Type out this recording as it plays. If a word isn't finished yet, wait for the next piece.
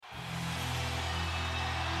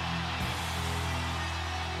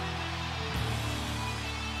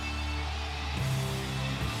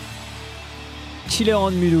Killer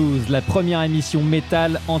on Mulhouse, la première émission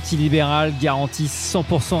métal antilibérale garantie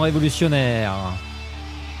 100% révolutionnaire.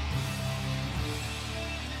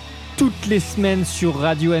 Toutes les semaines sur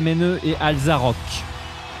Radio MNE et Alza Rock.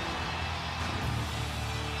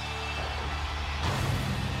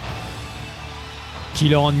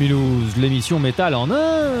 Killer on Mulhouse, l'émission métal en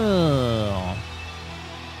heure.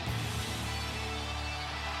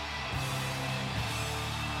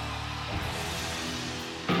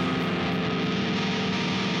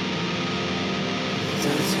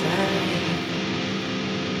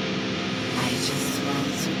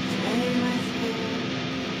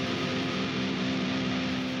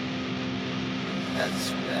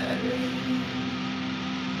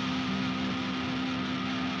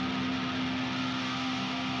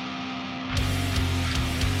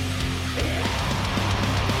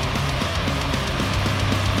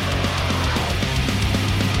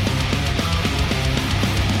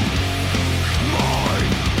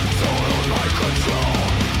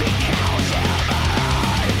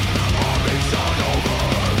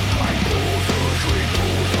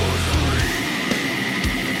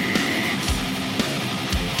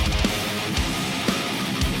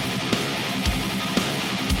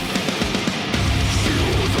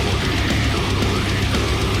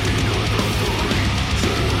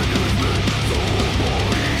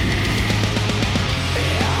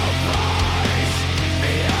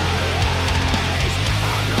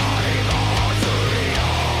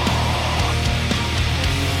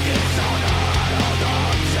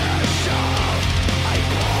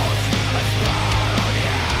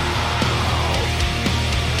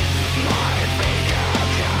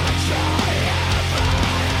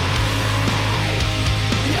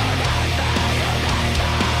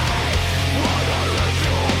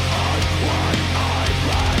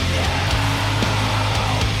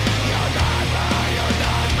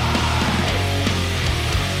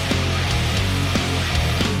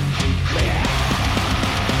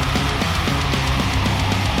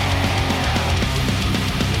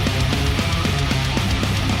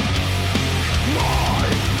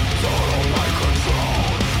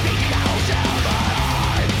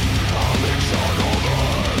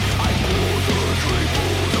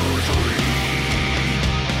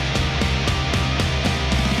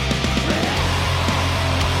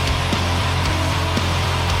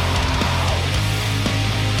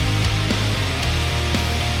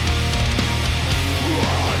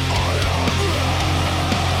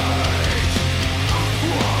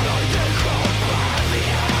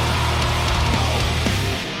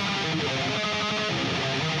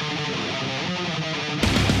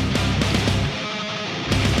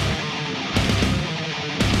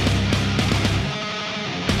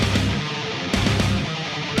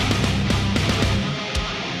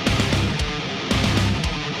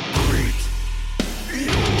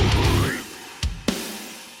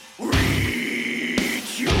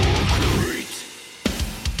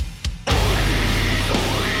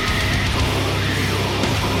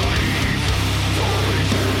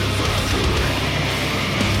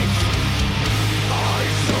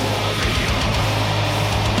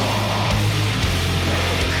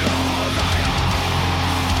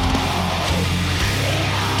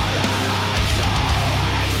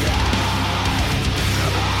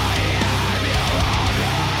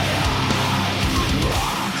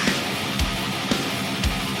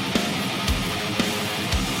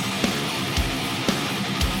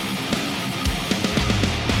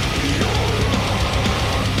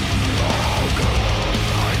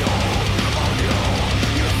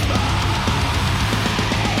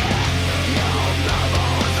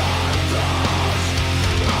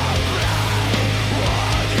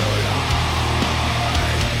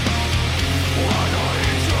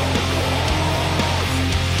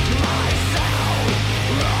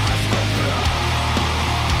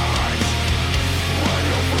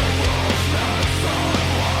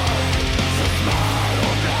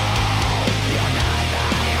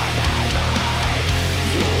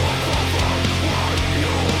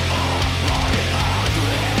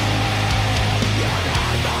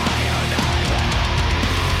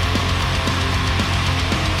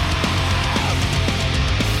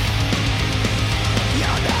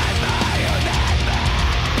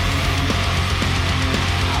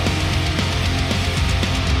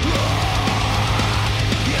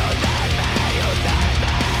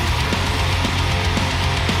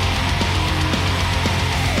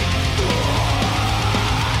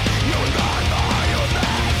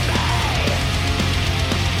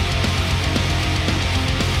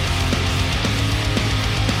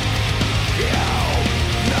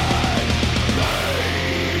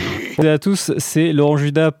 à tous, c'est Laurent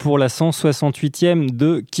Judas pour la 168e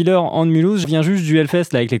de Killer on Mulhouse. Je viens juste du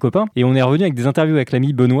Hellfest là, avec les copains et on est revenu avec des interviews avec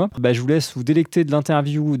l'ami Benoît. Je vous laisse vous délecter de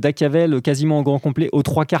l'interview d'AKIAVEL quasiment en grand complet, aux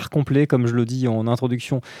 3/4 complet, comme je le dis en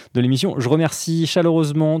introduction de l'émission. Je remercie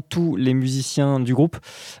chaleureusement tous les musiciens du groupe,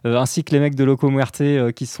 ainsi que les mecs de Loco Muerte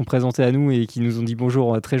qui se sont présentés à nous et qui nous ont dit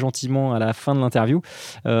bonjour très gentiment à la fin de l'interview.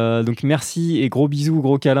 Donc merci et gros bisous,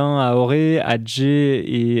 gros câlins à Auré, à Jay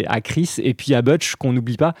et à Chris, et puis à Butch, qu'on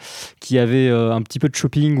n'oublie pas, qui avait un petit peu de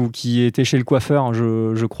shopping ou qui était chez le coiffeur,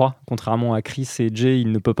 je crois. Contrairement à Chris et Jay,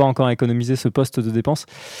 il ne peut pas encore économiser ce poste de dépense.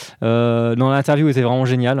 L'interview était vraiment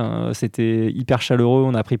géniale, c'était hyper chaleureux,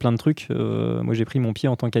 on a appris plein de trucs. Moi j'ai pris mon pied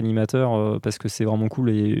en tant qu'animateur parce que c'est vraiment cool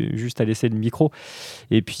et juste à laisser le micro.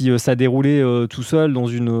 Et puis ça a déroulé tout seul dans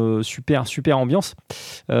une super ambiance.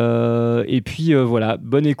 Et puis voilà,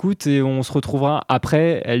 bonne écoute et on se retrouvera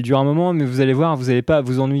après. Elle dure un moment, mais vous allez voir, vous n'allez pas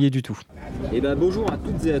vous ennuyer du tout. Et bonjour à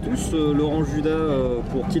toutes et à tous, Laurent Judas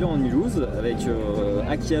pour Killer on Mulhouse avec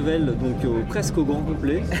AKIAVEL donc presque au grand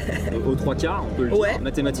complet, aux 3/4 on peut le dire,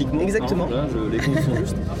 mathématiquement. Exactement. Là, les comptes sont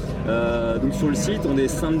justes. Donc sur le site, on est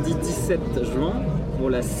samedi 17 juin pour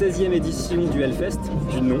la 16e édition du Hellfest,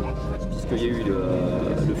 du nom, puisqu'il y a eu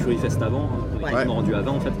le Fury Fest avant, on est rendu à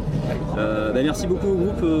 20 en fait. Merci beaucoup au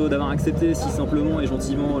groupe d'avoir accepté si simplement et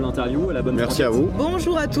gentiment l'interview. À la bonne Merci à vous.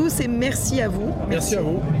 Bonjour à tous et merci à vous. Merci à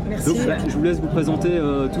vous. Merci. Donc, je vous laisse vous présenter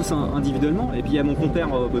tous individuellement. Et puis il y a mon compère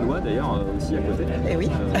Benoît d'ailleurs aussi à côté. Eh oui.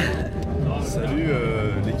 Salut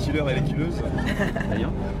les killers et les killeuses. Très bien.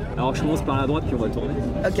 Alors je commence par la droite puis on va tourner.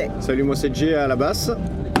 Ok. Salut, moi c'est Jay à la basse.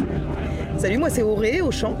 Salut, moi c'est Auré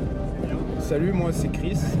au chant. Salut, moi c'est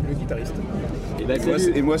Chris, le guitariste.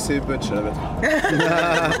 Et moi c'est Butch à la batterie.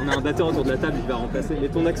 On a un batteur autour de la table, il va remplacer. Mais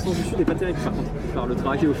ton accent du sud n'est pas terrible par contre. Il va le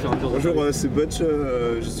travailler au fur et à mesure. Bonjour, c'est Butch,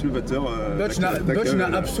 je suis le batteur. Butch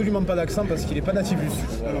n'a absolument pas d'accent parce qu'il n'est pas natif du sud.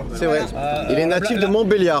 C'est vrai. Il est natif de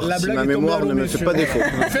Montbéliard, si ma mémoire ne me fait pas défaut.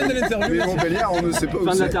 Fin de l'interview. Mais Montbéliard, on ne sait pas où c'est.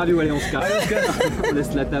 Fin de l'interview, allez, on se casse. On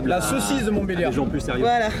laisse la table. La saucisse de Montbéliard. Les gens plus sérieux.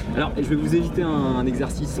 Voilà. Alors, je vais vous éviter un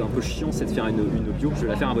exercice un peu chiant, c'est de faire une bio. Je vais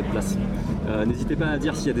la faire à votre place. N'hésitez pas à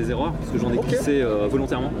dire s'il y a des erreurs, parce que j'en ai glissé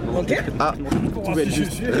volontairement. Ok. Tout va être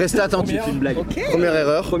juste. Restez attentifs. C'est une blague. Ok. Première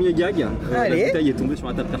erreur. Premier gag, la Allez. bouteille est tombée sur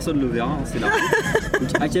la table, personne ne le verra, c'est là. Donc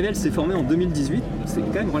AKIAVEL s'est formé en 2018, c'est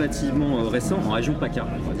quand même relativement récent, en région PACA,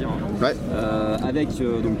 on va dire. Ouais. Avec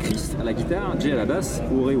donc Chris à la guitare, Jay à la basse,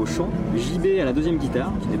 Auré au chant, JB à la deuxième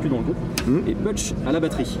guitare, qui n'est plus dans le groupe, et Butch à la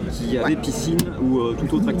batterie, qui avait piscine ou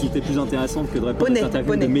toute autre activité plus intéressante que de répondre à des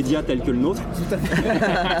interviews de médias tels que le nôtre. Tout à fait.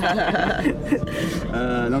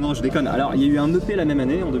 Non, je déconne. Alors, il y a eu un EP la même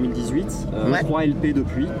année, en 2018, 3 LP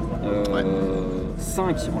depuis,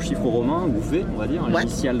 5 en chiffres romains, ou V, on va dire,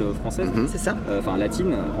 l'initiale française, C'est ça. enfin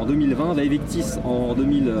latine, en 2020, Vaevictis en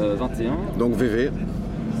 2021. Donc VV.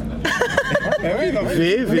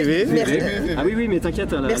 VV. Ah oui, mais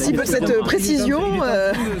t'inquiète. Merci pour cette précision.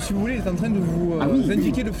 Si vous voulez, il est en train de vous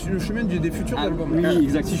indiquer le chemin des futurs albums. Oui,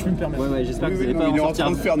 exact. Si je puis me permettre. Ouais, j'espère que vous n'allez pas Il est en en sortir.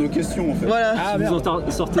 train de faire nos questions en fait. Voilà.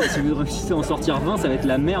 Si vous réussissez à en sortir 20, ça va être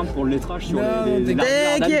la merde pour le lettrage sur les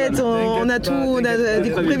T'inquiète, on a tout, on a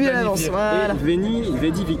des coups prévus à l'avance. Voilà. Et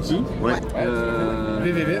Vedi Vicky,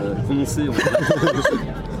 prononcé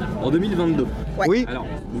en 2022. Oui. Alors,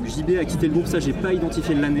 donc JB a quitté le groupe, ça j'ai pas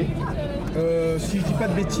identifié l'année. Si je dis pas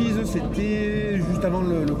de bêtises, c'était juste avant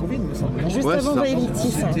le Covid, me semble. Juste Ouais, avant c'est ça.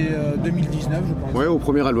 Vaevictis. C'était 2019, je pense. Ouais, au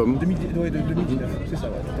premier album. 2019, c'est ça,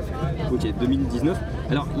 tout à fait. Ok, 2019.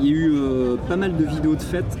 Alors, il y a eu pas mal de vidéos de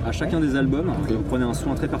fête à chacun des albums. Vous prenez un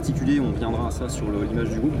soin très particulier, on reviendra à ça sur l'image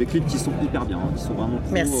du groupe. Des clips qui sont hyper bien, qui sont vraiment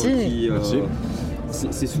cool. Merci. Merci.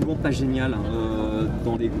 C'est souvent pas génial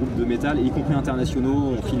dans les groupes de métal, y compris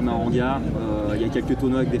internationaux. On filme un hangar, il y a quelques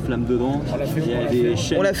tonneaux avec des flammes dedans, il y a des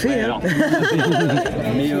chaînes. On l'a fait, Ouais, hein. alors,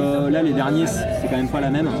 mais là, les derniers, c'est quand même pas la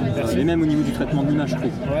même. Les mêmes au niveau du traitement de l'image, je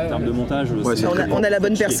trouve. En termes de montage, c'est On a la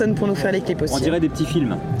bonne personne pour nous faire les clips aussi. On dirait des petits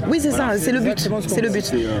films. Oui, c'est Voilà. ça, c'est le but. exactement ce qu'on C'est le fait. but.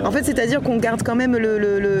 C'est, En fait, c'est-à-dire qu'on garde quand même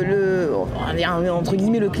on va dire, entre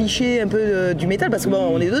guillemets le cliché un peu du métal, parce que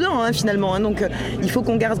bon, on est dedans finalement. Donc il faut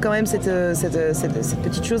qu'on garde quand même cette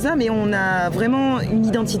petite chose-là, mais on a vraiment une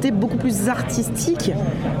identité beaucoup plus artistique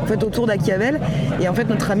en fait autour d'AKIAVEL. Et en fait,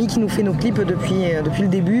 notre ami qui nous fait nos clips depuis le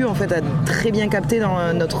début, en fait, a très bien capté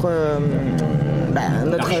dans notre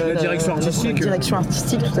direction artistique. Direction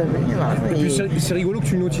artistique, tout à fait. Voilà. Et puis c'est rigolo que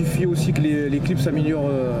tu notifies aussi que les clips s'améliorent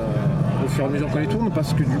au fur et à mesure qu'on les tourne,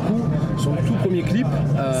 parce que du coup, son tout premier clip,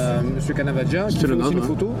 Monsieur Canavaggia, qui fait aussi une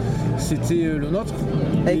photo, c'était le nôtre.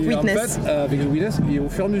 Avec Et Witness. En fait, avec Witness. Et au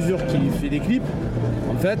fur et à mesure qu'il fait des clips,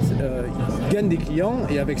 en fait, il gagne des clients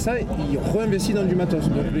et avec ça, il réinvestit dans du matos.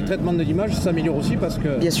 Donc les traitements de l'image s'améliorent aussi parce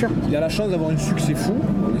que Bien sûr. il a la chance d'avoir un succès fou.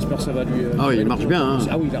 On espère que ça va lui. Ah oui, il marche bien. Hein.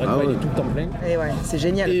 Ah oui, il arrête pas, il est tout le temps plein. Et ouais, c'est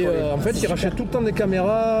génial. Et pour lui. en fait, il rachète tout le temps des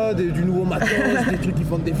caméras, du nouveau matos, des trucs qui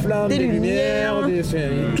font des flammes, Des des lumières.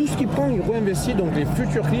 tout ce qu'il prend, il réinvestit. Donc les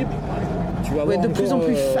futurs clips, tu vas Ouais, voir de plus encore, en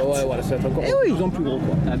plus fat. Ouais, voilà, ça va être encore Eh oui. de plus en plus gros.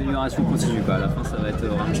 Quoi. Amélioration continue, quoi. À la fin, ça va être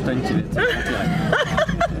Rammstein qui va être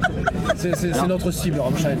C'est notre cible,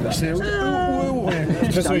 Rammstein. Là. De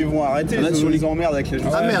toute façon, ils vont arrêter, ils nous emmerdent avec les gens.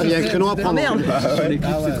 Ah merde, il y a un créneau à prendre. Merde. Sur les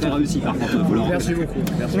clips, c'est très réussi, par contre. Faut le Merci beaucoup.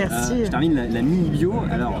 Merci. Je termine la mini-bio.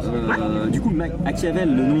 Alors, du coup,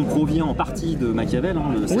 Machiavel, le nom provient en partie de Machiavel, hein,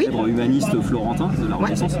 le célèbre humaniste florentin de la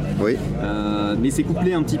Renaissance. Oui. Mais c'est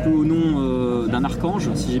couplé un petit peu au nom d'un archange,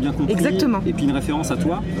 si j'ai bien compris. Exactement. Et puis une référence à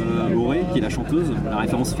toi, Auré, qui est la chanteuse, la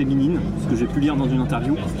référence féminine, ce que j'ai pu lire dans une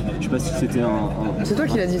interview. Je sais pas si c'était un... C'est toi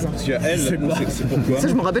qui l'as dit ça. Parce qu'elle, c'est pourquoi Ça,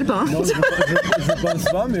 je me rappelle pas. Hein. Non, je pense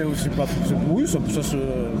pas, mais c'est pas. Oui, ça se.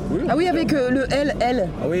 Oui, Ah oui, avec le L.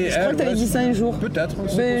 Ah oui, Je crois que t'avais dit ça un jour. Peut-être.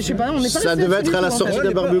 Mais je sais pas, on n'est pas Ça resté devait là-dessus être à la du tout, sortie en fait.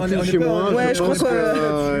 d'un barbecue chez moi. Ouais, je crois pense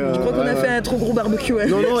je crois qu'on a fait un trop gros barbecue. Ouais.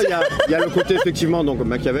 Non, il y a le côté effectivement, donc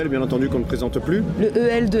Machiavel, bien entendu, qu'on ne présente plus. Le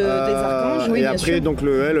EL des archanges, oui, et bien après, sûr. donc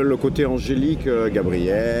le L, le côté angélique,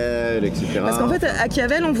 Gabriel, etc. Parce qu'en fait, à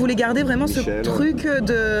AKIAVEL, on voulait garder vraiment Michel, ce truc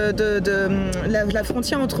de la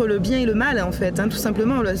frontière entre le bien et le mal, en fait, hein, tout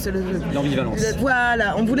simplement. L'ambivalence.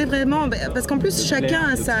 Voilà, on voulait vraiment, parce qu'en plus chacun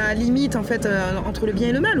a sa limite en fait entre le bien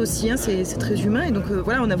et le mal aussi, hein, c'est très humain et donc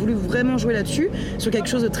voilà, on a voulu vraiment jouer là-dessus, sur quelque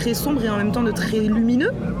chose de très sombre et en même temps de très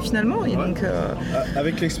lumineux finalement. Et donc,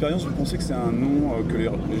 Avec l'expérience, vous pensez que c'est un nom que les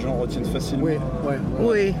gens retiennent facilement?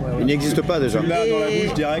 oui. Il n'existe pas déjà. Tu l'as dans la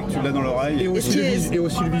bouche direct, tu l'as dans l'oreille. Et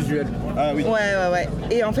aussi le visuel. Ah oui. Ouais.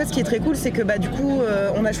 Et en fait, ce qui est très cool, c'est que du coup,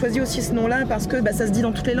 on a choisi aussi ce nom-là parce que ça se dit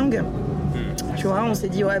dans toutes les langues. Tu vois, on s'est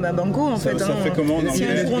dit, banco en fait. Ça fait comment en si un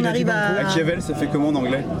anglais jour on arrive à. AKIAVEL, ça fait comment en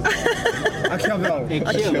anglais? AKIAVEL.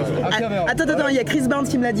 Attends, il y a Chris Barnes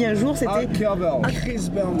qui me l'a dit un jour, c'était. AKIAVEL. Chris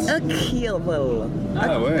Barnes. AKIAVEL.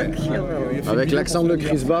 Ah ouais. Avec l'accent de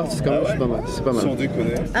Chris Barnes, c'est quand même c'est pas mal. C'est pas Sans mal.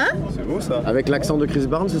 déconner. Hein? C'est beau ça. Avec l'accent de Chris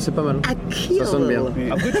Barnes, c'est pas mal. AKIAVEL. Ça sonne bien.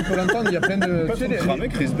 Après, tu peux l'entendre, il y a plein de. Pas trop cramé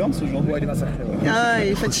Chris Barnes aujourd'hui. Ouais, il est massacré. Ouais. Ah,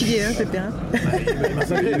 il est fatigué, hein, Pépé.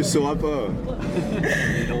 Il ne saura pas.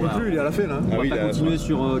 Non plus, il est à la fin là. Ah On oui, va il pas a- continuer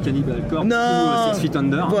sur Cannibal Corpse Non. ou Six Feet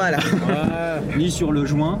Under, Voilà. ni sur le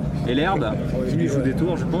joint et l'herbe, qui lui joue des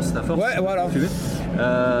tours, je pense, c'est ta force. Ouais, voilà. Tu veux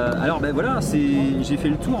alors voilà, j'ai fait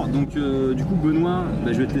le tour. Donc du coup Benoît,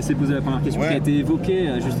 je vais te laisser poser la première question Ouais. qui a été évoquée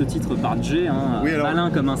à juste titre par Jay, hein, Oui, alors- malin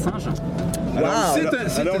comme un singe. C'est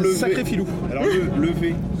un sacré filou. Alors le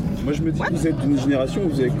V. Moi je me dis que vous êtes d'une génération où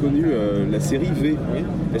vous avez connu la série V.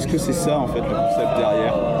 Est-ce que c'est ça en fait le concept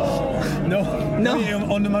derrière? Non. Non. Et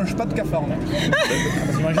on ne mange pas de cafard.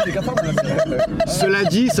 Parce qu'on mangeait des cafards dans la série. Cela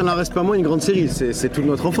dit, ça n'en reste pas moins une grande série. C'est toute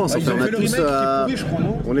notre enfance. Ils ont on a fait le tous, remake qui est pourri, je crois,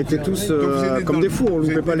 non? on était tous Donc, vous êtes comme dans- des fous. On vous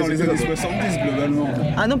loupait êtes pas dans les les années épisodes. 70 globalement.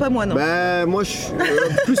 Ah non, pas moi, non. Ben moi,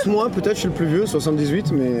 plus moi, peut-être, je suis le plus vieux,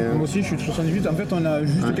 78, mais Moi aussi, je suis de 78. En fait, on a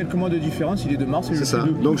juste quelques mois de différence. Il est de mars et je c'est ça.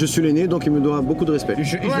 suis de. Donc je suis l'aîné, donc il me doit beaucoup de respect. Et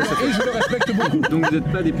je le respecte beaucoup. Donc vous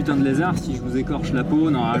n'êtes pas des putains de lézards, si je vous écorche la peau,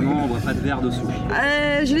 normalement on voit pas de verre dessous.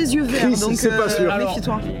 J'ai les yeux verts, Chris, donc c'est pas sûr.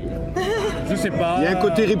 méfie-toi. Je sais pas. Il y a un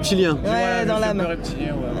côté reptilien. Ouais, dans l'âme.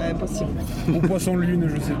 Reptilien, ouais. Possible. Ou poisson lune,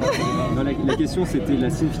 je sais pas. Non, la question c'était la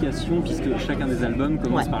signification, puisque chacun des albums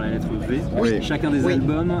commence par la lettre V. Oui. Chacun des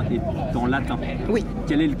albums est en latin. Oui.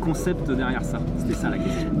 Quel est le concept derrière ça? C'était ça la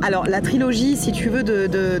question. Alors la trilogie, si tu veux, de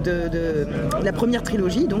la première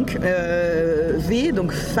trilogie, donc V,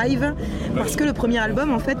 donc Five, parce que le premier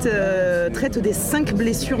album en fait traite des 5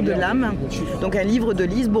 blessures de l'âme. Donc un livre de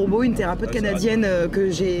Lise Bourbeau, une thérapeute canadienne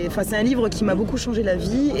Enfin c'est un livre qui m'a beaucoup changé la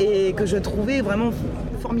vie et que je trouvais vraiment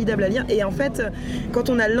formidable à lire. Et en fait, quand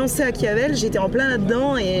on a lancé AKIAVEL, j'étais en plein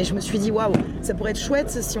là-dedans et je me suis dit waouh, ça pourrait être chouette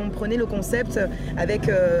si on prenait le concept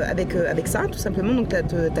avec ça, tout simplement. Donc t'as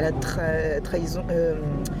la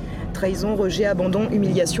trahison, rejet, abandon,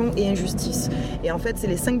 humiliation et injustice. Et en fait, c'est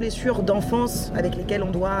les 5 blessures d'enfance avec lesquelles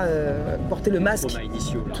on doit porter le masque Trauma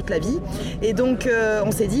initiaux, là. toute la vie. Et donc,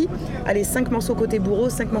 on s'est dit, allez, 5 morceaux côté bourreau,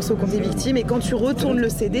 5 morceaux côté victime. Et quand tu retournes le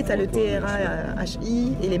CD, tu as le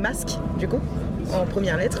TRAHI et les masques, du coup, en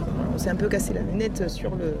première lettre. On s'est un peu cassé la lunette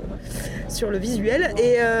sur le visuel.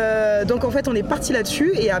 Et donc, en fait, on est parti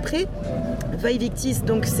là-dessus. Et après, Victis,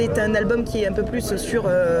 donc c'est un album qui est un peu plus sur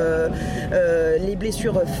les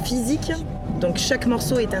blessures physiques. Donc chaque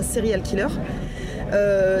morceau est un serial killer.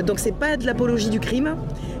 Donc c'est pas de l'apologie du crime,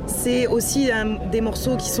 c'est aussi des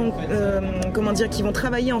morceaux qui sont, qui vont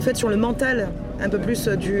travailler en fait sur le mental un peu plus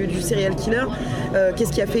du serial killer.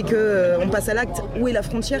 Qu'est-ce qui a fait qu'on passe à l'acte? Où est la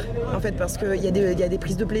frontière en fait? Parce qu'il y a des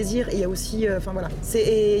prises de plaisir et il y a aussi,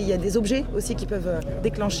 et il y a des objets aussi qui peuvent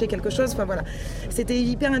déclencher quelque chose. Enfin voilà, c'était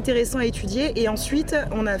hyper intéressant à étudier. Et ensuite,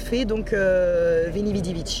 on a fait donc Veni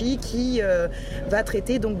Vidi Vici qui va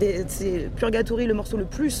traiter donc c'est Purgatory, le morceau le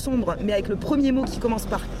plus sombre, mais avec le premier mot qui commence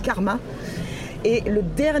par karma. Et le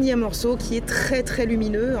dernier morceau qui est très très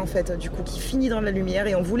lumineux en fait, du coup qui finit dans la lumière,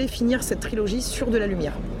 et on voulait finir cette trilogie sur de la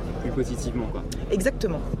lumière. Plus positivement quoi.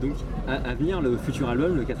 Exactement. Donc à venir, le futur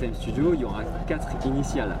album, le 4e studio, il y aura 4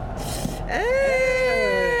 initiales.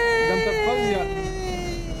 Dans ta phrase, il y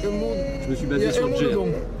a un mot. Je me suis basé sur Jay.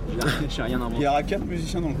 J'ai rien inventé. Il y aura 4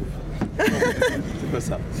 musiciens dans le groupe. C'est pas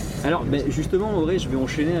ça. Alors, justement, Auré, je vais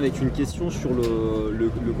enchaîner avec une question sur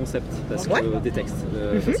le concept des textes.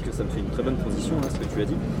 Parce que ça me fait une très bonne transition, là, ce que tu as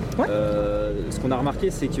dit. Ouais. Ce qu'on a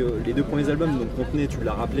remarqué, c'est que les 2 premiers albums contenaient, tu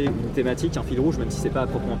l'as rappelé, une thématique, un fil rouge, même si c'est pas à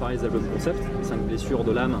proprement parler des albums concept, les 5 blessures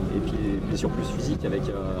de l'âme et puis les blessures plus physiques avec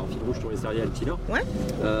un fil rouge sur les serial killers. Ouais.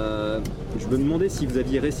 Je me demandais si vous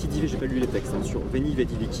aviez récidivé, j'ai pas lu les textes, sur Veni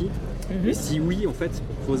Vidi Vici, et si oui, en fait,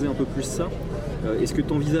 pour creuser un peu plus ça, est-ce que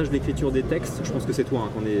tu envisages l'écriture des textes, je pense que c'est toi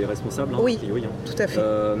qu'on est responsable, oui, a priori, tout à fait.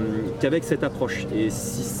 Qu'avec cette approche, et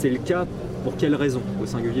si c'est le cas, pour quelles raisons, au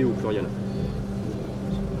singulier ou au pluriel?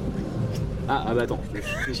 Attends,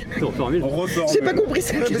 je reformule. J'ai pas compris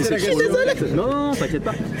ça. Je suis désolée. Non, t'inquiète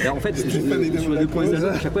pas. Alors, en fait, sur les 2 premiers albums,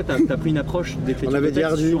 à chaque fois, t'as pris une approche d'écriture de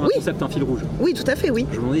texte sur un concept, un fil rouge. Oui, tout à fait, oui.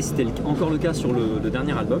 Je me demandais si c'était encore le cas sur le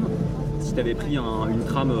dernier album. Si tu avais pris une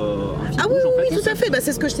trame, un fil rouge, en fait. Oui, tout à fait.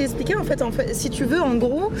 C'est ce que je t'ai expliqué. En fait, si tu veux, en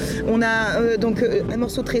gros, on a un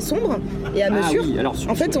morceau très sombre et à mesure. Oui, alors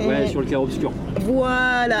sur le clair-obscur.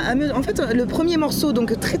 Voilà. En fait, le premier morceau,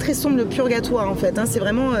 donc très très sombre, le purgatoire, en fait, c'est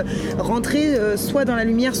vraiment rentrer soit dans la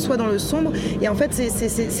lumière, soit dans le sombre. Et en fait,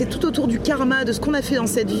 c'est tout autour du karma, de ce qu'on a fait dans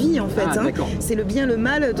cette vie, en fait. C'est le bien, le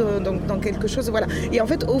mal dans quelque chose. Voilà. Et en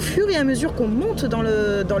fait, au fur et à mesure qu'on monte dans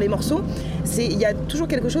les morceaux, il y a toujours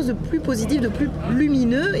quelque chose de plus positif, de plus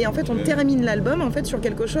lumineux, et en fait on termine l'album en fait sur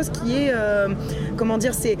quelque chose qui est la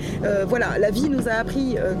vie nous a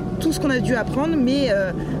appris tout ce qu'on a dû apprendre, mais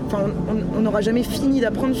on n'aura jamais fini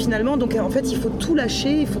d'apprendre finalement, donc en fait il faut tout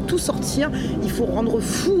lâcher, il faut tout sortir, il faut rendre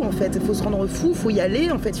fou en fait, il faut se rendre fou, il faut y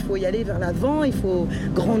aller en fait, il faut y aller vers l'avant, il faut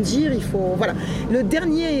grandir, le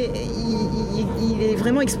dernier il est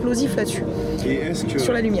vraiment explosif là-dessus. Et est-ce que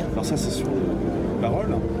sur la lumière, alors ça c'est sur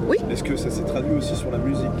paroles. Oui. Est-ce que ça s'est traduit aussi sur la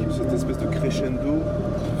musique, cette espèce de crescendo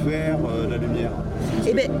vers la lumière?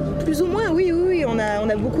 Eh bien, plus ou moins, oui. On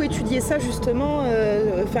a beaucoup étudié ça justement.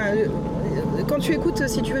 Quand tu écoutes,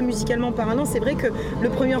 si tu veux, musicalement parlant, c'est vrai que le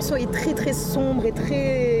premier morceau est très très sombre et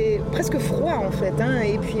très presque froid en fait.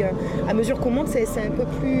 Et puis à mesure qu'on monte, c'est un peu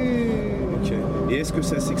plus. Ok. Et est-ce que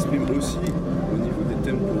ça s'exprime aussi au niveau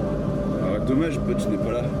des tempos? Dommage, Butch n'est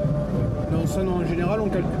pas là. Non, ça non, en général on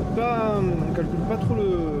calcule pas trop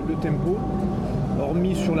le tempo.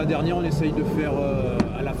 Hormis sur la dernière, on essaye de faire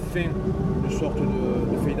à la fin une sorte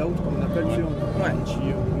de fade out comme on appelle, un petit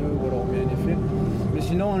bleu ou alors on met un effet. Mais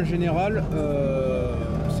sinon en général,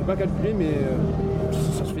 c'est pas calculé, mais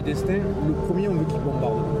ça se fait destin. Le premier on veut qu'il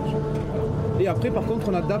bombarde. Et après par contre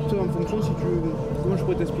on adapte en fonction, si tu comment je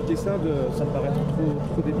pourrais t'expliquer ça, ça me paraît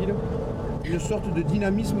trop débile, une sorte de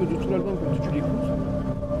dynamisme de tout l'album quand tu l'écoutes.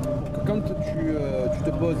 Quand tu te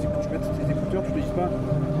poses et que tu mets tes écouteurs, tu te dis pas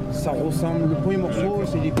ça ressemble, le premier morceau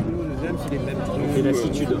c'est les bleus, le deuxième c'est les mêmes trucs. Et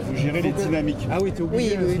lassitude. Il faut gérer les dynamiques. Ah oui, t'es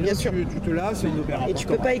obligé. Oui, bien sûr. Tu te lasses, c'est une opéra. Et tu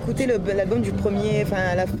peux pas écouter l'album du premier,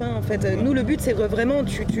 à la fin en fait. Nous le but c'est vraiment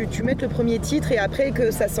tu mettes le premier titre et après que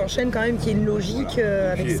ça s'enchaîne quand même, qu'il y ait une logique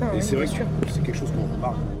avec ça. Et c'est vrai que c'est quelque chose qu'on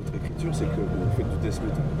remarque dans votre écriture, c'est que vous faites du death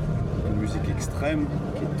metal, une musique extrême,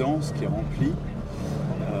 qui est dense, qui est remplie.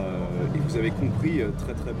 Et vous avez compris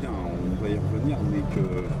très très bien, on va y revenir, mais que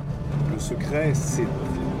le secret c'est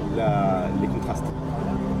les contrastes.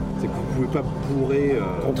 C'est que vous pouvez pas bourrer...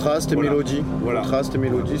 Contraste et mélodie. Voilà. Contraste et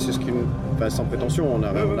mélodie, c'est ce qui nous... sans prétention, on n'a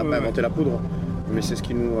pas inventé la poudre, mais c'est ce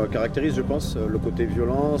qui nous caractérise, je pense, le côté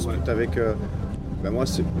violence, tout avec... moi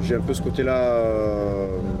j'ai un peu ce côté-là,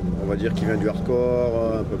 on va dire, qui vient du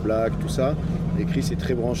hardcore, un peu black, tout ça. Et Chris est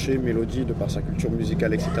très branché mélodie de par sa culture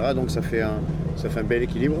musicale, etc. Donc ça fait un bel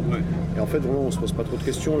équilibre. Ouais. Et en fait, vraiment, on se pose pas trop de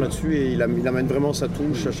questions là-dessus. Et il amène vraiment sa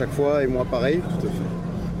touche à chaque fois. Et moi, pareil. Tout à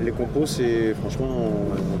fait. Et les compos, c'est franchement,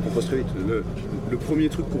 on compose très vite. Le premier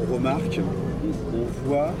truc qu'on remarque, on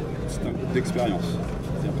voit, c'est un groupe d'expérience.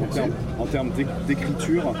 En termes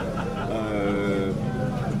d'écriture,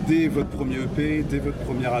 dès votre premier EP, dès votre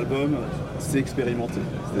premier album, c'est expérimenté.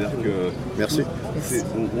 C'est-à-dire que Merci.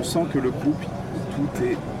 On sent que le groupe, tout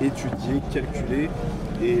est étudié, calculé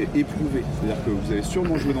et éprouvé. C'est-à-dire que vous avez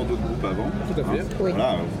sûrement joué dans d'autres groupes avant. Tout à fait. Oui.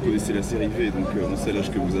 Voilà, vous connaissez la série V, donc on sait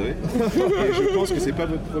l'âge que vous avez. Et je pense que c'est pas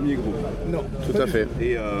votre premier groupe. Non. Tout à fait.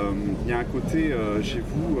 Et il y a un côté chez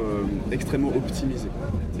vous extrêmement optimisé.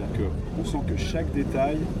 C'est-à-dire qu'on sent que chaque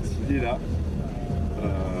détail, s'il est là,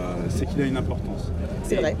 c'est qu'il a une importance.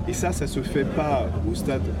 C'est vrai. Et ça se fait pas au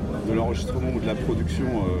stade de l'enregistrement ou de la production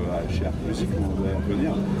chez Art Music, on va y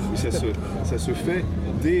revenir, mais ça se fait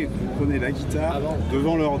dès que vous prenez la guitare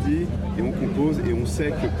devant l'ordi et on compose et on sait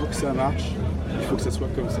que pour que ça marche, il faut que ça soit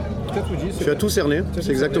comme ça. Tu as tout cerné,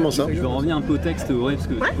 c'est exactement ça. Je vais revenir un peu au texte, ouais, parce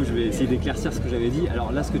que du coup je vais essayer d'éclaircir ce que j'avais dit.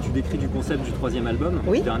 Alors là, ce que tu décris du concept du 3e album,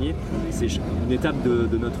 Oui. le dernier, c'est une étape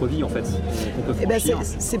de notre vie en fait, qu'on peut Eh ben, franchir.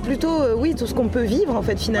 c'est plutôt oui, tout ce qu'on peut vivre en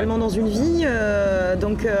fait finalement dans une vie.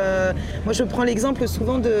 Donc moi je prends l'exemple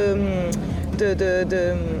souvent de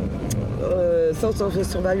Thoughts of a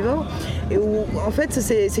Survivor, et où en fait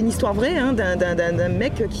c'est une histoire vraie hein, d'un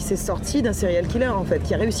mec qui s'est sorti d'un serial killer en fait,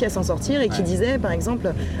 qui a réussi à s'en sortir et qui disait par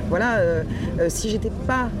exemple voilà si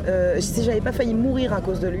j'avais pas failli mourir à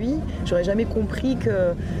cause de lui, j'aurais jamais compris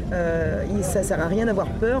que ça sert à rien d'avoir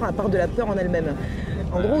peur à part de la peur en elle-même.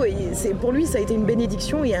 En gros, pour lui, ça a été une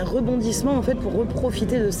bénédiction et un rebondissement en fait pour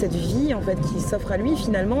reprofiter de cette vie en fait qui s'offre à lui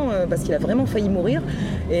finalement parce qu'il a vraiment failli mourir.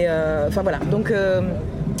 Et enfin voilà. Donc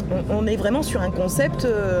on est vraiment sur un concept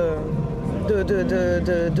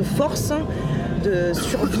de force, de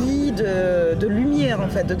survie, de lumière en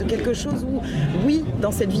fait, de quelque chose où oui,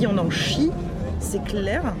 dans cette vie on en chie. C'est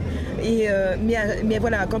clair, mais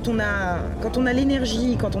voilà, quand on a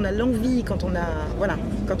l'énergie, quand on a l'envie, quand on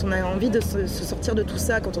a envie de se sortir de tout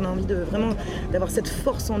ça, quand on a envie de vraiment d'avoir cette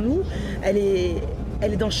force en nous, elle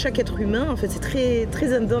est dans chaque être humain. En fait, c'est très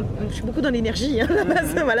je suis beaucoup dans l'énergie hein, à la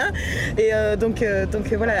base, voilà. Et donc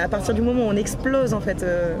voilà, à partir du moment où on explose en fait.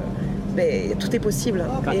 Mais tout est possible.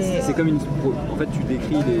 Enfin, c'est comme en fait, tu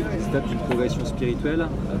décris les étapes d'une progression spirituelle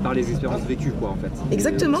par les expériences vécues, quoi, en fait.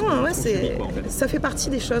 Exactement, ouais, suivies, quoi, en fait. ça fait partie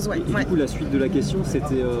des choses, ouais. Et du coup, la suite de la question,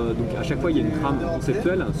 c'était donc à chaque fois, il y a une trame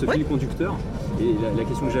conceptuelle, ce fil conducteur. Et la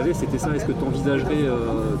question que j'avais, c'était ça. Est-ce que tu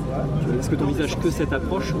envisages que cette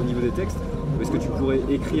approche au niveau des textes? Ou est-ce que tu pourrais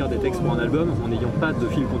écrire des textes pour un album en n'ayant pas de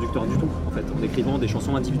fil conducteur du tout, en fait, en écrivant des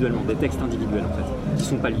chansons individuellement, des textes individuels, en fait, qui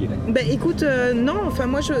sont pas liés? Ben écoute, non, enfin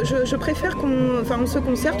moi je préfère on se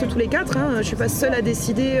concerte tous les quatre, hein. Je suis pas seule à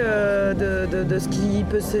décider de ce qui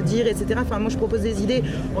peut se dire, etc. Enfin moi je propose des idées,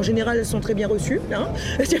 en général elles sont très bien reçues, hein.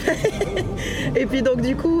 Et puis donc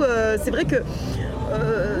du coup, c'est vrai que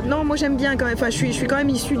non, moi j'aime bien quand même. Enfin, je suis quand même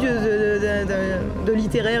issue de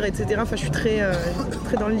littéraire, etc. Enfin, je suis très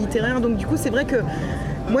dans le littéraire. Donc du coup, c'est vrai que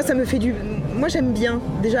moi, ça me fait moi, j'aime bien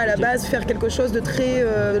déjà à la base faire quelque chose de très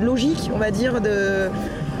logique, on va dire,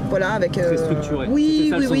 voilà, avec très structuré. Oui, c'est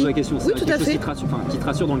ça le sens de la question. Oui, tout à fait. Qui te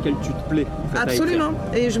rassure, dans lequel tu te plais. En fait, absolument.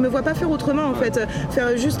 Et je me vois pas faire autrement en fait.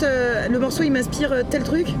 Faire juste le morceau, il m'inspire tel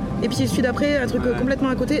truc, et puis celui d'après un truc complètement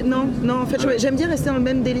à côté. Non, en fait, j'aime bien rester dans le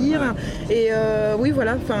même délire. Et oui,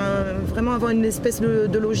 voilà. Enfin, vraiment avoir une espèce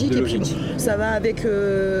de logique. Et puis ça va avec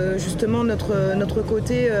justement notre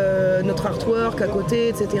côté, notre artwork à côté,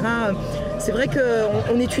 etc. C'est vrai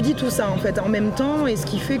qu'on étudie tout ça en fait en même temps, et ce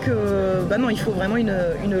qui fait que non, il faut vraiment une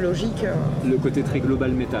logique. Le côté très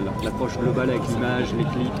global métal, l'approche globale avec l'image, les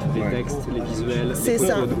clips, les textes, les visuels. C'est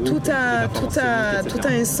ça, tout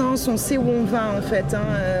a un sens, on sait où on va en fait, hein.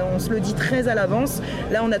 On se le dit très à l'avance.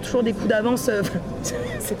 Là on a toujours des coups d'avance,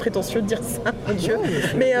 c'est prétentieux de dire ça, mon Dieu.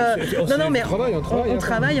 Mais mais on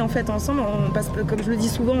travaille en fait ensemble, on passe, comme je le dis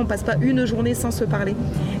souvent, on passe pas une journée sans se parler.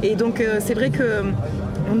 Et donc c'est vrai que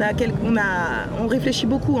on réfléchit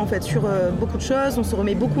beaucoup en fait sur beaucoup de choses, on se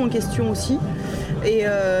remet beaucoup en question aussi. Et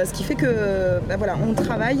ce qui fait que voilà, on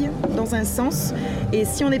travaille dans un sens, et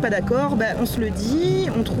si on n'est pas d'accord, on se le dit,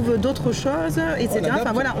 on trouve d'autres choses, etc.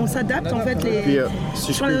 Enfin voilà, on s'adapte en fait puis,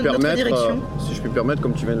 si je puis me permettre,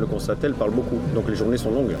 comme tu viens de le constater, elle parle beaucoup, donc les journées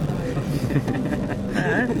sont longues.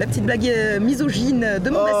 La petite blague misogyne de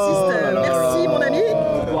mon bassiste. Merci mon ami.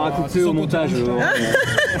 On pourra couper au montage.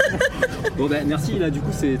 Bon merci, là du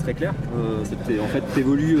coup c'est très clair. En fait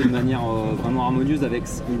t'évolues de manière vraiment harmonieuse avec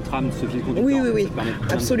une trame, ce fil conducteur. Oui,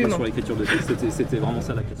 absolument. Sur l'écriture de texte, c'était vraiment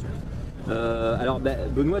ça la question. Alors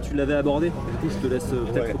Benoît, tu l'avais abordé, du coup je te laisse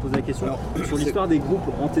peut-être poser la question. Alors, sur l'histoire des groupes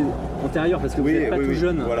antérieurs, parce que vous n'êtes pas tout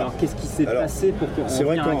jeune, voilà. Alors qu'est-ce qui s'est passé pour qu'on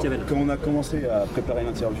revienne à AKIAVEL? Quand on a commencé à préparer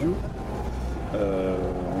l'interview,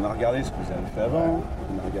 on a regardé ce que vous avez fait avant,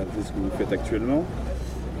 on a regardé ce que vous faites actuellement.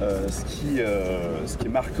 Ce qui est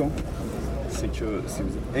marquant, c'est que vous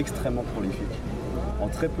êtes extrêmement prolifique. En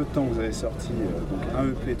très peu de temps, vous avez sorti donc un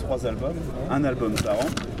EP, 3 albums, un album par an.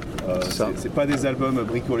 C'est pas des albums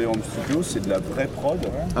bricolés en studio, c'est de la vraie prod.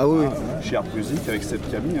 Ah oui. Chez Art Music avec cette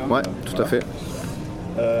Camille. Ouais, tout à fait.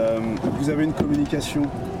 Vous avez une communication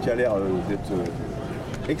qui a l'air d'être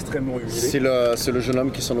extrêmement huilée. C'est le jeune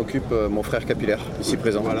homme qui s'en occupe, mon frère capillaire, ici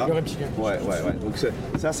présent. Voilà. Ouais. Donc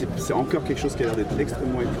ça, c'est encore quelque chose qui a l'air d'être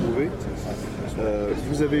extrêmement éprouvé.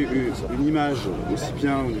 Vous avez eu une image aussi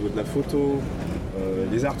bien au niveau de la photo,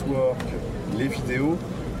 les artworks, les vidéos.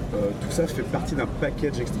 Tout ça fait partie d'un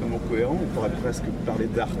package extrêmement cohérent. On pourrait presque parler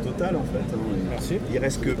d'art total en fait. Merci. Il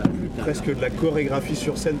reste presque de la chorégraphie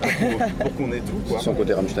sur scène pour qu'on ait tout. Quoi. Son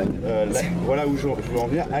côté Rammstein. Voilà où je veux en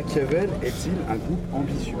venir. AKIAVEL est-il un groupe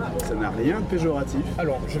ambitieux? Ça n'a rien de péjoratif.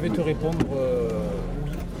 Alors, je vais te répondre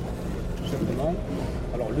oui, tout simplement.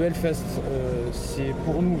 Alors, le Hellfest, c'est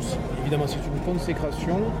pour nous, évidemment, c'est une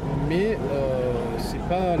consécration, mais c'est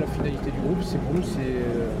pas la finalité du groupe. C'est pour nous,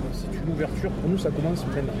 c'est une ouverture. Pour nous, ça commence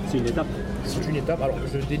maintenant. C'est une étape. C'est une étape. Alors,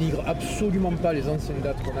 je dénigre absolument pas les anciennes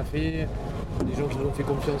dates qu'on a fait, des gens qui nous ont fait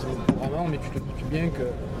confiance dans le programme, mais tu te doutes bien que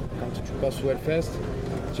quand tu passes au Hellfest,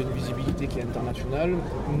 tu as une visibilité qui est internationale.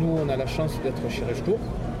 Nous, on a la chance d'être chez Rechtour.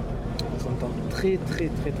 On s'entend très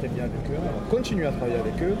bien avec eux. On continue à travailler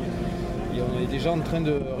avec eux. Et on est déjà en train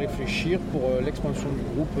de réfléchir pour l'expansion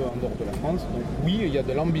du groupe en dehors de la France. Donc oui, il y a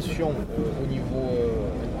de l'ambition au niveau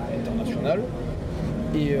international.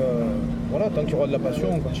 Et voilà, tant qu'il y aura de la passion,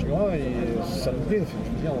 on continuera et ça nous plaît.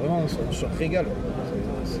 Je veux dire, vraiment, on se régale.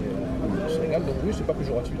 On se régale, donc oui, c'est pas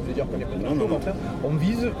péjoratif de dire qu'on est pas de au contraire. On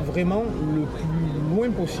vise vraiment le plus loin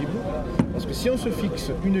possible. Parce que si on se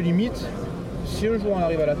fixe une limite, si un jour on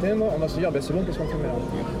arrive à l'atteindre, on va se dire, c'est bon, qu'est-ce qu'on fait maintenant?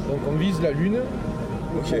 Donc on vise la Lune.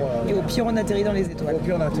 Okay. Et au pire, on atterrit dans les étoiles. Au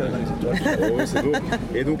pire, on atterrit dans les étoiles. Oh, c'est beau.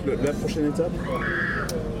 Et donc, la prochaine étape?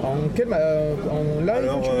 En live,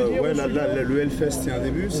 alors, tu veux dire le Hellfest, c'est un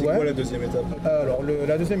début. C'est quoi la deuxième étape? Alors,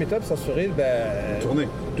 la deuxième étape, ça serait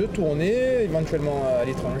de tourner, éventuellement à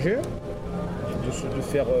l'étranger, de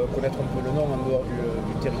faire connaître un peu le nom en dehors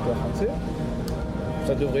du territoire français.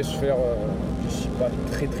 Ça devrait se faire d'ici pas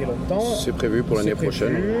très longtemps. C'est prévu pour l'année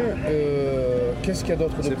prochaine. Qu'est-ce qu'il y a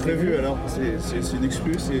d'autre de prévu? C'est prévu alors? C'est une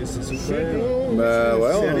exclue? C'est secret?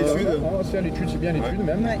 C'est à l'étude? C'est à l'étude, c'est bien à l'étude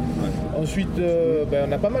même. Ouais. Ensuite,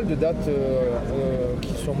 on a pas mal de dates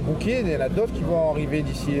qui sont bookées. Il y en a d'autres qui vont arriver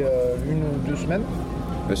d'ici 1 ou 2 semaines.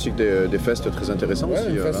 Ainsi que des fests très intéressants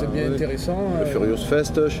aussi. Le fest c'est bien intéressant. Le Furious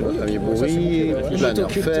Fest chez notre ami Bourri, le Planner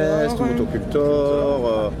Fest, le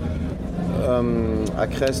Motocultor. À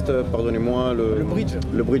Crest, pardonnez-moi, le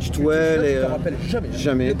Bridge 12 et je te rappelle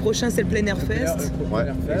jamais. Le prochain c'est le Plein Air Fest. Ouais,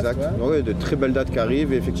 exact. Ouais, de très belles dates qui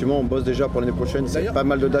arrivent et effectivement on bosse déjà pour l'année prochaine. C'est pas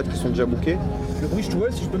mal de dates qui sont déjà bookées. Le Bridge 12,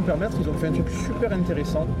 si je peux me permettre, ils ont fait un truc super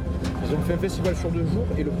intéressant. Ils ont fait un festival sur 2 jours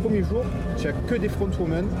et le premier jour, tu n'as que des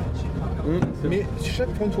frontwomen. Mais chaque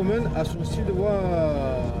frontwoman a son style de voix.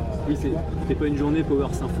 Oui, c'est pas une journée Power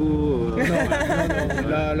Sympho. Non.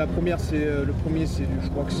 La première, le premier, je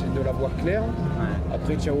crois que c'est de la voix claire. Ouais.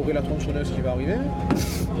 Après, tu as Auré la tronçonneuse qui va arriver.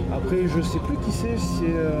 Après, je sais plus qui c'est.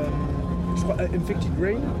 Je crois Infected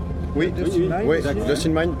Brain. Oui, Dustin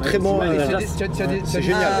Mind, très bon. C'est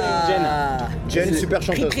génial. Jen, super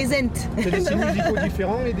chanteuse. Représente. Tu as des styles musicaux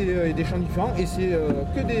différents et des chants différents. Et c'est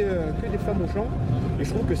que des femmes au chant. Et je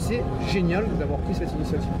trouve que c'est génial d'avoir pris cette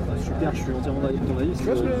initiative. Super, je suis entièrement d'accord avec ton avis.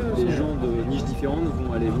 Parce que les gens de niches différentes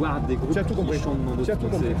vont aller voir des groupes qui chantent dans d'autres.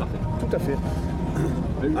 C'est parfait. Tout à fait.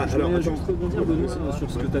 Je voulais juste rebondir Benoît sur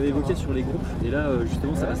ce que tu avais évoqué sur les groupes. Et là,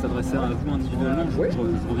 justement, ça va s'adresser à vous individuellement. Je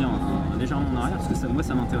reviens légèrement en arrière parce que moi,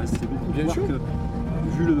 ça m'intéresse beaucoup de voir que,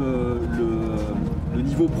 vu le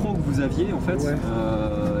niveau pro que vous aviez, en fait,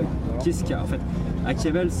 qu'est-ce qu'il y a en fait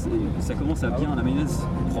AKIAVEL, ça commence à bien, la mayonnaise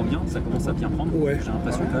prend bien, ça commence à bien prendre. J'ai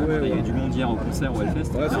l'impression qu'il y avait du monde hier au concert au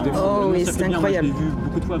Hellfest. C'est incroyable. Moi, je l'ai vu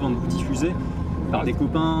beaucoup de fois avant de vous diffuser. Par des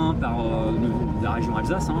copains, par de la région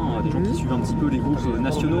Alsace, des gens qui suivent un petit peu les groupes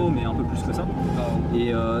nationaux, mais un peu plus que ça.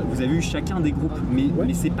 Et vous avez eu chacun des groupes, mais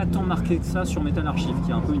c'est pas tant marqué que ça sur Metal Archive,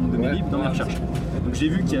 qui est un peu une de mes bibles dans mes recherches. Donc j'ai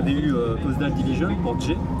vu qu'il y avait eu Coastal Division pour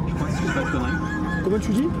Jay, je crois que c'est pas de conneries. Comment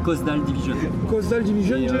tu dis? Coastal Division. Coastal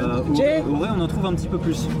Division, Jay. Au vrai, on en trouve un petit peu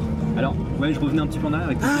plus. Alors, je revenais un petit peu en arrière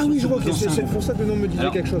avec je vois que c'est pour ça que le nom me disait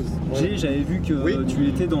quelque chose. J'avais vu que tu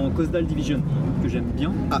étais dans Coastal Division, que j'aime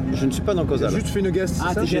bien. Ah, je ne suis pas dans Coastal. J'ai juste fait une guest.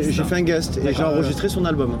 J'ai fait un guest et j'ai enregistré son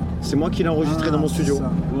album. C'est moi qui l'ai enregistré dans mon studio.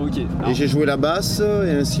 Et j'ai joué la basse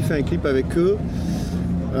et ainsi fait un clip avec eux.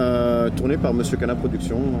 Tourné par Monsieur Cana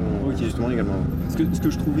Productions, justement également. Ce que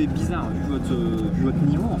je trouvais bizarre, vu votre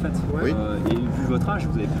niveau en fait, et vu votre âge,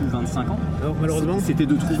 vous avez plus de 25 ans, alors, malheureusement, c'était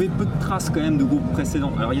de trouver peu de traces quand même de groupes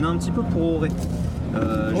précédents. Alors il y en a un petit peu pour Auré.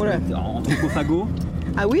 Anthropophago,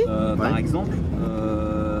 Ah oui Par exemple,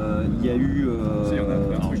 il y a eu...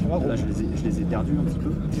 là, je les ai perdus un petit peu.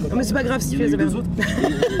 Non, mais c'est pas grave si tu les as deux autres.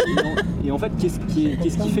 Et en fait, qu'est-ce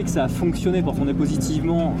qui fait que ça a fonctionné pour tourner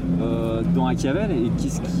positivement dans AKIAVEL et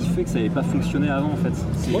qu'est-ce qui fait que ça n'avait pas fonctionné avant en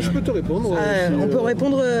fait? Moi je peux te répondre. On peut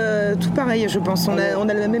répondre tout pareil, je pense. On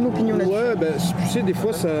a la même opinion là-dessus. Ouais, tu sais, des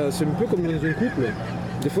fois c'est un peu comme dans un couple.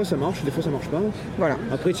 Des fois ça marche, des fois ça marche pas. Voilà.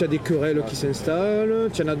 Après tu as des querelles qui s'installent,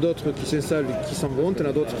 tu en as d'autres qui s'installent et qui s'en vont, tu en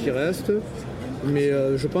as d'autres qui restent. Mais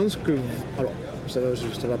je pense que... Alors, ça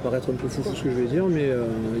va paraître un peu fou ce que je vais dire, mais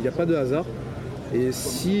il n'y a pas de hasard. Et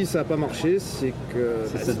si ça n'a pas marché, c'est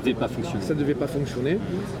que ça ne devait pas fonctionner. Ça devait pas fonctionner.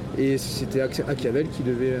 Et c'était AKIAVEL qui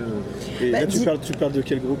devait... Et là, tu parles de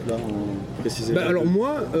quel groupe, là, précisément? Alors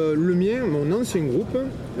moi, le mien, mon ancien groupe,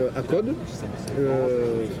 à Code,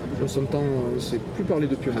 on s'entend, on ne s'est plus parlé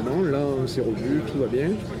depuis un moment. Là, on s'est revus, tout va bien.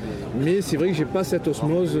 Mais c'est vrai que j'ai pas cette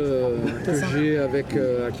osmose que j'ai avec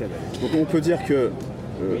AKIAVEL. Donc on peut dire que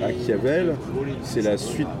AKIAVEL, c'est la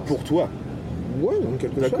suite pour toi. Ouais, en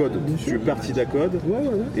quelque sorte. Tu es parti d'Acode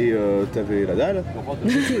et tu avais la dalle.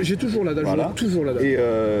 J'ai toujours la dalle, voilà. Toujours la dalle.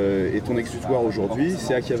 Et ton exutoire aujourd'hui,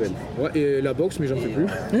 c'est AKIAVEL. Ouais, et la boxe, mais j'en fais plus.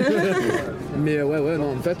 Mais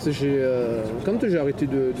non, en fait, quand j'ai arrêté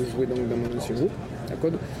de jouer dans mon ancien groupe,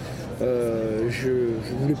 Acode, je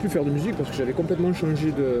voulais plus faire de musique parce que j'avais complètement changé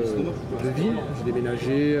de vie. J'ai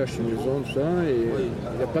déménagé, acheté une maison, tout ça. Et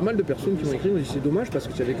il y a pas mal de personnes qui m'ont écrit, m'ont dit c'est dommage parce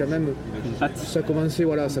que tu avais quand même... Ça commençait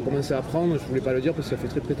à prendre, je voulais pas le dire parce que ça fait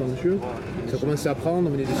très prétentieux. Ça commençait à prendre,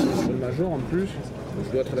 on venait de signer sur le major en plus.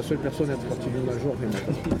 Je dois être la seule personne à être partie du major.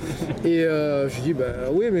 Et je dis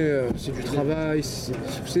oui mais c'est du travail, c'est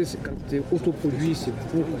quand tu es autoproduit, c'est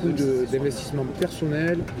beaucoup d'investissement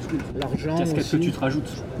personnel, l'argent aussi. Qu'est-ce que tu te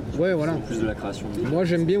rajoutes? Ouais, voilà. Plus de la création. Moi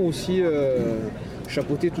j'aime bien aussi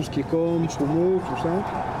chapeauter tout ce qui est com, promo, tout ça.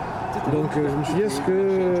 Donc je me suis dit est-ce que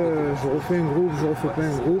je refais un groupe, je refais pas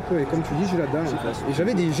un groupe, et comme tu dis j'ai la dalle en fait.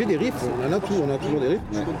 Et j'ai des riffs, on a toujours des riffs.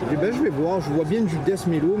 Et je vais voir, je vois bien du death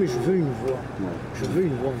mellow mais je veux une voix. Je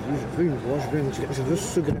veux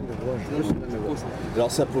ce grain de voix,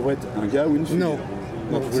 Alors ça pourrait être un gars ou une fille? Non,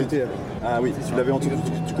 c'était... Ah oui, tu l'avais entendu,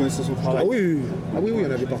 tu connaissais son travail? Ah oui,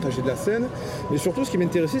 on avait partagé de la scène. Mais surtout, ce qui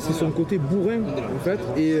m'intéressait, c'est son côté bourrin, en fait.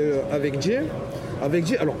 Et avec Jay,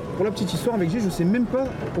 alors pour la petite histoire, avec Jay, je sais même pas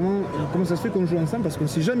comment ça se fait qu'on joue ensemble parce qu'on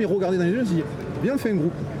s'est jamais regardé dans les yeux. On s'est dit, viens, on fait un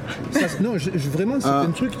groupe. Vraiment, c'est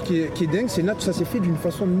un truc qui est dingue. Ça s'est fait d'une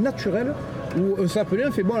façon naturelle où on s'appelait,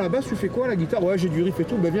 on fait bon, à la base, tu fais quoi, la guitare? Ouais, j'ai du riff et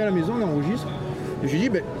tout. Viens à la maison, on enregistre. Et j'ai dit,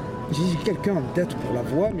 j'ai quelqu'un en tête pour la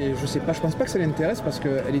voix, mais je sais pas, je pense pas que ça l'intéresse parce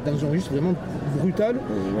qu'elle est dans un registre vraiment brutal.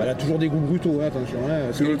 Elle a toujours des goûts brutaux, attention.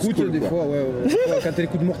 Parce qu'elle écoute des fois, quand elle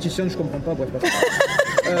écoute Mortician, je comprends pas, bref.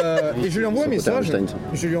 Et je lui envoie un message.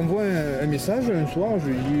 Un soir, je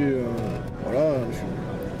lui dis voilà,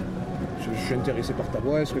 je suis intéressé par ta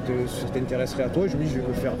voix, est-ce que ça t'intéresserait à toi? Et je lui dis je vais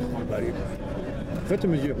le faire. Allez. En fait, elle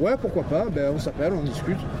me dit ouais, pourquoi pas, on s'appelle, on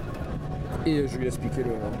discute. Et je lui ai expliqué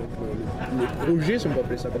le projet, si on peut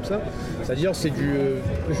appeler ça comme ça. C'est-à-dire, c'est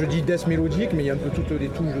je dis death mélodique, mais il y a un peu toutes les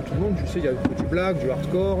touches de tout le monde. Tu sais, il y a un peu du black, du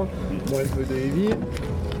hardcore, un peu de heavy.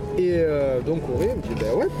 Et donc, Auré me dit,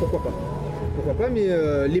 ouais, pourquoi pas, mais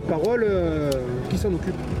les paroles, qui s'en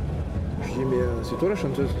occupe? Je lui dis, mais c'est toi la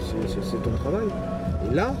chanteuse, c'est ton travail.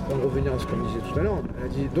 Et là, on va revenir à ce qu'on disait tout à l'heure, elle a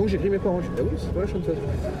dit, donc j'écris mes paroles. Je dis, oui, c'est toi la chanteuse.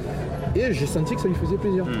 Et j'ai senti que ça lui faisait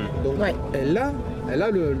plaisir. Donc, elle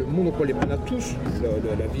a le monopole. On a tous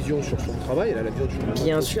la vision sur son travail, elle a la vision sur son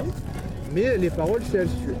bien sûr. Mais les paroles, c'est elle.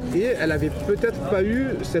 Et elle avait peut-être pas eu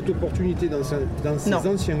cette opportunité dans ses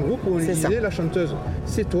anciens groupes où on lui disait, la chanteuse,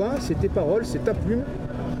 c'est toi, c'est tes paroles, c'est ta plume.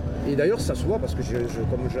 Et d'ailleurs, ça se voit parce que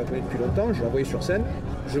comme je la connais depuis longtemps, je la voyais sur scène.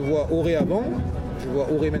 Je vois Auré avant, je vois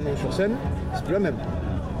Auré maintenant sur scène, c'est plus la même.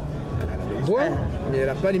 Voix, mais elle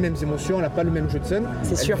n'a pas les mêmes émotions, elle n'a pas le même jeu de scène.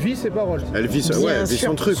 Elle vit ses paroles. Elle vit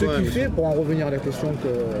son truc. Ce qui fait, pour en revenir à la question,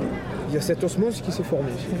 qu'il y a cette osmose qui s'est formée.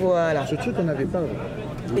 Voilà. Ce truc qu'on n'avait pas.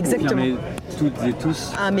 Exactement. Toutes et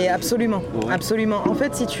tous. Ah mais absolument, absolument. En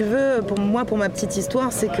fait, si tu veux, pour ma petite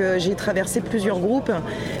histoire, c'est que j'ai traversé plusieurs groupes,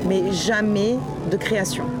 mais jamais de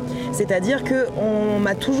création. C'est-à-dire qu'on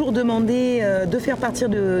m'a toujours demandé de faire partie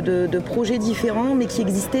de projets différents, mais qui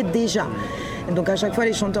existaient déjà. Donc à chaque fois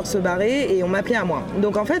les chanteurs se barraient et on m'appelait à moi.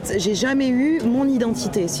 Donc en fait j'ai jamais eu mon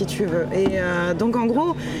identité si tu veux. Et donc en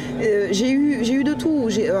gros j'ai eu de tout.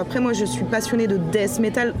 Après moi je suis passionnée de death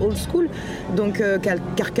metal old school. Donc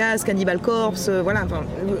Carcass, Cannibal Corpse, voilà. Enfin,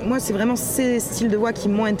 moi c'est vraiment ces styles de voix qui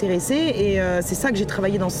m'ont intéressée et c'est ça que j'ai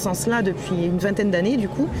travaillé dans ce sens-là depuis une vingtaine d'années du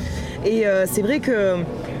coup. Et c'est vrai que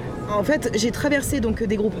en fait j'ai traversé donc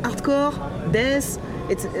des groupes hardcore, death.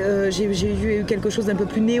 J'ai eu quelque chose d'un peu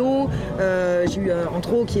plus néo. J'ai eu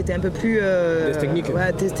Anthro qui était un peu plus... Test technique.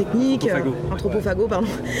 Ouais, test technique. Anthropophago, pardon.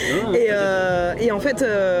 Et en fait,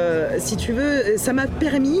 si tu veux, ça m'a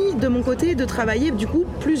permis de mon côté de travailler du coup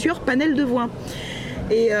plusieurs panels de voix.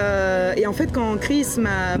 Et en fait, quand Chris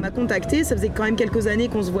m'a contacté, ça faisait quand même quelques années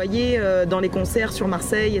qu'on se voyait dans les concerts sur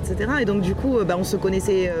Marseille, etc. Et donc du coup, on se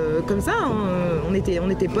connaissait comme ça, hein. On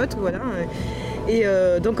était potes, voilà. Et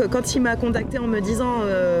donc quand il m'a contacté en me disant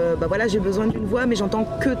voilà, j'ai besoin d'une voix mais j'entends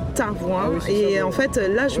que ta voix, et en fait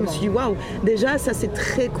là je me suis dit waouh, déjà ça c'est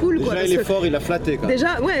très cool, déjà quoi, il est fort, il a flatté quoi.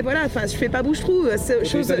 Déjà ouais voilà, enfin je fais pas bouche-trou,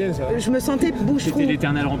 je me sentais bouche-trou. C'était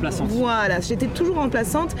l'éternelle remplaçante. Voilà, j'étais toujours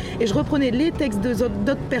remplaçante et je reprenais les textes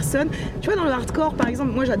d'autres personnes. Tu vois, dans le hardcore par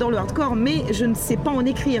exemple, moi j'adore le hardcore mais je ne sais pas en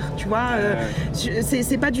écrire, tu vois,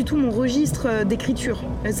 c'est pas du tout mon registre d'écriture.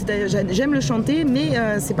 J'aime le chanter mais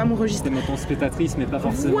c'est pas mon registre. C'est mon spectatrice mais pas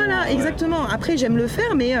forcément. Voilà, exactement. Après, j'aime le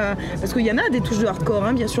faire, mais parce qu'il y en a des touches de hardcore,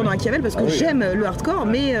 hein, bien sûr, dans AKIAVEL, parce que j'aime le hardcore,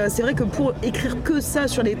 mais c'est vrai que pour écrire que ça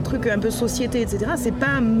sur des trucs un peu société, etc., c'est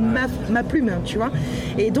pas ma plume, tu vois.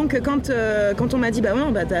 Et donc, quand on m'a dit,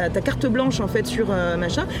 t'as carte blanche en fait sur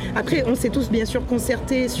machin. Après, on s'est tous bien sûr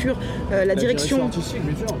concertés sur la direction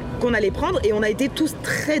qu'on allait prendre, et on a été tous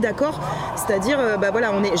très d'accord. C'est-à-dire,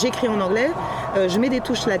 j'écris en anglais, je mets des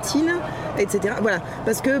touches latines, etc. Voilà,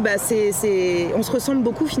 parce que on se ressemble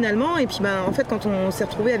beaucoup finalement, et puis en fait quand on s'est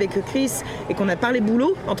retrouvé avec Chris et qu'on a parlé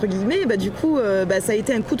boulot entre guillemets, du coup ça a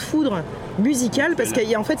été un coup de foudre musical, parce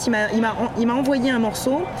qu'en fait il m'a envoyé un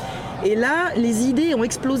morceau. Et là, les idées ont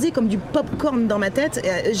explosé comme du popcorn dans ma tête.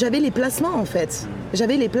 J'avais les placements en fait.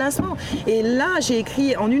 Et là, j'ai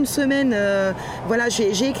écrit en une semaine,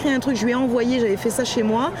 j'ai écrit un truc, je lui ai envoyé, j'avais fait ça chez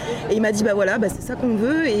moi. Et il m'a dit, c'est ça qu'on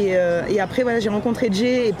veut. Et après, j'ai rencontré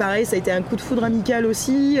Jay, et pareil, ça a été un coup de foudre amical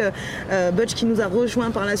aussi. Butch qui nous a rejoint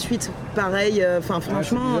par la suite, pareil,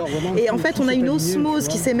 franchement. Et en fait, on a une osmose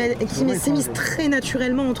qui s'est mise très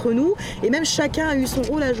naturellement entre nous. Et même chacun a eu son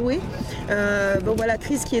rôle à jouer.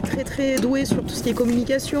 Chris qui est très très doué sur tout ce qui est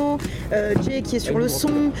communication, Jay qui est sur le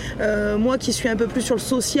son, moi qui suis un peu plus sur le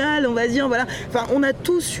social, on va dire, voilà. Enfin, on a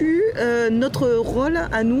tous eu notre rôle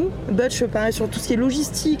à nous. Butch, pareil, sur tout ce qui est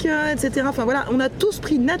logistique, etc. Enfin voilà, on a tous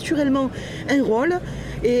pris naturellement un rôle.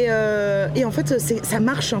 Et en fait, ça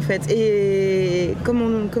marche en fait. Et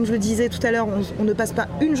comme je le disais tout à l'heure, on ne passe pas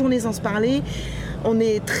une journée sans se parler. On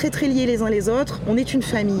est très très liés les uns les autres, on est une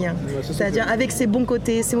famille. C'est-à-dire avec ses bons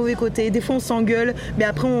côtés, ses mauvais côtés, des fois on s'engueule, mais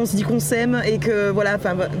après on se dit qu'on s'aime, et que voilà,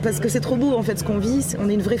 parce que c'est trop beau en fait ce qu'on vit, on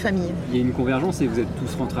est une vraie famille. Il y a une convergence et vous êtes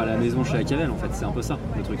tous rentrés à la maison chez AKIAVEL en fait, c'est un peu ça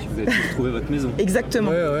le truc, vous avez tous trouvé votre maison.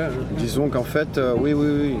 Exactement. Ouais. Disons qu'en fait,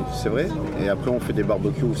 oui, c'est vrai. Et après on fait des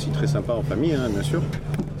barbecues aussi très sympas en famille, hein, bien sûr.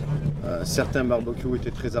 Certains barbecues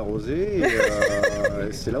étaient très arrosés,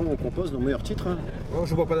 et c'est là où on compose nos meilleurs titres. Hein. Oh,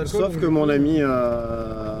 je bois pas d'alcool. Sauf que mon ami,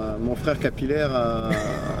 mon frère capillaire a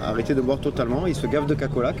arrêté de boire totalement, il se gave de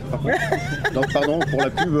cacolac par contre. Donc pardon pour la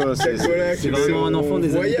pub, c'est vraiment un enfant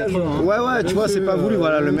des années 80. Hein. Ouais, tu vois, c'est pas voulu,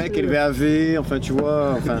 voilà, le mec élevé AV, enfin tu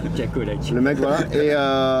vois, cacolac. Le mec, voilà. Et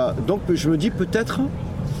donc je me dis peut-être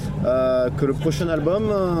que le prochain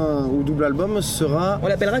album ou double album sera... On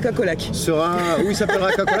l'appellera Cacolac. Oui, il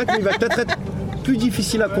s'appellera Cacolac, mais il va peut-être être plus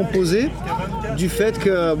difficile à composer du fait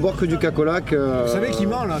que boire que du cacolac... Vous savez qui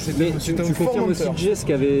ment là, tu confirmes aussi, Jay, ce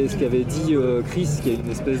qu'avait dit Chris, qu'il y a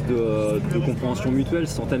une espèce de compréhension mutuelle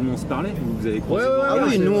sans tellement se parler. Vous avez croisé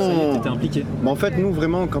nous on était impliqués. En fait, nous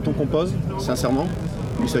vraiment, quand on compose, sincèrement,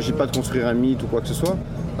 il ne s'agit pas de construire un mythe ou quoi que ce soit.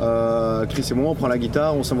 Chris et moi, on prend la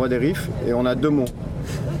guitare, on s'envoie des riffs et on a 2 mots.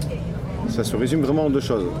 Ça se résume vraiment en 2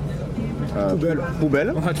 choses.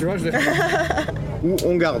 Poubelle. Tu vois, je l'ai fait. Ou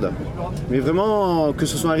on garde. Mais vraiment, que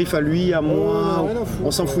ce soit un riff à lui, à moi,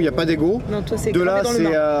 on s'en fout, il n'y a pas d'ego. De là, c'est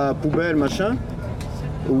poubelle, machin,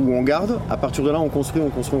 où on garde. À partir de là, on construit,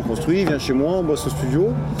 il vient chez moi, on bosse au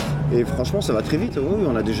studio. Et franchement, ça va très vite. Oui,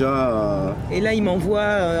 on a déjà... Et là, il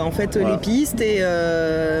m'envoie les pistes. Et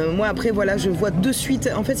moi, après, voilà, je vois de suite.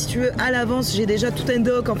 En fait, si tu veux, à l'avance, j'ai déjà tout un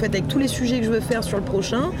doc en fait, avec tous les sujets que je veux faire sur le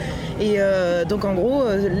prochain. Et donc, en gros,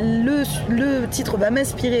 le titre va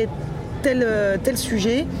m'inspirer tel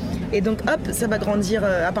sujet. Et donc, hop, ça va grandir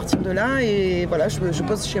à partir de là. Et voilà, je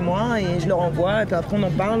pose chez moi et je leur envoie. Et puis après, on en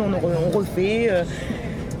parle, on refait.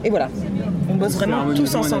 Et voilà, on bosse vraiment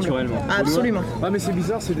tous ensemble. Absolument. Ah mais c'est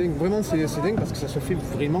bizarre, c'est dingue. Vraiment, c'est dingue parce que ça se fait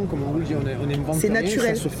vraiment, comme on vous le dit, on invente. C'est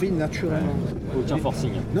naturel. Ça se fait naturellement. Aucun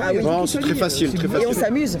forcing. Non, c'est très facile. Et on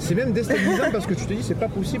s'amuse. C'est même déstabilisant parce que tu te dis, c'est pas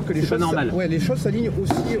possible que les choses. Les choses s'alignent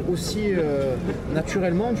aussi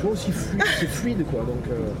naturellement, tu vois, aussi c'est fluide quoi.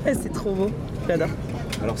 Donc. C'est trop beau. J'adore.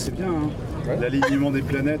 Alors c'est bien. Hein. L'alignement des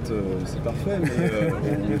planètes, c'est parfait, mais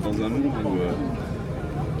on est dans un monde où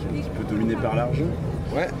dominé par l'argent.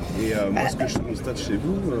 Ouais. Et moi, ce que je constate chez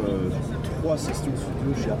vous, 3 sessions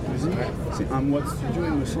studio chez Arcousy, c'est 1 mois de studio,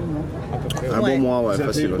 il me semble, non? À peu près. Un bon mois, ouais, Vous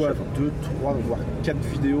facile. avez quoi, 2, 3, voire 4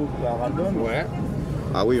 vidéos par album? Ouais.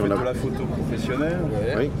 Ah oui, Vous on faites a. de la photo professionnelle.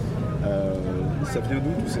 Ouais. Oui. Ça vient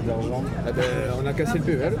d'où tout cet argent? Ah ben, on a cassé le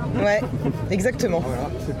PEL. Ouais, exactement. Voilà,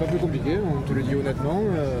 c'est pas plus compliqué, on te le dit honnêtement.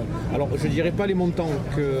 Alors je dirais pas les montants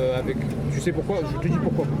qu'avec. Tu sais pourquoi? Je te dis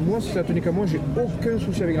pourquoi. Moi, si ça tenait qu'à moi, j'ai aucun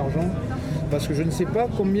souci avec l'argent. Parce que je ne sais pas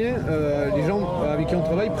combien les gens avec qui on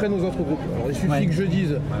travaille prennent aux autres groupes. Alors il suffit que je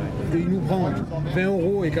dise qu'il nous prend 20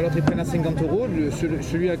 € et qu'à l'autre il prenne à 50 €,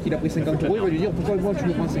 celui à qui il a pris 50 €, il va lui dire pourquoi moi tu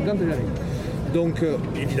me prends 50 et jamais. Donc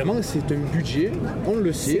évidemment c'est un budget, on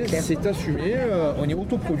le sait, c'est assumé, on est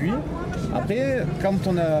autoproduit. Après quand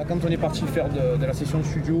on est parti faire de la session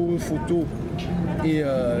studio, photo et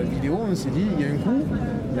vidéo, on s'est dit il y a un coût,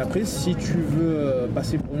 mais après si tu veux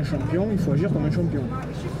passer pour un champion, il faut agir comme un champion.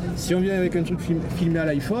 Si on vient avec un truc filmé à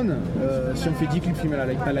l'iPhone, si on fait 10 clips filmés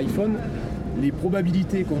à l'iPhone, les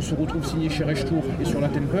probabilités qu'on se retrouve signé chez Rechtour et sur la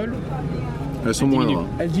Temple, Elles sont moindres.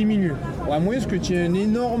 elle diminue. À moins que tu aies un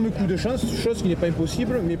énorme coup de chance, chose qui n'est pas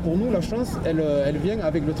impossible, mais pour nous, la chance, elle vient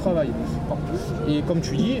avec le travail. Et comme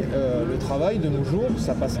tu dis, le travail de nos jours,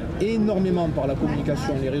 ça passe énormément par la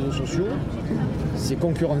communication, les réseaux sociaux. C'est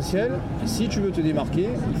concurrentiel. Et si tu veux te démarquer,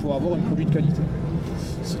 il faut avoir un produit de qualité.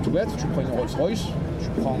 C'est tout bête, tu prends une Rolls-Royce,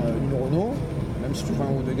 tu prends une Renault, même si tu prends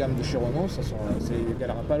un haut de gamme de chez Renault, ça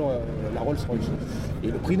n'égalera pas la Rolls-Royce. Et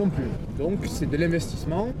le prix non plus. Donc c'est de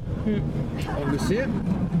l'investissement, on le sait.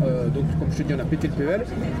 Donc comme je te dis, on a pété le PEL.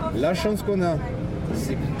 La chance qu'on a,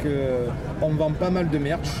 c'est qu'on vend pas mal de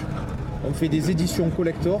merch. On fait des éditions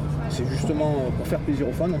collector, c'est justement pour faire plaisir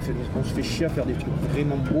aux fans, on se fait chier à faire des trucs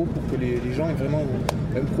vraiment beaux pour que les gens aient vraiment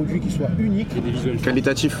un produit qui soit unique. Et des visuels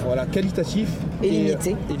Qualitatif. Voilà, qualitatif. Et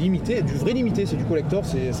limité. Et limité, du vrai limité, c'est du collector,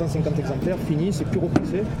 c'est 150 exemplaires, fini, c'est plus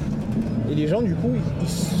repressé. Et les gens du coup,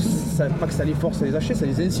 pas que ça les force à les acheter, ça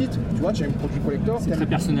les incite. Tu vois, tu as un produit collector. C'est très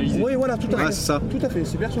personnalisé. Oui, voilà, tout à fait. Ouais, c'est ça. Tout à fait,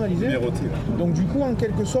 c'est personnalisé. Numéroté. Donc du coup, en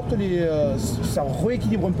quelque sorte, ça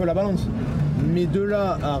rééquilibre un peu la balance. Mais de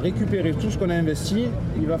là à récupérer tout ce qu'on a investi,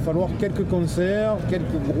 il va falloir quelques concerts,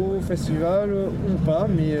 quelques gros festivals ou pas,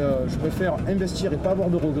 mais je préfère investir et pas avoir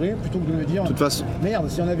de regrets plutôt que de me dire De toute façon, merde,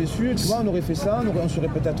 si on avait su, tu vois, on aurait fait ça, on serait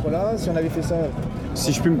peut-être là, si on avait fait ça.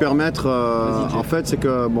 si je puis me permettre, en fait, c'est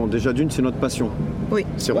que, bon, déjà d'une, c'est notre passion. Oui.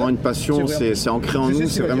 C'est vraiment une passion, c'est ancré en Je sais nous,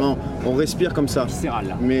 ce c'est qu'il va vraiment, on respire comme ça. Viscéral,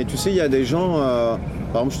 là. Mais tu sais, il y a des gens,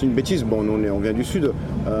 par exemple, je dis une bêtise, bon, nous on vient du Sud,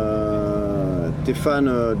 t'es fan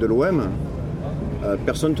de l'OM,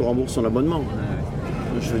 personne ne te rembourse son abonnement.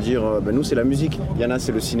 Je veux dire, nous c'est la musique. Il y en a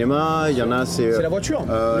c'est le cinéma, il y en a c'est C'est la voiture.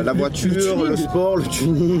 la voiture, tuning. le sport, le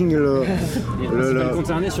tuning. Les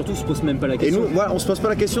concernés surtout se posent même pas la Et question. nous, voilà, on se pose pas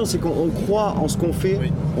la question, c'est qu'on croit en ce qu'on fait,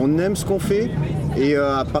 on aime ce qu'on fait, et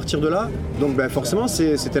à partir de là, donc forcément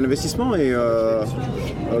c'est un investissement. Et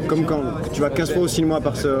comme quand tu vas 15 fois au cinéma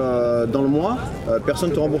dans le mois, personne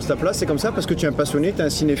ne te rembourse ta place, c'est comme ça parce que tu es un passionné, tu es un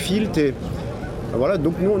cinéphile, voilà,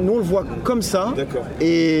 donc nous on le voit comme ça. D'accord.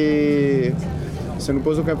 Et ça nous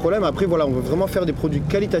pose aucun problème. Après voilà, on veut vraiment faire des produits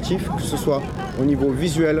qualitatifs, que ce soit au niveau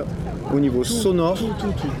visuel, au niveau sonore,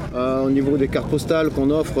 au niveau des cartes postales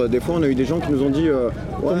qu'on offre. Des fois on a eu des gens qui nous ont dit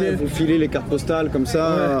ouais, vous filez les cartes postales comme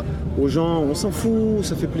ça aux gens, on s'en fout,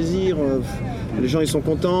 ça fait plaisir, les gens ils sont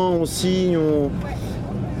contents, on signe,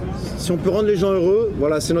 si on peut rendre les gens heureux,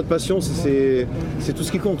 voilà, c'est notre passion, c'est tout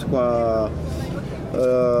ce qui compte, quoi.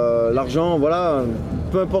 L'argent, voilà,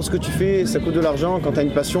 peu importe ce que tu fais, ça coûte de l'argent quand tu as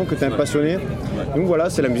une passion, que tu es un passionné. Donc voilà,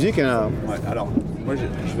 c'est la musique. Hein. Ouais, alors, moi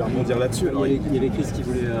je vais rebondir là-dessus. Il y avait Chris qui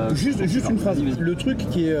voulait. Juste une phrase. Le truc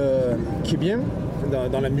qui est bien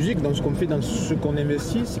dans la musique, dans ce qu'on fait, dans ce qu'on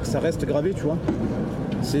investit, c'est que ça reste gravé, tu vois.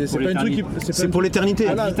 C'est pas un truc qui. C'est pour l'éternité.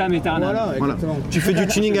 Voilà. Vitam éternel. Voilà, exactement. Tu fais du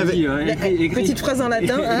tuning avec. Petite phrase en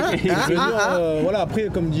latin. Hein. Je veux dire, voilà, après,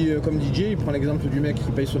 comme DJ, il prend l'exemple du mec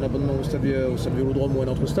qui paye son abonnement au stade Vélodrome ou à un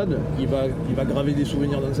autre stade. Il va graver des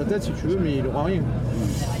souvenirs dans sa tête, si tu veux, mais il n'aura rien.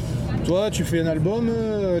 Toi, tu fais un album,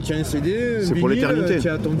 tu as un CD, c'est pour l'éternité. Tu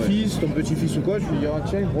as ton fils, ton petit-fils ou quoi, tu lui diras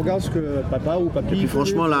tiens, regarde ce que papa ou papy. Et puis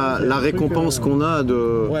franchement, la récompense qu'on a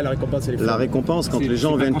de. Ouais, la récompense, elle est la récompense quand les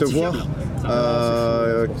gens viennent te voir,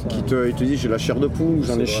 ils te disent j'ai la chair de poule,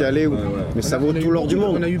 j'en ai chialé, mais ça vaut tout l'or du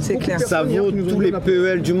monde. C'est clair. Ça vaut tous les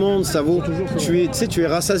PEL du monde, ça vaut. Tu es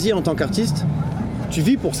rassasié en tant qu'artiste, tu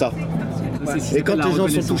vis pour ça. Et quand les gens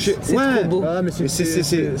sont touchés, c'est trop beau. Ah, mais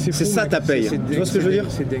c'est ça ta paye. Tu vois ce que je veux dire?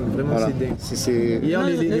 C'est dingue, vraiment voilà. c'est dingue. Hier, Non,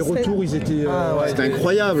 les retours, ils étaient. C'était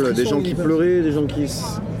incroyable, des gens qui pleuraient, des gens qui.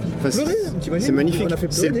 C'est magnifique.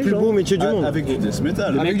 C'est le plus beau métier du monde. Avec du death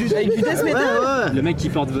metal. Avec du death metal. Le mec qui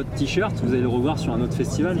porte votre t-shirt, vous allez le revoir sur un autre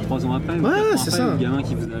festival 3 ans après. C'est ça. Le gamin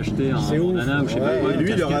qui vous a acheté un bandana ou je sais pas quoi. Et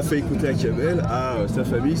lui, il leur a fait écouter AKIAVEL à sa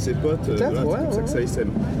famille, ses potes. C'est comme ça que ça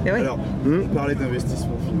s'aime. Alors, on parlait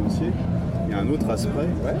d'investissement financier. Il y a un autre aspect,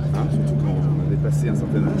 surtout quand on a dépassé un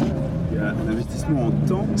certain âge. Il y a un investissement en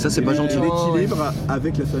temps. Ça, c'est pas gentil. L'équilibre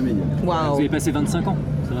avec la famille. Vous avez passé 25 ans.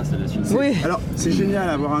 Ça va, c'est la suite. Oui. Alors, c'est génial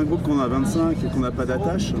d'avoir un groupe qu'on a 25 et qu'on n'a pas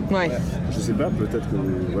d'attache. Ouais. Je sais pas, peut-être que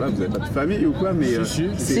vous n'avez pas de famille ou quoi, mais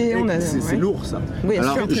c'est lourd ça. Oui,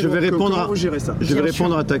 alors, je vais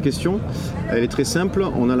répondre à ta question. Elle est très simple.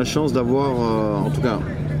 On a la chance d'avoir, en tout cas,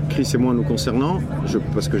 Chris et moi nous concernant,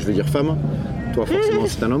 parce que je vais dire femme. Toi, forcément,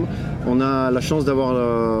 c'est un homme. On a la chance d'avoir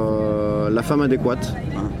la femme adéquate.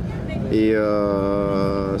 Et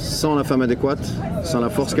sans la femme adéquate, sans la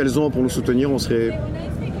force qu'elles ont pour nous soutenir, on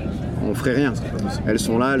ferait rien. Elles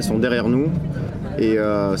sont là, elles sont derrière nous. Et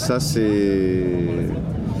ça, c'est...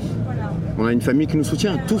 On a une famille qui nous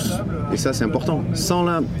soutient, tous. Et ça, c'est important. Si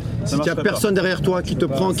tu n'as personne derrière toi qui te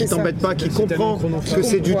prend, qui t'embête pas, qui comprend que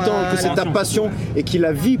c'est du temps, que c'est ta passion et qui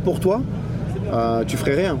la vit pour toi, tu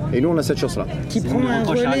ferais rien. Et nous, on a cette chance-là. Qui prend un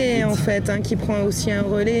relais en fait, qui prend aussi un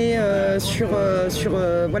relais sur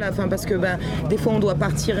voilà, enfin parce que des fois on doit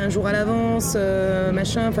partir un jour à l'avance,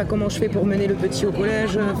 machin. Enfin, comment je fais pour mener le petit au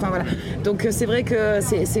collège, enfin voilà. Donc c'est vrai que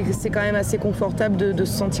c'est quand même assez confortable de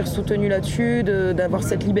se sentir soutenu là-dessus, d'avoir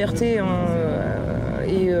cette liberté.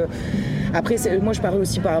 Après, moi je parle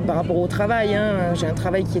aussi par rapport au travail. J'ai un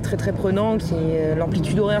travail qui est très très prenant,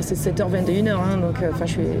 l'amplitude horaire c'est 7h, 21h. Donc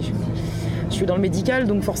je suis dans le médical,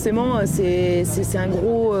 donc forcément c'est un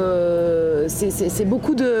gros, c'est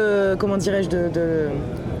beaucoup de, comment dirais-je,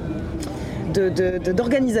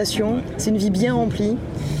 d'organisation. C'est une vie bien remplie.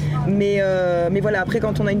 Mais voilà, après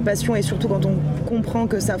quand on a une passion et surtout quand on comprend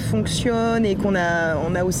que ça fonctionne et qu'on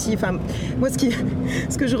a aussi, enfin moi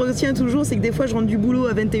ce que je retiens toujours, c'est que des fois je rentre du boulot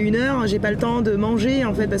à 21h, j'ai pas le temps de manger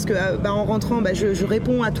en fait parce que en rentrant je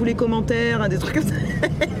réponds à tous les commentaires, à des trucs comme ça.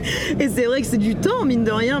 Et c'est vrai que c'est du temps mine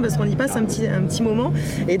de rien parce qu'on y passe un petit moment.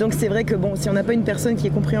 Et donc c'est vrai que bon, si on n'a pas une personne qui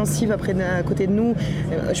est compréhensive à côté de nous,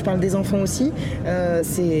 je parle des enfants aussi,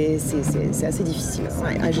 c'est assez difficile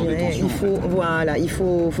à gérer. Il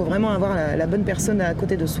faut vraiment avoir la bonne personne à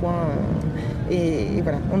côté de soi. Et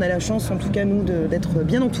voilà, on a la chance en tout cas nous d'être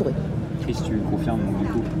bien entourés. Chris, tu confirmes du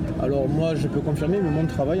coup? Alors moi je peux confirmer, mais mon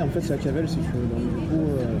travail en fait c'est AKIAVEL, si tu veux. Donc,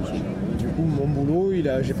 du coup mon boulot,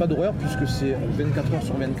 j'ai pas d'horaire puisque c'est 24h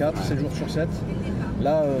sur 24, 7 jours sur 7.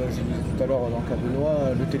 Là, j'ai dit tout à l'heure donc à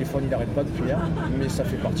Benoît, le téléphone il n'arrête pas depuis hier, mais ça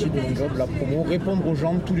fait partie de mon job, la promo, répondre aux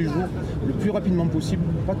gens tous les jours le plus rapidement possible,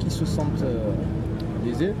 pas qu'ils se sentent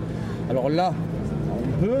lésés. Alors là,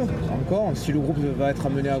 on peut encore, si le groupe va être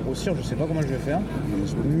amené à grossir, je sais pas comment je vais faire,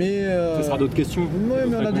 mais... Ce sera d'autres questions. Oui,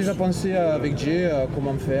 mais on a déjà pensé avec Jay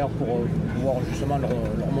comment faire pour pouvoir justement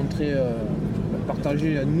leur montrer...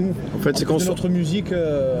 partager à nous en fait, c'est notre musique.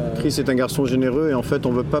 Chris est un garçon généreux et en fait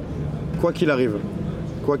on veut pas, quoi qu'il arrive,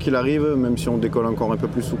 même si on décolle encore un peu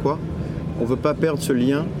plus ou quoi, on veut pas perdre ce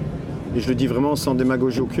lien, et je le dis vraiment sans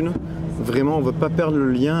démagogie aucune, vraiment on veut pas perdre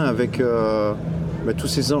le lien avec tous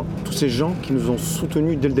ces gens qui nous ont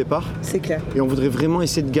soutenus dès le départ. C'est clair. Et on voudrait vraiment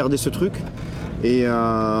essayer de garder ce truc. Et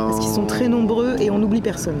parce qu'ils sont très nombreux et on n'oublie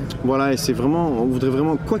personne. Voilà, et c'est vraiment, on voudrait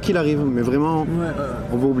vraiment, quoi qu'il arrive, mais vraiment,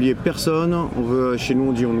 on veut oublier personne. Chez nous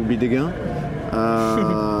on dit on oublie des gains.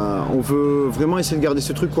 On veut vraiment essayer de garder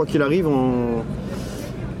ce truc quoi qu'il arrive.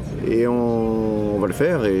 Et on va le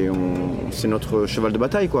faire et c'est notre cheval de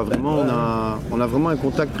bataille quoi. Vraiment, on a vraiment un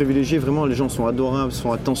contact privilégié. Vraiment, les gens sont adorables,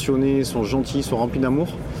 sont attentionnés, sont gentils, sont remplis d'amour.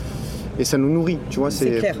 Et ça nous nourrit, tu vois.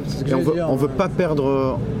 C'est clair. Et on veut pas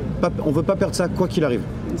perdre. On veut pas perdre ça quoi qu'il arrive.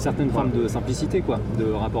 Une certaine forme de simplicité quoi, de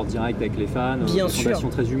rapport direct avec les fans, bien de relation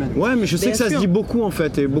très humaine. Ouais, mais je sais que ça se dit beaucoup en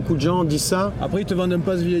fait, et beaucoup de gens disent ça. Après ils te vendent un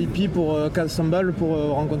pass VIP pour 400 balles pour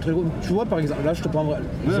rencontrer. Tu vois par exemple, là je te prends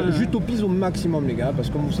j'utopise au maximum les gars, parce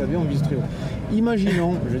que comme vous savez on vise très haut.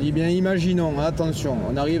 Imaginons, je dis bien imaginons, attention,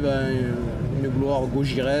 on arrive à une gloire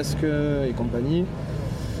gaugiresque et compagnie.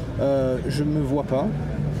 Je me vois pas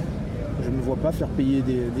faire payer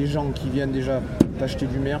des gens qui viennent déjà t'acheter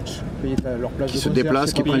du merch, payer leur place de concert, qui se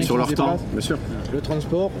déplacent, qui prennent sur leur temps, bien sûr. Le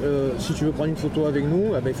transport, si tu veux prendre une photo avec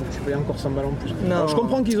nous, il faut que tu payes encore 100 balles en plus. Alors, je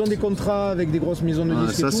comprends qu'ils ont des contrats avec des grosses maisons de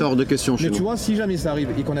disques. Ça sort de question chez nous. Mais tu vois, si jamais ça arrive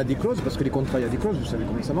et qu'on a des clauses, parce que les contrats, il y a des clauses, vous savez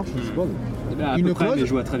comment ça marche, je suppose. Une clause,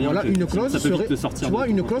 tu vois,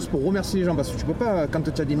 une clause pour remercier les gens, parce que tu peux pas, quand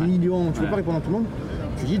tu as des millions, tu peux pas répondre à tout le monde.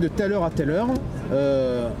 Tu dis de telle heure à telle heure,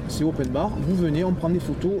 c'est open bar, vous venez, on prend des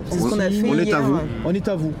photos, c'est ce qu'on a fait on est à vous. On est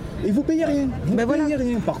à vous. Et vous payez rien. voilà.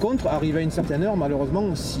 Rien. Par contre, arrivé à une certaine heure,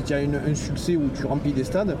 malheureusement, si tu as un succès où tu remplis des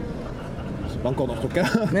stades, c'est pas encore notre cas,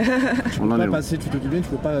 tu peux pas passer, tu te dis bien, tu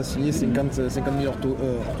peux pas signer 50 000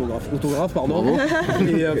 autographes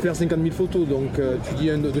et faire 50 000 photos. Donc tu dis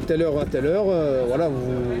de telle heure à telle heure, voilà,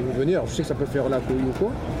 vous venez. Alors je sais que ça peut faire la cohue ou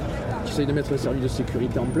quoi. Tu essayes de mettre un service de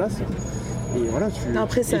sécurité en place. Et voilà,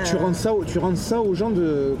 tu rends ça aux gens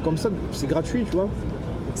comme ça, c'est gratuit, tu vois.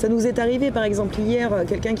 Ça nous est arrivé par exemple hier,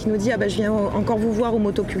 quelqu'un qui nous dit je viens encore vous voir au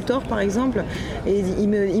Motocultor par exemple, et il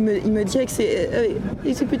me dit avec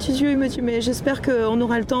ses petits yeux, il me dit mais j'espère qu'on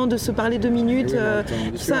aura le temps de se parler 2 minutes,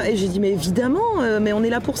 tout ça. Et j'ai dit mais évidemment, mais on est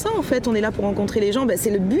là pour ça en fait, on est là pour rencontrer les gens,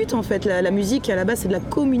 c'est le but en fait, la musique à la base c'est de la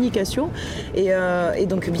communication, et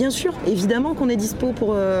donc bien sûr, évidemment qu'on est dispo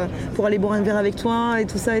pour aller boire un verre avec toi et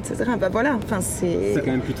tout ça, etc. Voilà, c'est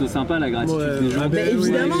quand même plutôt sympa la gratitude des gens.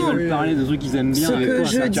 Évidemment, qui veulent parler de trucs qu'ils aiment bien avec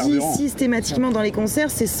toi. Je dis systématiquement dans les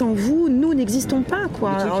concerts, c'est sans vous, nous n'existons pas,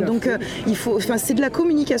 quoi. Alors, donc c'est de la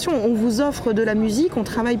communication. On vous offre de la musique, on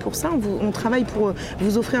travaille pour ça, on travaille pour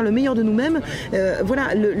vous offrir le meilleur de nous-mêmes.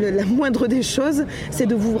 Voilà, la moindre des choses, c'est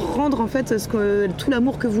de vous rendre en fait tout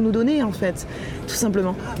l'amour que vous nous donnez, en fait, tout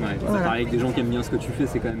simplement. Ouais, ça paraît avec des gens qui aiment bien ce que tu fais,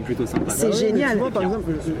 c'est quand même plutôt sympa. C'est génial. Moi, par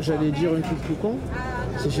exemple, j'allais dire un truc tout con.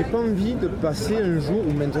 J'ai pas envie de passer un jour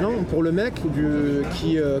ou maintenant pour le mec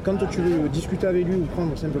qui, quand tu veux discuter avec lui ou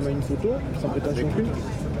prendre simplement une photo, sans prétention aucune,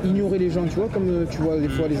 ignorer les gens, tu vois, comme tu vois des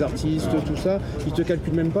fois les artistes, tout ça, ils te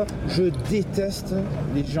calculent même pas. Je déteste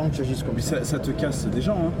les gens qui agissent comme ça. Mais ça te casse des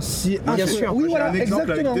gens, hein. Bien sûr. Oui, voilà, j'ai un exemple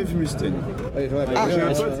exactement. avec Dave Mustaine. Ouais, J'ai un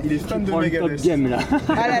pote, il est fan de Megadeth. Game là.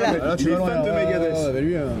 Il est fan de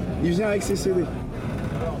Megadeth. Il vient avec ses CD.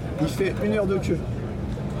 Il fait 1 heure de queue.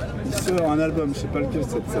 Il sort un album, je sais pas lequel,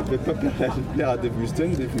 ça ne peut pas plaire à Dave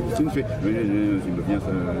Mustaine. Dave Mustaine fait bien ça.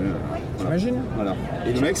 T'imagines ? Voilà.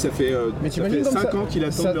 Et le mec, ça fait 5 ans qu'il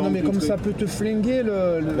attend de le rencontrer. Mais comme ça peut te flinguer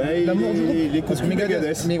l'amour du groupe. Les coups de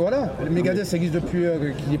Megadeth. Mais voilà, le Megadeth ça existe depuis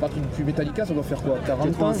qu'il est parti depuis Metallica, ça doit faire quoi, 40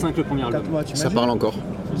 ans 85 le premier album. Ça parle encore.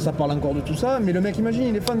 Ça parle encore de tout ça, mais le mec, imagine,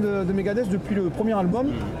 il est fan de Megadeth depuis le premier album,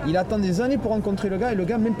 il attend des années pour rencontrer le gars, et le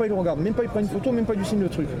gars, même pas il le regarde, même pas il prend une photo, même pas il lui signe le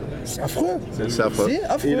truc. C'est affreux. C'est affreux.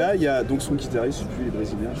 Et là, il y a donc son guitariste, je sais plus, les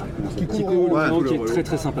Brésiliens, je sais plus comment ça Qui est très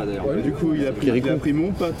très sympa d'ailleurs. Ouais, du coup, il a pris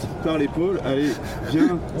mon pote par l'épaule, allez,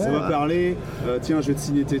 viens, ça va parler, tiens, je vais te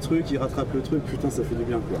signer tes trucs, il rattrape le truc, putain, ça fait du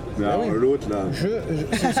bien quoi. Mais alors, l'autre là.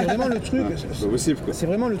 C'est vraiment le truc. C'est pas possible quoi. C'est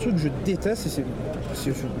vraiment le truc que je déteste, et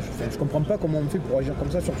je comprends pas comment on fait pour agir comme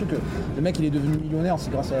ça, surtout que le mec il est devenu millionnaire,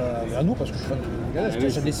 c'est grâce à nous, parce que je suis fan de Megadeth. Tu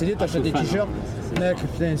achètes des CD, tu achètes des t-shirts, mec,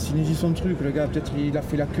 putain, signifie son truc, le gars, peut-être il a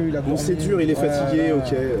fait la queue, il a bon, c'est dur, il est fatigué,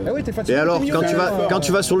 ok. Ah oui, t'es fatigué. Et alors, quand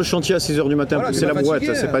tu vas sur le chantier à 6h du matin, pousser la brouette,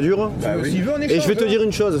 c'est pas dur? Et je vais te dire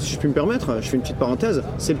une chose, si je puis me permettre, je fais une petite parenthèse,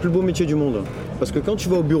 c'est le plus beau métier du monde. Parce que quand tu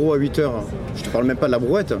vas au bureau à 8h, je te parle même pas de la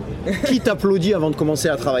brouette, qui t'applaudit avant de commencer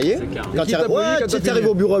à travailler? Quand tu arrives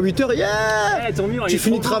au bureau à 8h, tu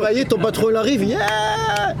finis de travailler, ton patron il arrive,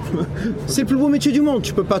 c'est le plus beau métier du monde,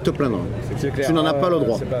 tu peux pas te plaindre. Tu n'en as pas le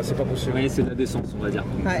droit. C'est pas possible. Oui, c'est de la décence, on va dire.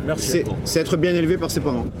 Ouais. C'est être bien élevé par ses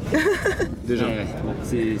parents. Déjà. Bon,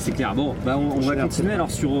 c'est clair. Bon, on va continuer. Alors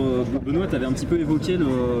sur Benoît, tu avais un petit peu évoqué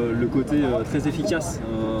le côté très efficace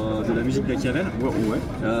de la musique d'AKIAVEL.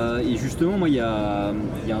 Ouais. Et justement, moi, il y a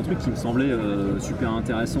un truc qui me semblait super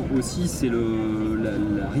intéressant aussi, c'est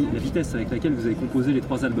la vitesse avec laquelle vous avez composé les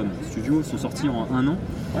 3 albums. Les studios sont sortis en 1 an.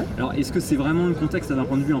 Ouais. Alors, est-ce que c'est vraiment le contexte d'un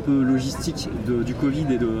point de vue un peu logistique du Covid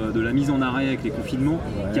et de la mise en arrêt avec les confinements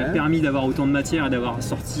qui a permis d'avoir autant de matière et d'avoir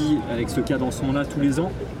sorti avec ce cadencement-là tous les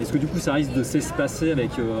ans? Est-ce que du coup, ça risque de s'espacer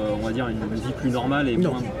avec, on va dire, une vie plus normale et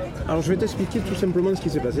non. Alors, je vais t'expliquer tout simplement ce qui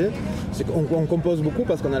s'est passé. C'est qu'on compose beaucoup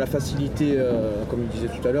parce qu'on a la facilité, comme il disait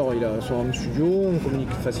tout à l'heure, il a son home studio, on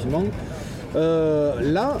communique facilement.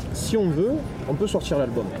 Là, si on veut, on peut sortir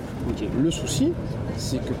l'album. Okay. Le souci,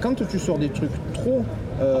 c'est que quand tu sors des trucs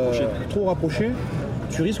trop rapprochés,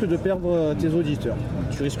 tu risques de perdre tes auditeurs.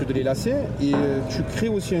 Tu risques de les lasser et tu crées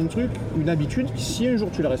aussi un truc, une habitude, si un jour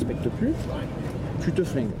tu la respectes plus, tu te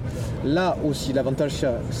flingues. Là aussi, l'avantage,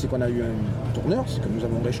 c'est qu'on a eu un tourneur, c'est que nous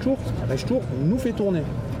avons Rechtour. Rechtour nous fait tourner.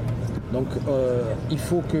 Donc il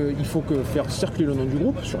faut que faire circuler le nom du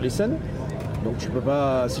groupe sur les scènes. Donc tu peux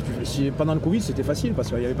pas, si pendant le Covid c'était facile parce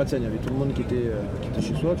qu'il n'y avait pas de scène, il y avait tout le monde qui était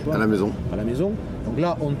chez soi, tu vois. À la maison. Donc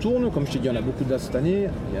là on tourne, comme je t'ai dit, on a beaucoup de dates cette année,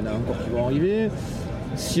 il y en a encore qui vont arriver.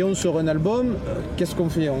 Si on sort un album, qu'est-ce qu'on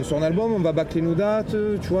fait? On sort un album, on va bâcler nos dates,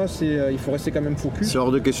 tu vois, il faut rester quand même focus. C'est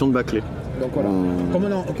hors de question de bâcler. Donc voilà.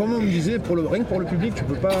 Comme on me disait, rien que pour le public, tu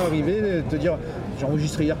peux pas arriver et te dire j'ai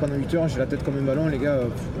enregistré hier pendant 8 heures, j'ai la tête comme un ballon, les gars.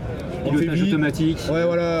 On fait vite. Automatique. Ouais,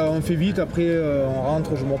 voilà, on fait vite, après on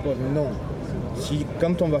rentre, je me repose. Non.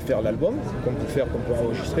 quand on va faire l'album, qu'on peut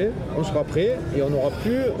enregistrer, on sera prêt et on n'aura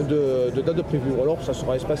plus de date de prévue. Alors ça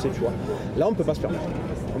sera espacé, tu vois. Là, on ne peut pas se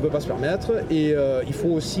permettre. Et il faut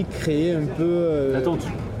aussi créer un peu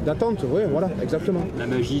d'attente, oui, voilà, exactement. La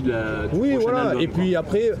magie de la oui, voilà. album, et puis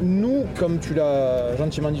après, nous, comme tu l'as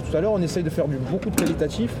gentiment dit tout à l'heure, on essaye de faire beaucoup de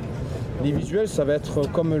qualitatif. Les visuels, ça va être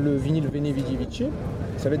comme le vinyle Veni Vidi Vici,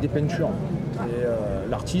 ça va être des peintures.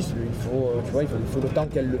 Et l'artiste, il faut le temps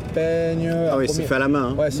qu'elle le peigne. Ah oui, c'est fait à la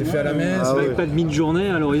main. Ouais, c'est fait à la main. C'est avec pas de mid-journée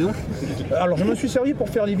à l'horizon. Alors je me suis servi pour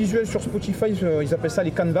faire les visuels sur Spotify, ils appellent ça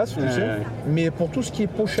les canvas, tu sais. Mais pour tout ce qui est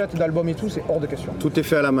pochette d'album et tout, c'est hors de question. Tout est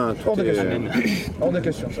fait à la main. Hors de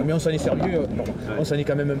question. Mais on s'en est servi, on s'en est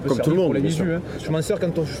quand même un peu comme servi tout le monde, pour les visuels. Hein. Je m'en sers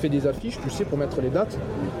quand je fais des affiches, tu sais, pour mettre les dates.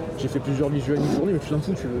 J'ai fait plusieurs visuels une journée, mais tu t'en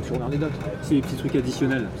fous, tu regardes les dates. C'est des petits trucs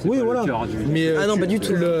additionnels. Oui, voilà. Mais non, pas du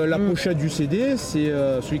tout. La pochette du CD, c'est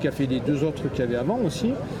celui qui a fait les deux autres qu'il y avait avant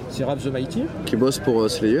aussi, c'est Rap the Mighty. Qui bosse pour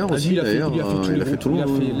Slayer aussi, d'ailleurs. Il a fait tout le monde.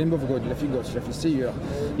 Il a fait Lamb of God, il a fait Ghost, il a fait Slayer,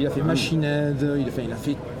 il a fait Machine Head, il a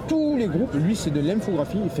fait tous les groupes. Lui, c'est de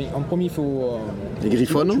l'infographie. En premier, il faut. Les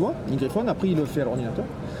griffonnes. Tu vois, les griffonnes, après, il le fait à l'ordinateur.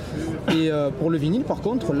 Et pour le vinyle, par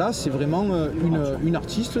contre, là, c'est vraiment une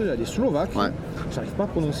artiste, elle est slovaque. Ouais. J'arrive pas à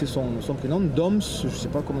prononcer son prénom, Doms, je sais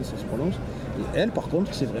pas comment ça se prononce. Et elle, par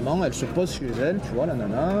contre, c'est vraiment, elle se pose chez elle, tu vois, la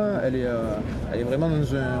nana, elle est vraiment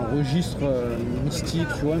dans un registre mystique,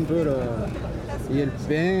 tu vois, un peu, et elle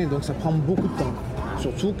peint, donc ça prend beaucoup de temps.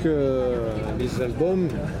 Surtout que les albums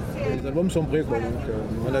sont prêts, quoi.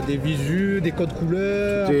 Donc, on a des visus, des codes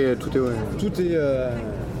couleurs. Tout est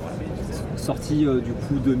sorti du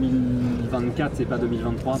coup 2024 et pas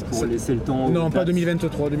 2023 pour laisser le temps. Non, pas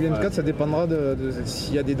 2023. 2024, ça dépendra de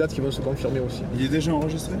s'il y a des dates qui vont se confirmer aussi. Il est déjà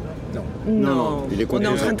enregistré ? Non. Il est on est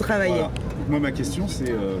en train de travailler. Voilà. Moi, ma question, c'est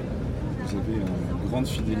vous avez une grande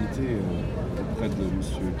fidélité auprès de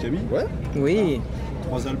Monsieur Camille. Ouais. Oui.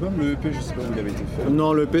 3 albums, le EP, je sais pas où il avait été fait.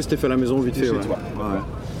 Non, le EP c'était fait à la maison vite fait. Chez toi. Ouais.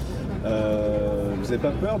 Vous n'avez pas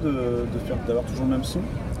peur d'avoir toujours le même son ?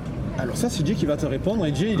 Alors ça, c'est Jay qui va te répondre,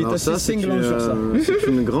 et Jay, il est assez cinglant sur ça. C'est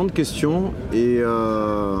une grande question, et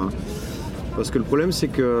parce que le problème, c'est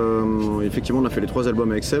que effectivement, on a fait les 3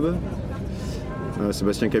 albums avec Seb.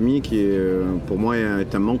 Sébastien Camille, qui est, pour moi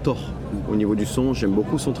est un mentor au niveau du son. J'aime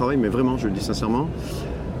beaucoup son travail, mais vraiment, je le dis sincèrement.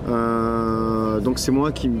 Donc c'est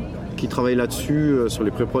moi qui travaille là-dessus, sur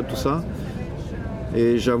les pré-prod, tout ça.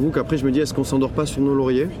 Et j'avoue qu'après, je me dis, est-ce qu'on s'endort pas sur nos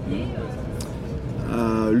lauriers ?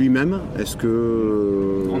 Lui-même, est-ce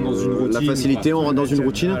que la facilité, on rentre dans une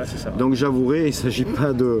routine, donc j'avouerai, il ne s'agit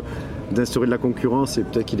pas d'instaurer de la concurrence, et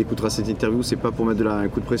peut-être qu'il écoutera cette interview, c'est pas pour mettre un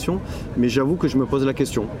coup de pression, mais j'avoue que je me pose la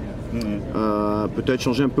question. Peut-être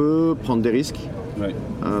changer un peu, prendre des risques,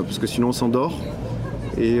 parce que sinon on s'endort.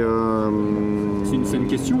 Et c'est une saine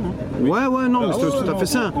question. Hein. Ouais, non, c'est tout à fait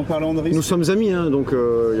ça. En parlant de risque, nous sommes amis, hein, donc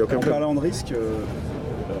il n'y a aucun problème. En parlant de risque,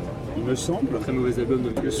 il me semble très mauvais album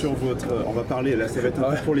que sur votre, on va parler là, ça va être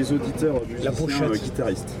un peu pour les auditeurs musiciens,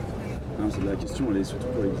 guitaristes. La question, elle est surtout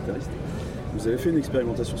pour les guitaristes. Vous avez fait une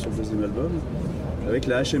expérimentation sur le deuxième album avec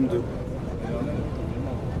la HM2.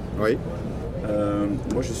 Oui.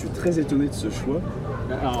 Moi, je suis très étonné de ce choix.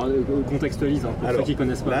 Alors, contextualise pour ceux qui ne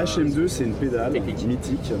connaissent pas. La HM2, c'est une pédale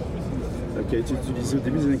mythique qui a été utilisée au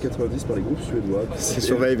début des années 90 par les groupes suédois. C'est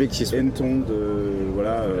sur Vitam. Entombed,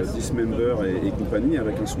 Dismember et compagnie,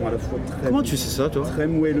 avec un son à la fois très. Comment tu sais ça, toi ? Très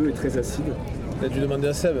moelleux et très acide. T'as dû demander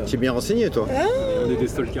à Seb. Tu es bien renseigné, toi. On est des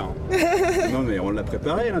stalkers. Non, mais on l'a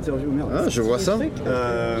préparé à l'interview, merde. Ah, je vois ça.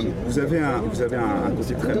 Vous avez un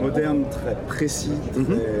côté très moderne, très précis,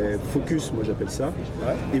 très focus, moi j'appelle ça.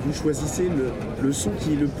 Ouais. Et vous choisissez le son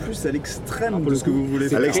qui est le plus à l'extrême de ce que vous voulez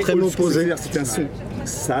faire. À l'extrême opposé. C'est un son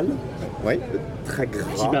sale. Oui. Très grave.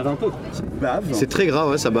 Qui bave un peu. C'est très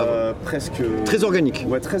grave, ça bave. Presque. Très organique.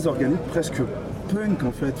 Ouais, très organique, presque punk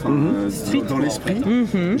en fait, dans l'esprit.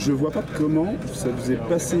 Je vois pas comment ça vous est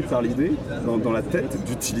passé par l'idée, dans la tête,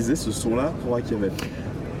 d'utiliser ce son-là pour AKIAVEL.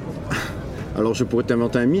 Alors je pourrais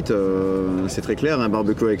t'inventer un mythe, c'est très clair, un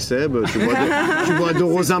barbecue avec Seb, tu bois 2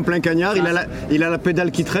 rosins plein cagnard, il a la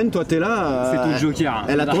pédale qui traîne, toi t'es là. C'est tout le joker.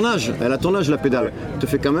 Elle a ton âge la pédale. Te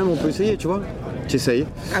fait quand même, on peut essayer, tu vois. Tu essayes.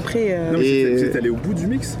 Après. Non, mais vous êtes allé au bout du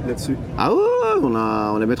mix là-dessus. Ah ouais, on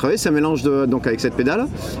a bien travaillé, c'est un mélange donc avec cette pédale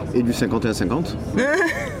et du 51-50.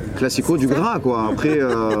 Classico, du gras quoi. Après,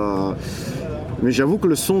 mais j'avoue que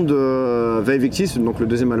le son de Vitam, donc le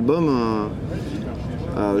deuxième album.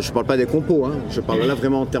 Je parle pas des compos, hein. Je parle là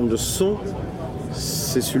vraiment en termes de son,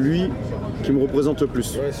 c'est celui qui me représente le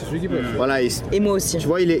plus. Ouais, c'est celui qui peut. Voilà, et moi aussi. Tu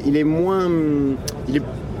vois, il est moins.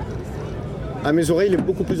 À mes oreilles, il est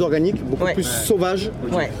beaucoup plus organique, beaucoup plus sauvage.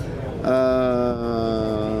 Ouais.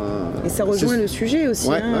 Et ça rejoint le sujet aussi.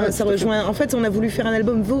 Ça rejoint. En fait, on a voulu faire un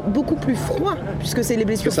album beaucoup plus froid, puisque c'est les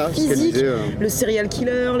blessures physiques, le serial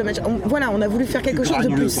killer, le match. Voilà, on a voulu faire quelque chose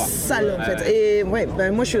de plus sale en fait. Et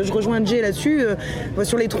moi je rejoins Jay là-dessus.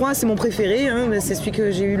 Sur les 3, c'est mon préféré. C'est celui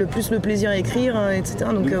que j'ai eu le plus le plaisir à écrire, etc.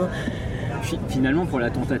 Donc. Finalement, pour la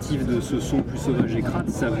tentative de ce son plus sauvage et crade,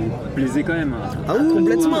 ça vous plaisait quand même? Ah oui,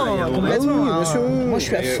 complètement. Moi, je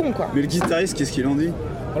suis à fond, quoi. Mais le guitariste, qu'est-ce qu'il en dit?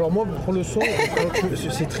 Alors moi, pour le son,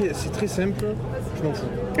 c'est très simple. Je m'en fous.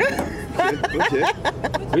 Ok.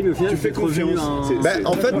 Oui, mais au final, tu fais confiance.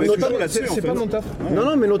 En fait, c'est pas mon taf.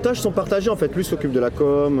 Non, mais nos tâches sont partagées en fait. Lui s'occupe de la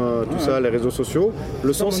com, tout ça, les réseaux sociaux.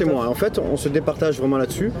 Le son, c'est moi. En fait, on se départage vraiment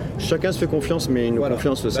là-dessus. Chacun se fait confiance, mais une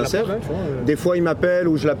confiance sincère. Des fois, il m'appelle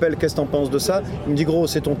ou je l'appelle, qu'est-ce que t'en penses de ça? Il me dit, gros,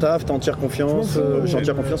 c'est ton taf, t'en tires confiance. J'en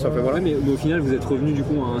tire confiance, voilà. Mais au final, vous êtes revenu du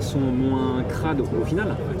coup à un son moins crade au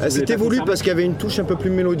final. C'était voulu parce qu'il y avait une touche un peu plus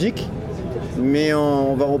mélodique. Mais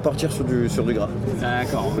on va repartir sur du gras.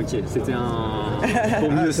 D'accord, ok. C'était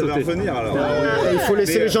pour mieux ça va revenir alors. Il faut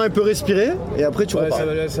laisser les gens un peu respirer et après tu repars.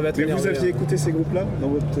 Ça va être mais vous aviez écouté ces groupes-là dans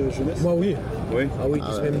votre jeunesse? Moi oui. Oui. Ah oui,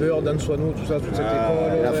 Kismember, Dan Soano, tout ça, toute cette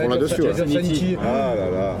école. Là, font là-dessus.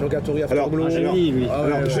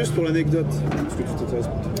 Alors juste pour l'anecdote, parce que tu t'intéresses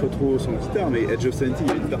pas trop sur la guitare, mais Edge of Sanity, il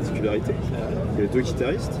y a une particularité. Il y avait 2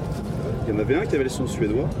 guitaristes. Il y en avait un qui avait le son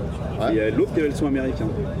suédois et il y avait l'autre qui avait le son américain.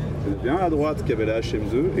 Il y en avait un à droite qui avait la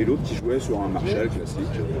HM2 et l'autre qui jouait sur un Marshall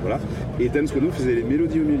classique. Voilà. Et Dan Soano faisait les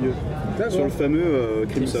mélodies au milieu. Sur le fameux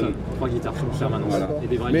Crimson. 3 guitares en permanence. Voilà.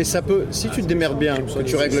 Mais ça peut, si tu te démerdes bien, que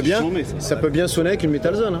tu règles bien, ça peut bien sonner avec une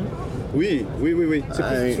Metal Zone. Oui.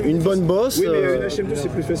 Une bonne bosse. Oui, mais une HM2 c'est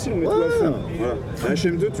plus facile, on met tout à fond. Voilà. La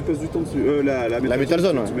HM2 tu passes du temps dessus. La Metal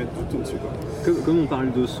Zone, tu mets du temps dessus. Comme on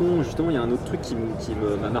parle de son, justement, il y a un autre truc qui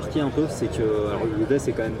m'a marqué un peu, c'est que le death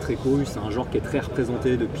est quand même très couru, c'est un genre qui est très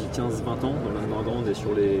représenté depuis 15-20 ans dans l'underground et sur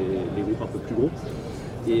les groupes un peu plus gros.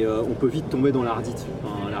 Et on peut vite tomber dans l'ardite,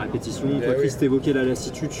 la répétition. Toi, Chris, t'évoquais la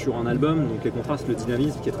lassitude sur un album, donc les contrastes, le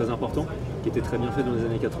dynamisme qui est très important, qui était très bien fait dans les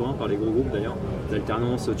années 80 par les gros groupes d'ailleurs.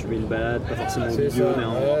 L'alternance, tu mets une balade, pas forcément au milieu, mais un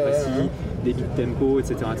endroit précis, des big tempo,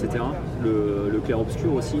 etc. Le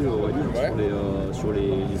clair-obscur aussi, sur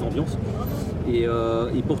les ambiances. Et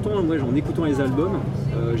pourtant, moi, en écoutant les albums,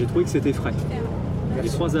 j'ai trouvé que c'était frais. Les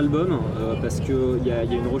 3 albums, parce qu'il y a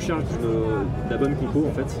une recherche de la bonne compo,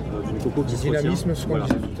 en fait, d'une compo qui se retient.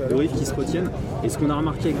 Le riff qui se retienne. Et ce qu'on a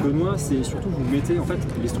remarqué avec Benoît, c'est surtout que vous mettez, en fait,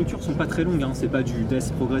 les structures sont pas très longues, c'est pas du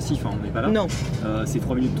death progressif, on n'est pas là. Non. C'est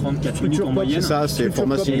 3 minutes 30, 4 minutes en moyenne. C'est ça, c'est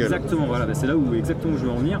format single. Exactement, voilà, c'est là où exactement je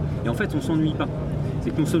veux en venir. Et en fait, on s'ennuie pas. C'est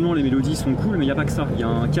que non seulement les mélodies sont cool, mais il n'y a pas que ça. Il y a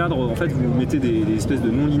un cadre, en fait, vous mettez des espèces de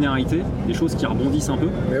non-linéarité, des choses qui rebondissent un peu,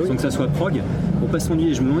 sans que ça soit prog, pour pas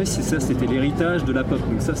s'ennuyer. Je me demandais si ça, c'était l'héritage de la pop.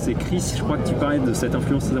 Donc ça, c'est Chris, je crois que tu parlais de cette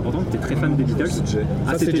influence très importante, tu es très fan des Beatles.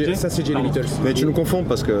 Ça, c'est Jay les Beatles. Mais tu nous confonds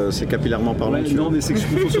parce que c'est capillairement parlant. Non, mais c'est que je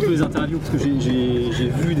confonds surtout les interviews, parce que j'ai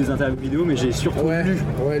vu des interviews vidéo, mais j'ai surtout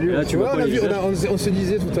lu. Là, tu vois, on se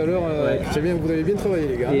disait tout à l'heure, vous avez bien travaillé,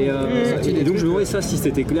 les gars. Et donc, je me demandais ça, si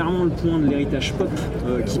c'était clairement le point de l'héritage pop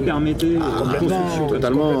qui permettait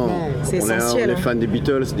totalement. C'est essentiel. On est fan des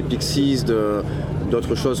Beatles, des Pixies,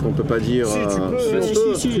 d'autres choses qu'on peut pas dire.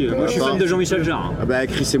 Si, moi je suis fan de Jean-Michel Jarre.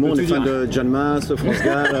 Chris et moi on est fan de John Masse, France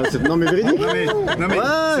Gall. Non mais véridique.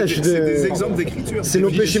 C'est des exemples d'écriture. C'est nos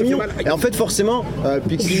péchés mignons. Et en fait forcément,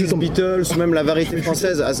 Pixies, Beatles, ou même la variété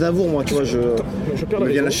française, Aznavour, moi tu vois, je me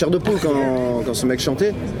viens la chair de poule quand ce mec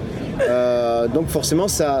chantait. Donc forcément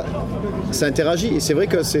ça interagit. Et c'est vrai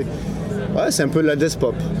que c'est un peu de la death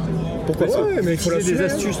pop. Pourquoi pas? Mais il faut des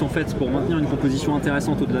astuces en fait pour maintenir une composition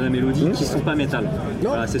intéressante au-delà de la mélodie qui ne sont pas métal.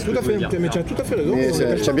 Non, c'est tout à fait. Mais tu as tout à fait raison.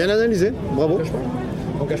 Tu as bien analysé, bravo.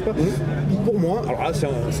 On cache pas. Pour moi, alors là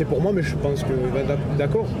c'est pour moi, mais je pense que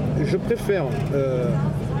d'accord, je préfère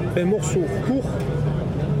un morceau court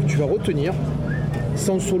que tu vas retenir,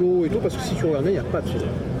 sans solo et tout, parce que si tu regardes, il n'y a pas de solo.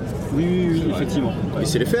 Oui, effectivement. Il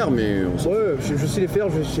sait les faire, mais... je sais les faire,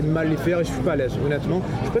 je sais mal les faire et je suis pas à l'aise, honnêtement.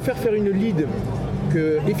 Je préfère faire une lead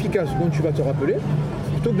efficace dont tu vas te rappeler,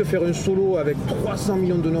 plutôt que de faire un solo avec 300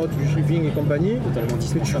 millions de notes, du sweeping et compagnie,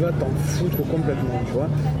 que tu vas t'en foutre complètement, tu vois.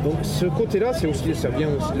 Donc ce côté-là, ça vient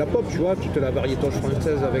aussi de la pop, tu vois, toute la variétoche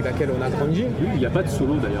française avec laquelle on a grandi. Oui, il n'y a pas de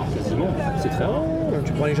solo d'ailleurs, quasiment, c'est très rare.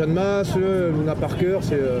 Tu prends les Jeanne Masse, Luna Parker,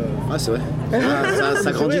 c'est... c'est vrai.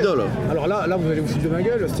 Ça grande idole. Alors là, vous allez vous foutre de ma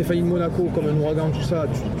gueule, Stéphanie de Monaco, comme un ouragan, tout ça,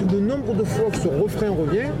 le nombre de fois que ce refrain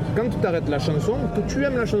revient, quand tu arrêtes la chanson, que tu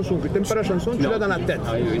aimes la chanson, que tu n'aimes pas la chanson, tu l'as dans la tête.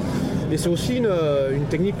 Oui. Et c'est aussi une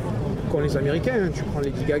technique qu'ont les Américains. Hein. Tu prends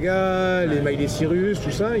Lady Gaga, les Miley Cyrus,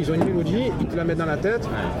 tout ça, ils ont une mélodie, ils te la mettent dans la tête.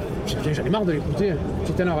 J'en ai marre de l'écouter.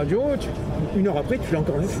 Tu éteins la radio, une heure après, tu l'as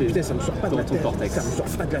encore une fois. Putain, ça me sort pas de la tête. Ça me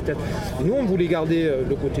sort pas de la tête. Et nous, on voulait garder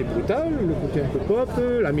le côté brutal, le côté un peu pop,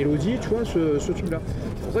 la mélodie, tu vois, ce truc-là.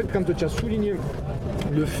 C'est pour ça que quand tu as souligné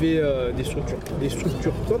le fait des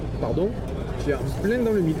structures pop, pardon, tu es en plein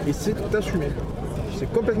dans le mythe. Et c'est assumé.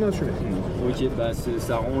 C'est complètement assumé. Ok, bah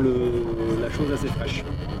ça rend la chose assez fraîche.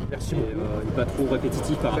 Merci beaucoup. Et pas trop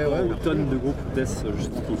répétitif par rapport aux tonnes de groupes death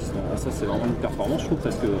justement qui existent. Ça c'est vraiment une performance je trouve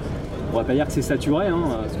parce que on va pas dire que c'est saturé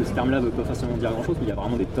parce que ce terme là veut pas forcément dire grand chose mais il y a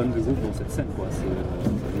vraiment des tonnes de groupes dans cette scène quoi. C'est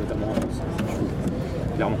notamment en France, je trouve,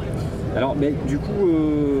 clairement. Alors du coup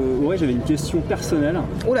ouais j'avais une question personnelle.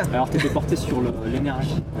 Oula. Alors tu étais porté sur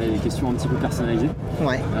l'énergie, des questions un petit peu personnalisées.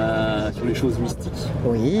 Ouais. Sur les choses mystiques.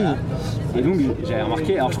 Oui. Et donc j'avais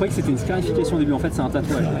remarqué, alors je croyais que c'était une scarification au début, en fait c'est un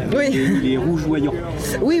tatouage. Oui. Il est rougeoyant.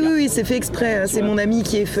 Oui, c'est fait exprès. C'est mon ami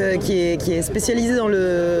qui est spécialisé dans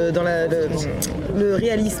le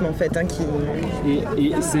réalisme en fait.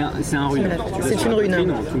 Et c'est un rune. C'est une rune.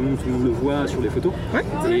 Tout le monde le voit sur les photos. Ouais.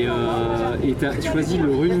 Et tu as choisi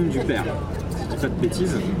le rune du père. Pas de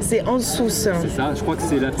bêtises. C'est en dessous. C'est ça, je crois que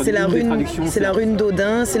c'est la traduction. C'est la rune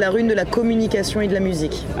d'Odin, c'est la rune de la communication et de la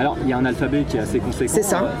musique. Alors, il y a un alphabet qui est assez conséquent. C'est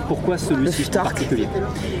ça. Pourquoi celui-ci en particulier ?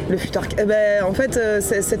 Le futark. En fait,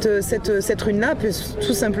 cette rune-là,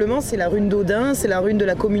 tout simplement, c'est la rune d'Odin, c'est la rune de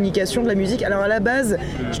la communication, de la musique. Alors, à la base,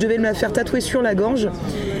 je devais me la faire tatouer sur la gorge.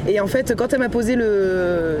 Et en fait, quand elle m'a posé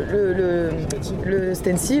le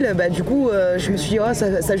stencil, du coup, je me suis dit,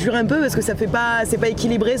 ça jure un peu parce que c'est pas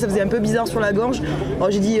équilibré, ça faisait un peu bizarre sur la gorge. Alors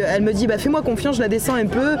elle me dit, fais-moi confiance, je la descends un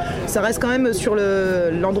peu, ça reste quand même sur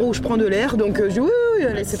l'endroit où je prends de l'air, donc je dis oui,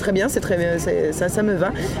 c'est très bien, ça me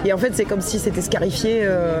va. Et en fait, c'est comme si c'était scarifié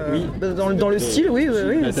dans le style, oui.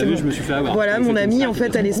 T'as vu, je me suis fait avoir. Voilà, mon amie, en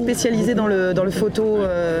fait, elle est spécialisée dans le photo.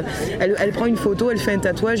 Elle prend une photo, elle fait un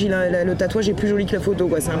tatouage, le tatouage est plus joli que la photo,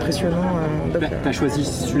 quoi. C'est impressionnant. T'as choisi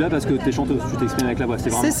celui-là parce que t'es chanteuse, tu t'exprimes avec la voix, c'est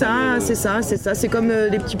vraiment c'est ça. C'est comme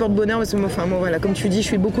des petits porte-bonheur. Voilà, comme tu dis, je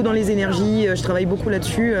suis beaucoup dans les énergies, je travaille beaucoup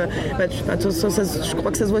là-dessus. Je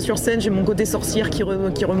crois que ça se voit sur scène, j'ai mon côté sorcière qui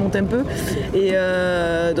remonte un peu. Et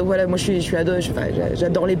donc voilà, moi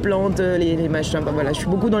j'adore les plantes, les machins, voilà, je suis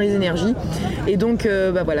beaucoup dans les énergies. Et donc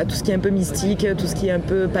voilà, tout ce qui est un peu mystique, tout ce qui est un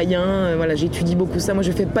peu païen, voilà, j'étudie beaucoup ça. Moi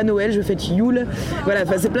je fais pas Noël, je fais Yule. Voilà,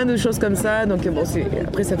 c'est plein de choses comme ça. Donc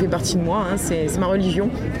après ça fait partie de moi, c'est ma religion.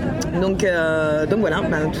 Donc voilà,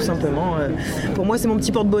 tout simplement. Pour moi c'est mon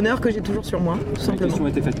petit porte-bonheur que j'ai toujours sur moi, tout simplement. La question a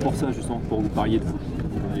été faite pour ça justement, pour vous parler de foot.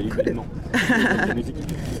 Cool.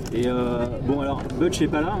 Et alors Butch n'est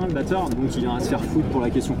pas là, le batteur, donc il ira se faire foutre pour la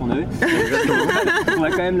question qu'on avait. On va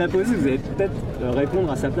quand même la poser, vous allez peut-être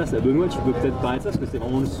répondre à sa place. À Benoît, tu peux peut-être parler de ça parce que c'est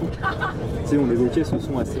vraiment le son. Tu sais, on évoquait ce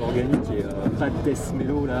son assez organique et pas de death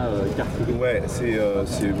mellow là, carré. Ouais, c'est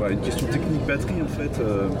une question technique batterie en fait.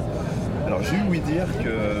 Alors j'ai ouï dire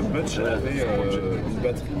que Butch avait une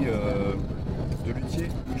batterie de luthier,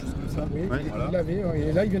 quelque chose comme ça. Oui, voilà. Il l'avait,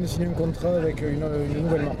 et là il vient de signer un contrat avec une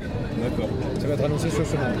nouvelle marque. D'accord. Ça va être annoncé ce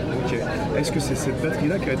soir. Ok. Est-ce que c'est cette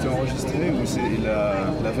batterie-là qui a été enregistrée ou c'est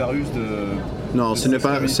la Varus de... Non,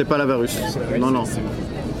 c'est pas la Varus.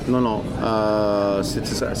 Non.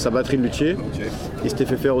 C'était sa batterie de luthier. Okay. Il s'était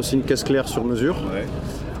fait faire aussi une caisse claire sur mesure. Ouais.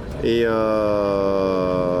 Et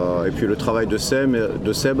puis le travail de Seb,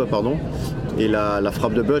 et la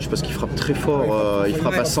frappe de Butch parce qu'il frappe très fort, il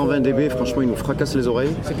frappe à 120 dB, franchement il nous fracasse les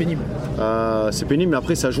oreilles. C'est pénible. Mais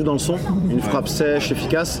après ça joue dans le son, une frappe sèche,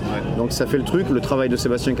 efficace, donc ça fait le truc, le travail de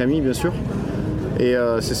Sébastien Camille bien sûr, et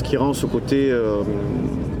c'est ce qui rend ce côté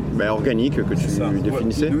organique que tu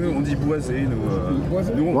définissais. Nous on dit boisé,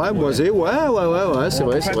 boisé, c'est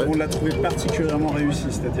vrai. On l'a trouvé particulièrement réussi,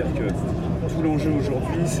 c'est-à-dire que tout l'enjeu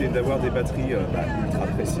aujourd'hui c'est d'avoir des batteries ultra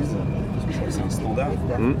précises, parce que je crois que c'est un standard.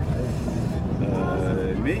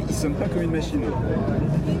 Mais il sonne pas comme une machine.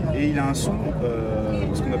 Et il a un son,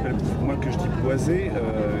 ce qu'on appelle, moi que je dis boisé,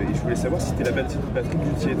 et je voulais savoir si c'était la batterie de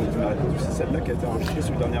luthier. Donc tu m'as répondu, c'est celle-là qui a été enregistrée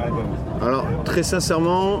sur le dernier album. Alors très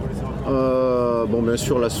sincèrement, bien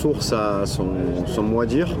sûr la source a son mot à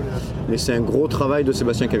dire, mais c'est un gros travail de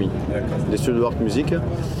Sébastien Camille, des studios de Art Music,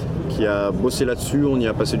 qui a bossé là-dessus. On y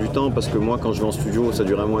a passé du temps parce que moi quand je vais en studio ça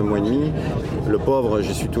dure un mois et demi. Le pauvre,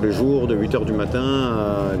 j'y suis tous les jours de 8h du matin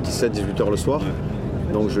à 17-18h le soir.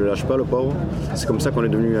 Donc je ne lâche pas le pauvre. C'est comme ça qu'on est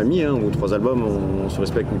devenus amis, au bout de 3 albums, on se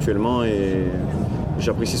respecte mutuellement et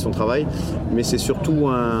j'apprécie son travail. Mais c'est surtout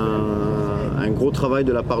un gros travail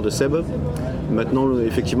de la part de Seb. Maintenant,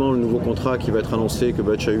 effectivement, le nouveau contrat qui va être annoncé, que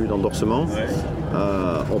Butch a eu d'endorsement,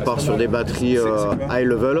 on part sur des batteries high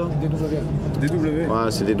level. DW.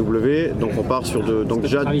 Ouais, c'est des W. Donc on part sur donc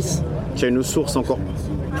déjà. tu as une source encore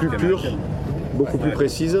plus pure, beaucoup plus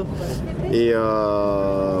précise. Et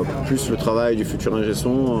plus le travail du futur ingé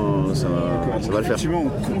son, ça va le faire. Effectivement,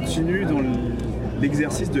 on continue dans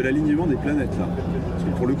l'exercice de l'alignement des planètes là. Parce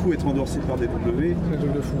que pour le coup, être endorsé par des W, C'est un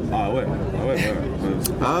truc de fou.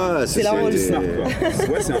 C'est la Rolls. Smart, quoi.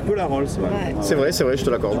 Ouais, c'est un peu la Rolls. Ouais. C'est vrai, je te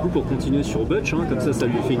l'accorde. Du coup, pour continuer sur Butch, comme ça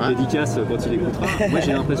lui fait une dédicace quand il écoutera. Moi,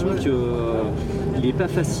 j'ai l'impression qu'il n'est pas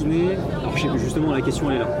fasciné. Alors, justement, la question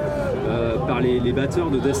elle est là. Par les batteurs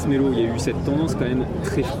de death mellow, il y a eu cette tendance quand même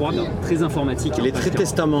très froide, très informatique. Il est très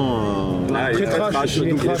testament. Très trash. Je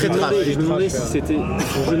me demandais si c'était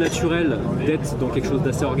son jeu naturel d'être dans quelque chose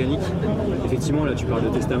d'assez organique. Effectivement, là tu parles de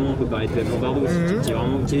testament, on peut parler de Dave Lombardo aussi,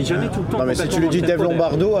 qui est jamais tout le temps. Non mais si tu lui dis Dave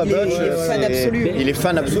Lombardo à Butch, il est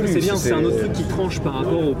fan absolu. C'est bien, c'est un autre truc qui tranche par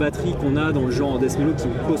rapport aux batteries qu'on a dans le genre death mellow qui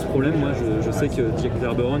me pose problème. Moi je sais que Jack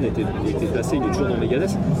Verberon était placé, il est toujours dans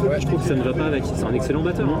Megadeth. Je trouve que ça ne va pas avec. C'est un excellent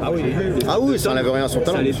batteur. Ah oui, ça n'enlève rien à son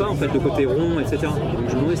talent. Ça n'allait pas en fait, le côté rond, etc. Donc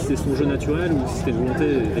je me demandais si c'était son jeu naturel ou si c'était une volonté.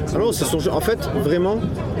 Ah non, c'est son jeu. En fait, vraiment,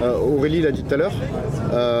 Aurélie l'a dit tout à l'heure,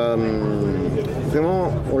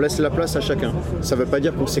 vraiment, on laisse la place à chacun. Ça ne veut pas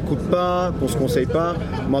dire qu'on ne s'écoute pas, qu'on ne se conseille pas.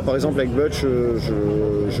 Moi, par exemple, avec Butch,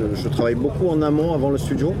 je travaille beaucoup en amont avant le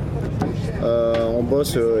studio. On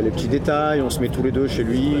bosse les petits détails, on se met tous les deux chez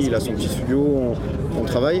lui, il a son petit studio, on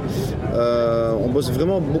travaille. On bosse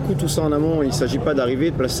vraiment beaucoup tout ça en amont. Il ne s'agit pas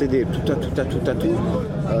d'arriver, de placer des tout.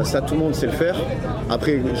 Ça, tout le monde sait le faire.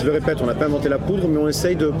 Après, je le répète, on n'a pas inventé la poudre, mais on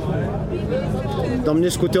essaye d'emmener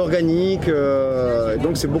ce côté organique.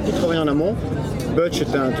 Donc c'est beaucoup de travail en amont. Butch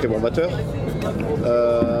est un très bon batteur.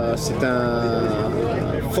 C'est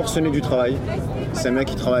un forcené du travail. C'est un mec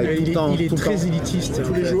qui travaille tout le temps. Il est très élitiste.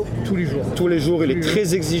 Tous les jours, il est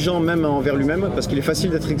très exigeant même envers lui-même, parce qu'il est facile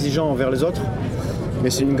d'être exigeant envers les autres, mais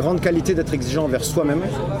c'est une grande qualité d'être exigeant envers soi-même.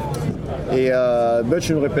 Et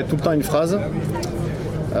Butch nous répète tout le temps une phrase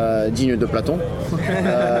digne de Platon.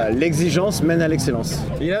 L'exigence mène à l'excellence.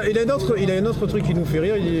 Il a un autre truc qui nous fait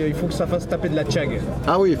rire, il faut que ça fasse taper de la Chag.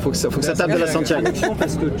 Ah oui, il faut que ça tape de la Santiago.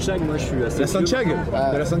 Parce que Chag, moi je suis assez. La Santiago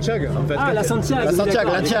de la Santiago en fait. Ah, la Santiago. La Santiago,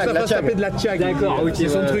 la Ça fasse taper de la Chag. D'accord, ok. C'est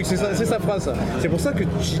son truc, c'est sa phrase. C'est pour ça que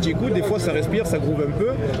si tu écoutes, des fois ça respire, ça groove un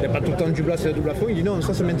peu. Il n'y a pas tout le temps du blast et la double à fond. Il dit non,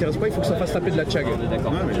 ça m'intéresse pas, il faut que ça fasse taper de la Chag.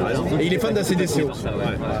 D'accord. Et il est fan d'ACDC aussi.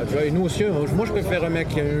 Tu vois, et nous aussi, moi je préfère un mec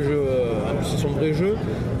qui a un jeu, c'est son vrai jeu,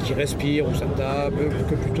 qui respire, où ça tape,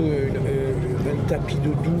 que plutôt un tapis de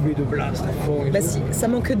double et de blast à fond. Bah si, ça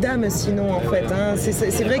manque d'âme sinon en fait.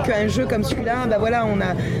 C'est vrai qu'un jeu comme celui-là, on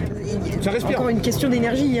a ça respire. Encore une question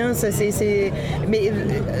d'énergie. Mais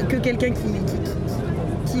que quelqu'un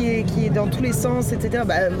qui est dans tous les sens, etc.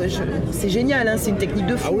 C'est génial, c'est une technique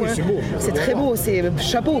de fou. Ah oui, c'est beau. C'est très beau, c'est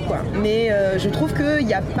chapeau quoi. Mais je trouve qu'il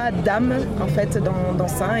n'y a pas d'âme en fait dans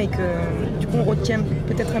ça et que du coup on retient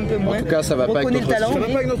peut-être un peu moins. En tout cas, ça va pas avec notre talent, Ça va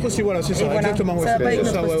pas avec notre style, voilà, c'est ça, exactement. Ça va pas avec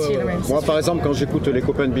notre style. Moi par exemple, quand j'écoute les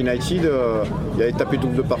copains de Benighted, il y a des tapés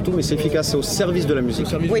doubles de partout, mais c'est efficace, c'est au service de la musique.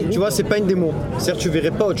 Oui. Tu vois, c'est pas une démo. C'est-à-dire tu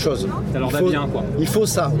verrais pas autre chose. Ça leur va bien quoi. Il faut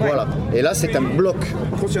ça, voilà. Et là c'est un bloc.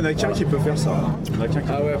 Par contre, il y en a qu'un qui peut faire ça. Il y en a qu'un qui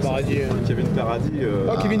Ah ouais, Paradis. Kevin Paradis.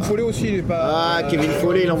 Kevin Follet aussi, il est pas. Ah, Kevin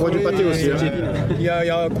Follet, il envoie du pâté aussi. Il y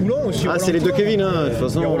a Coulon aussi. Ah, c'est les deux Kevin, de toute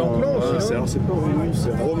façon. Il y a Roland Coulon aussi. Alors, c'est pas Romain, c'est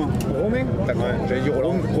Romain. Romain. D'accord. J'allais dire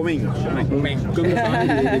Roland. Romain. Comme on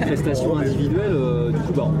parlait des prestations individuelles, du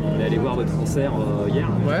coup, on est allé voir votre concert hier.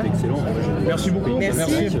 C'était excellent. Merci beaucoup.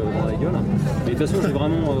 Merci. Dans la gueule. Mais de toute façon, j'ai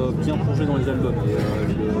vraiment bien plongé dans les albums. Et,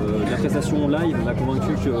 la prestation live m'a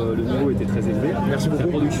convaincu que le niveau était très élevé. Merci beaucoup. La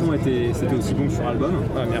production c'était aussi bon que sur album.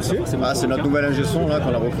 Merci. C'est notre nouvel ingé son là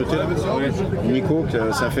qu'on a recruté. Nico,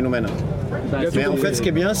 c'est un phénomène. Mais en fait, ce qui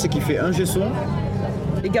est bien, c'est qu'il fait ingé son.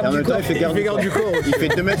 Et Et en garde du même temps, corps. il fait garde du corps. Il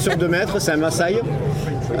fait 2 mètres sur 2 mètres, c'est un Maasai.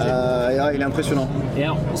 Il est impressionnant. Et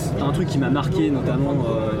alors, un truc qui m'a marqué notamment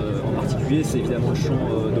en particulier, c'est évidemment le chant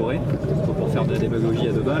doré, pour faire de la démagogie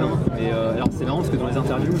à 2 balles. Mais alors c'est marrant parce que dans les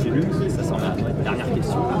interviews, j'ai lu, et ça sent la dernière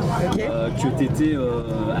question, que tu étais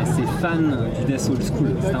assez fan du Death Old School.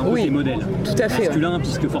 C'était un peu tes modèles. Tout à fait. Masculin,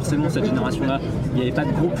 puisque forcément cette génération-là, il n'y avait pas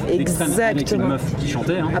de groupe d'extrême avec une meuf qui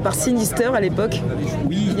chantait. À part Sinister à l'époque.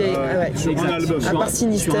 Oui, sur un album. À part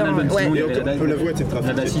Sinister, sur un album, sinon, il y Et avait la voix était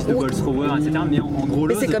la bassiste de Bolt Thrower, etc. Mais en gros,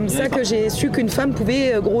 Et c'est comme ça que j'ai su qu'une femme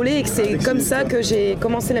pouvait grôler et que c'est comme ça que j'ai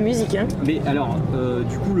commencé la musique. Mais alors,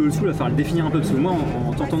 du coup, le old school, il va falloir le définir un peu, parce que moi,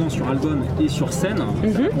 en t'entendant sur album et sur scène,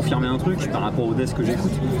 ça m'a confirmé un truc par rapport au death que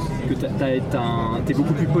j'écoute, que t'es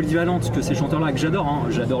beaucoup plus polyvalente que ces chanteurs-là, que j'adore. Hein.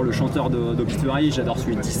 J'adore le chanteur d'Obituary, j'adore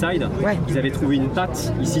celui de T-Side. Ouais. Ils avaient trouvé une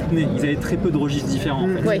patte, ils s'y tenaient. Ils avaient très peu de registres différents, en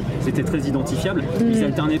fait. Ouais. C'était très identifiable. Ils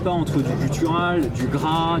alternaient pas entre du guttural, du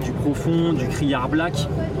gras, du profond, du criard black,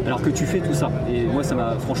 alors que tu fais tout ça. Et moi, ça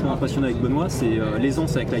m'a franchement impressionné avec Benoît, c'est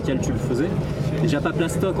l'aisance avec laquelle tu le faisais. Déjà pas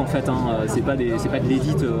plastoc en fait, hein. C'est pas de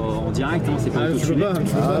l'édit en direct, hein. C'est pas autotuné.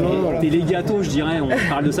 Tes legato, je dirais, on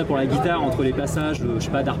parle de ça pour la guitare, entre les passages, je sais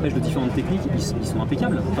pas, d'arpèges de différentes techniques, ils sont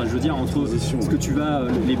impeccables. Enfin, je veux dire, entre ce que tu vas,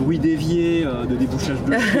 les bruits déviés, de débouchage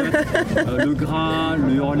de chiottes, le gras,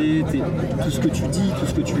 le hurler, tout ce que tu dis, tout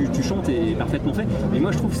ce que tu chantes est parfaitement fait. Et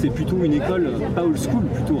moi, je trouve que c'est plutôt une école, pas old school,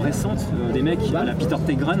 plutôt récente, des mecs à la Peter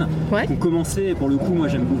Tegren, qui ont commencé, pour le coup, moi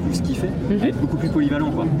j'aime beaucoup ce qu'il fait, à être beaucoup plus polyvalent,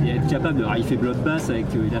 quoi, et à être capable de. Alors, il fait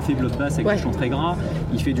il a fait Blood Bass avec du chant très gras,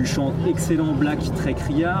 il fait du chant excellent black très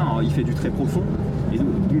criard, il fait du très profond. Et donc,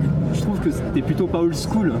 je trouve que c'était plutôt pas old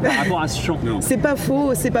school par rapport à ce chant. C'est pas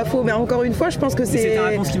faux, mais encore une fois, je pense que c'est ta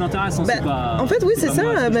réponse qui m'intéresse. Hein, en fait, oui, c'est ça.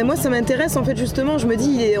 Mais moi, ça m'intéresse. En fait, justement, je me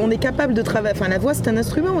dis, on est capable de travailler. Enfin, la voix, c'est un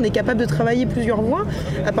instrument. On est capable de travailler plusieurs voix.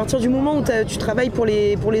 À partir du moment où tu travailles pour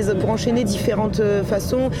enchaîner différentes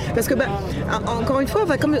façons. Parce que, encore une fois,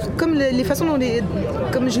 comme les façons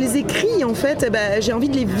comme je les écris, en fait, j'ai envie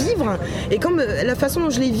de les vivre. Et comme la façon dont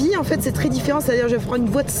je les vis, en fait, c'est très différent. C'est-à-dire, je vais faire une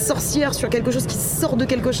voix de sorcière sur quelque chose qui sort de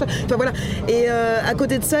quelque chose. Enfin voilà. Et à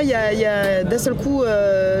côté de ça, il y a d'un seul coup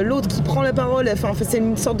l'autre qui prend la parole. Enfin, c'est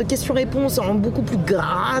une sorte de question-réponse en beaucoup plus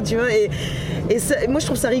gras, tu vois. Et ça, moi, je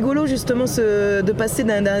trouve ça rigolo justement de passer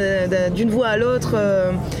d'une voix à l'autre.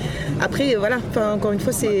 Après, voilà. Enfin, encore une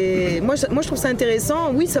fois, moi, je trouve ça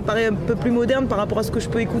intéressant. Oui, ça paraît un peu plus moderne par rapport à ce que je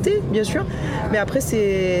peux écouter, bien sûr. Mais après,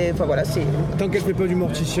 enfin voilà, c'est. Tant qu'elle fait pas du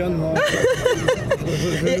mortician, moi.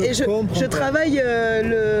 Je travaille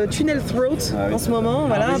le tunnel throat en ce moment,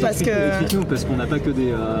 voilà, parce qu'on n'a pas que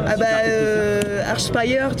des.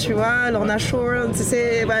 Archspire, tu vois, Lorna Shore,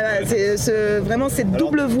 vraiment cette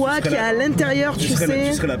double voix qui est à l'intérieur, tu sais.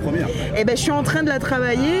 Tu serais la première. Et je suis en train de la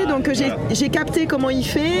travailler, donc j'ai capté comment il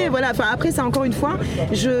fait. Voilà. Enfin, après, ça encore une fois,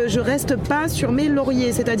 je reste pas sur mes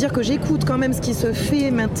lauriers, c'est-à-dire que j'écoute quand même ce qui se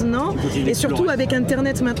fait maintenant, et surtout avec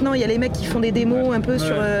Internet maintenant, il y a les mecs qui font des démos un peu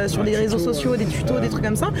sur les réseaux sociaux, des tutos, des trucs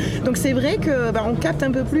comme ça. Donc c'est vrai que on capte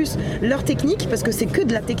un peu plus leur technique, parce que c'est que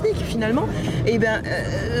de la technique finalement. Et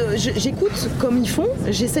j'écoute comme ils font,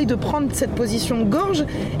 j'essaye de prendre cette position de gorge,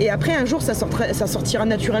 et après un jour ça sortira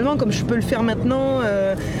naturellement, comme je peux le faire maintenant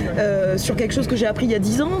sur quelque chose que j'ai appris il y a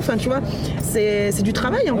 10 ans. Enfin, tu vois, c'est du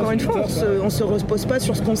travail, encore une fois. On se repose pas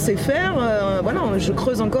sur ce qu'on sait faire. Voilà, je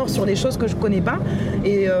creuse encore sur des choses que je connais pas.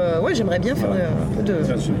 Et j'aimerais bien faire un peu de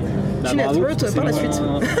tunnel throat par la suite.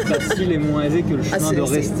 C'est facile et moins aisé que le chemin de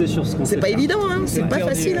rester sur ce qu'on sait. C'est pas évident, hein. C'est pas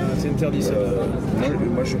facile. Hein. C'est interdit ça.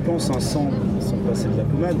 Moi je pense, sans passer de la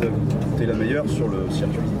pommade, t'es la meilleure sur le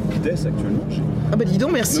circuit vitesse actuellement. Ah bah dis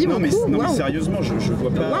donc, merci beaucoup. Mais sérieusement, je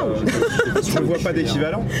vois pas, je vois pas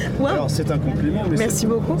d'équivalent. Alors c'est un compliment, mais merci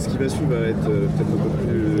beaucoup. Ce qui va suivre va être peut-être un peu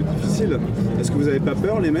plus difficile. Est-ce que vous avez pas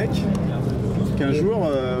peur, les mecs, qu'un jour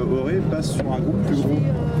Auré passe sur un groupe plus gros?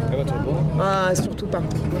 Ah, surtout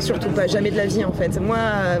pas, jamais de la vie en fait.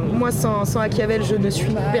 Moi sans AKIAVEL, je ne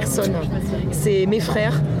suis personne. C'est mes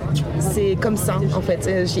frères, c'est comme ça en fait.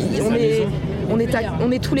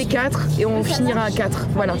 On est tous les 4 et on finira à 4.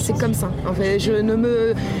 Voilà, c'est comme ça. En fait, je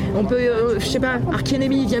sais pas, Arch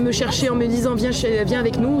Enemy vient me chercher en me disant viens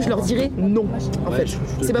avec nous, je leur dirai non. En fait,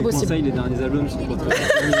 c'est pas possible. Les derniers albums sont pas très.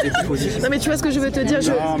 Non mais tu vois ce que je veux te dire.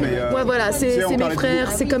 Voilà, c'est mes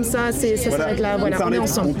frères, c'est comme ça, ça s'arrête là. Voilà, on est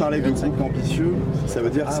ensemble. On parlait de groupe ambitieux, ça veut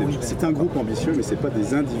dire c'est un groupe ambitieux, mais c'est pas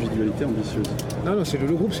des individualités ambitieuses. Non, c'est le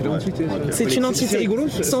groupe, c'est l'entité. C'est une entité. C'est rigolo.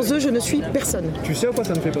 Sans eux, je ne suis personne. Tu sais à quoi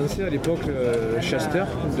ça me fait penser à l'époque Chester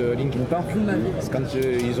de Linkin Park? Quand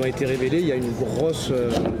ils ont été révélés, il y a une grosse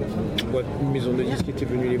maison de disques qui était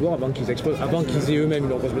venue les voir avant qu'ils explosent, avant qu'ils aient eux-mêmes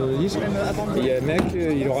leur grosse maison de disques. Et il y a un mec,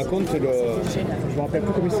 il leur raconte, je me rappelle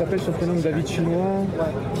plus comment il s'appelle, son prénom, David Chinois,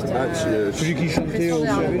 celui qui chantait au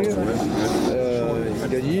Révélé.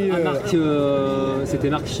 Il a dit. C'était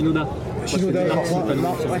Marc Shinoda. Shinoda,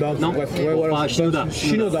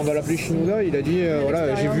 on va l'appeler Shinoda. Il a dit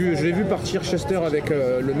je l'ai vu partir Chester avec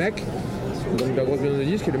le mec, donc la grosse maison de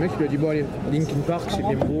disque, et le mec il lui a dit bon allez, Linkin Park c'est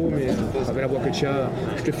bien beau, mais avec la voix que tu as,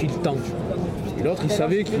 je te file tant. Et l'autre il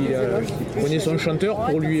savait qu'il prenait son chanteur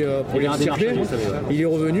pour lui circler. Il est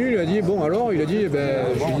revenu, il a dit bon alors, il a dit j'ai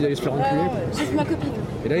dit d'aller se faire enculer. C'est ma copine.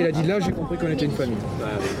 Et là, il a dit là, j'ai compris qu'on était une famille.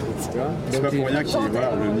 C'est pas pour rien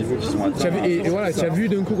le niveau qu'ils ont atteint. Et voilà, tu as vu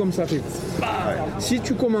d'un coup comme ça fait. Si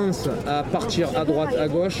tu commences à partir à droite, à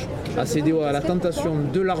gauche, à céder à la tentation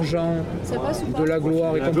de l'argent, de la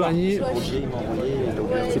gloire et compagnie.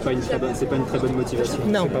 C'est pas une très bonne motivation.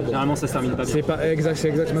 Non. Pas bon. Généralement, ça se termine pas bien. C'est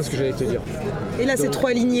exactement ce que j'allais te dire. Et là, c'est trop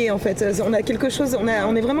aligné en fait. On a quelque chose,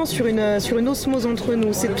 on est vraiment sur une osmose entre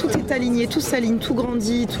nous. Tout est aligné, tout s'aligne, tout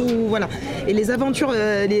grandit, tout voilà. Et les aventures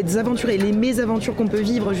et les mésaventures qu'on peut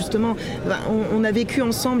vivre justement, on a vécu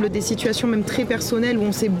ensemble des situations même très personnelles où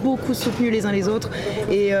on s'est beaucoup soutenus les uns les autres.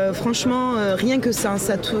 Et franchement, rien que ça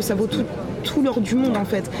vaut tout l'or du monde en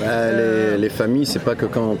fait. Les familles, c'est pas que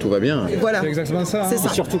quand tout va bien. Voilà. C'est exactement ça. C'est ça.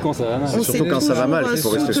 Surtout quand ça va mal. Surtout quand ça va mal, il faut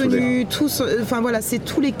rester soudés. Enfin voilà, c'est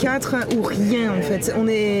tous les quatre ou rien en fait. On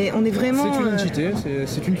est vraiment. C'est une entité,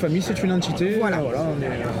 c'est une famille, c'est une entité. Voilà.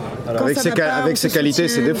 Alors avec ses qualités,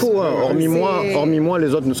 ses défauts. Hormis moi,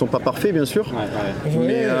 les autres ne sont pas parfaits, bien sûr.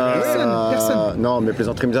 Mais personne. Non, mais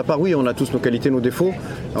plaisanterie mis à part, oui, on a tous nos qualités, nos défauts.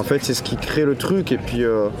 En fait, c'est ce qui crée le truc. Et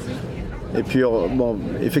puis, bon,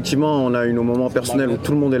 effectivement, on a eu nos moments personnels où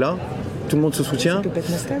tout le monde est là. Tout le monde se soutient.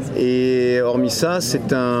 Et hormis ça,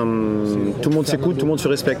 tout le monde s'écoute, tout le monde se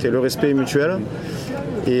respecte. Et le respect est mutuel.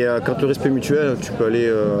 Et quand le respect est mutuel, tu peux aller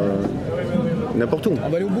n'importe où. On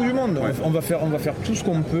va aller au bout du monde. On va faire tout ce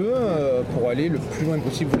qu'on peut pour aller le plus loin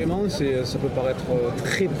possible. Vraiment, ça peut paraître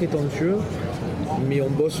très prétentieux, mais on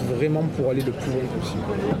bosse vraiment pour aller le plus loin possible.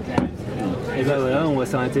 Et bah voilà, on va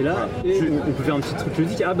s'arrêter là. Et on peut faire un petit truc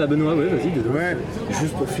ludique. Ah bah Benoît, ouais, vas-y, désolé. Ouais,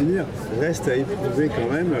 juste pour finir, reste à éprouver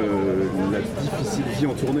quand même la difficile vie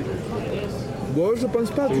en tournée. Bon, je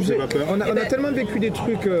pense pas. Tu sais, on a tellement vécu des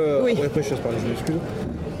trucs. Oui. Après, je m'excuse.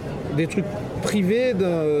 Des trucs privés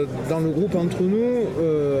dans le groupe entre nous.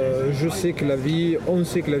 On sait que la vie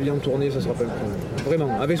en tournée, ça sera pas le problème.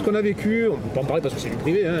 Vraiment. Avec ce qu'on a vécu, on peut pas en parler parce que c'est du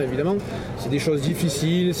privé, hein, évidemment. C'est des choses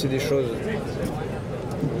difficiles, c'est des choses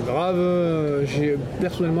graves. J'ai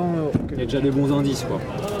personnellement. Il y a déjà des bons indices, quoi.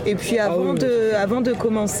 Et puis avant de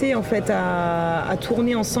commencer en fait à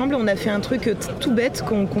tourner ensemble, on a fait un truc tout bête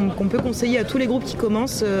qu'on peut conseiller à tous les groupes qui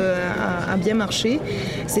commencent à bien marcher.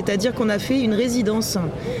 C'est-à-dire qu'on a fait une résidence.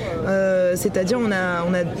 C'est-à-dire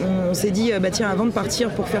on s'est dit tiens, avant de partir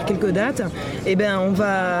pour faire quelques dates, on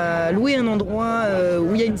va louer un endroit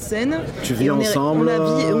où il y a une scène. Tu vis ensemble.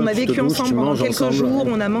 On a vécu ensemble pendant quelques jours.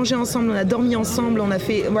 Ouais. On a mangé ensemble, on a dormi ensemble, on a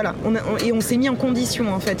fait et on s'est mis en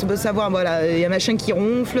condition en fait de savoir il y a machin qui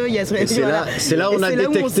ronfle. C'est là où on a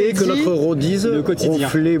détecté que notre rodise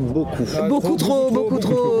ronflait beaucoup. Beaucoup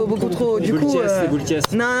trop. Du coup,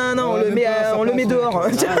 non, on le met dehors.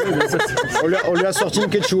 On lui a sorti une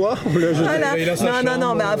quechua.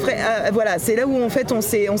 Non, mais après, c'est là où en fait on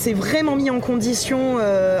s'est vraiment mis en condition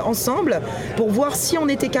ensemble pour voir si on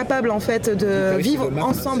était capable en fait de vivre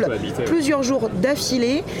ensemble plusieurs jours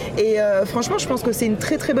d'affilée. Et franchement, je pense que c'est une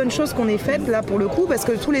très très bonne chose qu'on ait faite là pour le coup, parce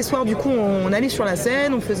que tous les soirs du coup on allait sur la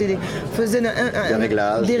scène, on faisait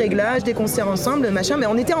des réglages, des concerts ensemble, machin, mais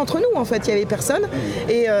on était entre nous en fait, il y avait personne.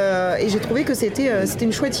 Et j'ai trouvé que c'était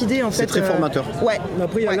une chouette idée en fait. C'est très formateur. Ouais.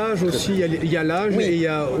 Après il y a l'âge aussi, il y a l'âge et il y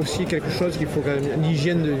a aussi quelque chose qu'il faut quand même,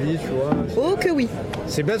 l'hygiène de vie, tu vois. Oh que oui.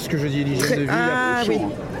 C'est bête ce que je dis, l'hygiène de vie. Ah oui.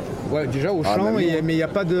 Ouais, déjà au champ, mais il n'y a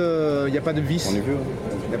pas de vice.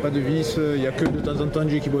 Il n'y a pas de vice, il n'y a que de temps en temps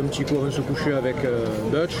Jay qui boit un petit coup avant de se coucher avec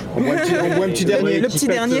Butch. On boit un petit dernier. Le petit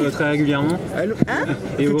dernier. Très régulièrement.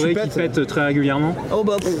 Et Auré qui pète très régulièrement. Oh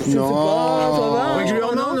bah, je sais pas, ça va.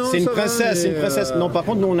 Régulièrement, non. C'est une princesse, Non, par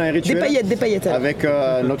contre, nous on a un rituel. Des paillettes. Avec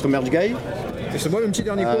notre merge guy. Et c'est moi le petit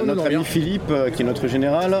dernier coup. Notre ami Philippe, qui est notre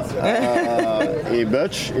général, et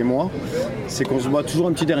Butch et moi, c'est qu'on se boit toujours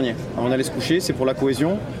un petit dernier. Avant d'aller se coucher, c'est pour la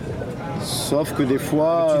cohésion. Sauf que des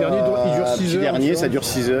fois, le petit dernier, il dure 6 heures. Ça dure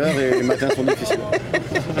 6 heures et les matins sont difficiles.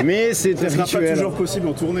 Mais c'est un rituel. Ça sera pas toujours possible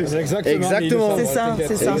en tournée. Exactement. C'est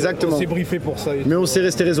ça. Exactement. On s'est briefé pour ça. Mais on s'est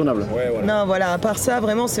resté raisonnable. Ouais, voilà. Non, voilà, à part ça,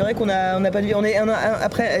 vraiment, c'est vrai qu'on n'a pas de vie.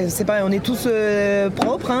 Après, c'est pareil, on est tous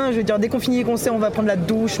propres. Hein, je veux dire, dès qu'on finit les concerts, on va prendre la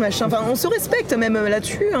douche, machin. Enfin, on se respecte même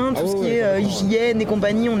là-dessus. Hein, tout ce qui est hygiène et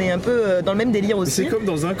compagnie, on est un peu dans le même délire aussi. C'est comme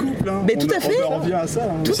dans un couple. Hein. Mais tout à fait. On revient à ça.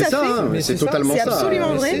 Hein. Tout à fait. Mais c'est totalement ça. C'est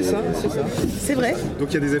absolument vrai. C'est ça. C'est vrai. Donc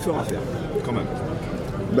il y a des efforts à faire, quand même.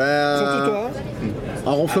 Surtout toi.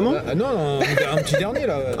 Un ronflement Non, un petit dernier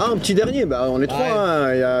là. Un petit dernier, on est trois.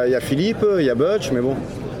 Hein. Il y a Philippe, il y a Butch, mais bon.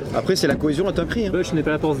 Après, c'est la cohésion à un prix. Hein. Butch n'est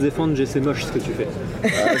pas là pour se défendre, c'est moche ce que tu fais.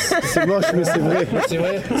 C'est moche, mais c'est vrai. C'est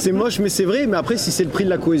vrai. C'est moche, mais c'est vrai. Mais après, si c'est le prix de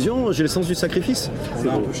la cohésion, j'ai le sens du sacrifice. C'est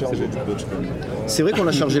un peu chargé, Butch, quand même. C'est vrai qu'on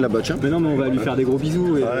a chargé la botch. Hein. Mais non, mais on va lui faire des gros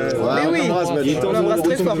bisous. Et, on l'embrasse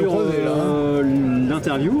très fort.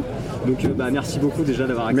 L'interview. Donc merci beaucoup déjà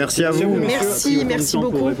d'avoir accepté. Merci à vous. Merci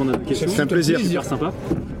beaucoup. C'est un plaisir. Super sympa.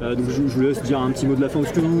 Donc je vous laisse dire un petit mot de la fin,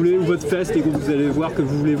 ce que vous voulez, ou votre fest, et que vous allez voir, que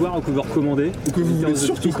vous voulez voir, ou que vous recommandez. Ou que vous voulez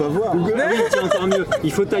surtout pas voir. Tiens, encore mieux.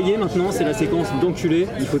 Il faut tailler maintenant, c'est la séquence d'enculé.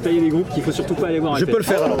 Il faut tailler les groupes qu'il faut surtout pas aller voir. Je peux le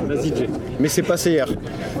faire alors. Vas-y, Jay. Mais c'est passé hier.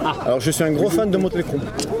 Alors je suis un gros fan de Motley Crue.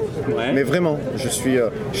 Ouais. Mais vraiment, je suis.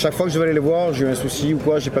 Chaque fois que je vais aller les voir, j'ai eu un souci ou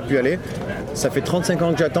quoi, j'ai pas pu aller. Ça fait 35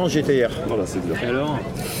 ans que j'attends, j'y étais hier. Voilà, c'est dur. Et alors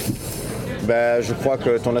Je crois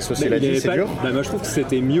que ton associé l'a dit, c'est dur. Moi je trouve que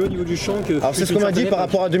c'était mieux au niveau du chant que. Alors c'est ce qu'on m'a dit par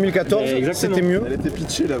rapport à 2014, c'était mieux. Elle était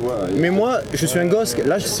pitchée la voix. Mais moi, je suis un gosse,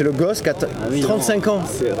 là c'est le gosse qui a 35 ans.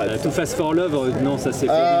 Too Fast for Love, non, ça c'est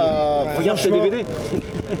fait. Regarde tes DVD.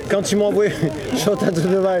 Quand ils m'ont envoyé Shot at the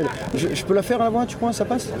Devil, je peux la faire à la voix, tu crois, ça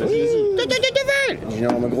passe? Oui. Je dis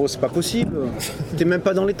non mais gros, c'est pas possible. T'es même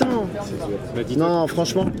pas dans les temps. Non,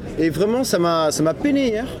 franchement. Et vraiment, ça m'a peiné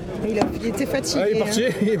hier. Il était fatigué.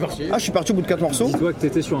 Il est parti. Ah, je suis parti au bout de 4 morceaux. Dis-toi que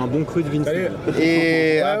t'étais sur un bon cru de Vitam.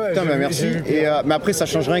 Et putain, merci. Mais après, ça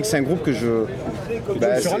change rien que c'est un groupe que je.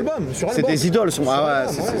 Sur album. C'est des idoles. C'est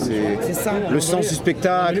ça. Le sens du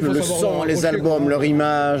spectacle, le son, les albums, leur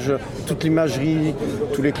image, toute l'imagerie,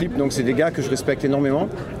 tous les clips. Donc c'est des gars que je respecte énormément.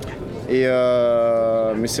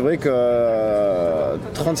 Mais c'est vrai que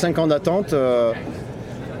 35 ans d'attente,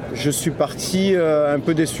 je suis parti un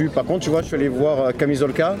peu déçu. Par contre, tu vois, je suis allé voir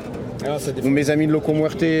Camisolca. Ou mes amis de Loco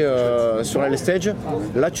Muerte sur la stage,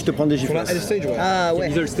 là tu te prends des giflasses. Sur la stage, ouais. Ah ouais.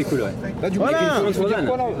 Camisole, c'était cool, ouais. Là, du coup,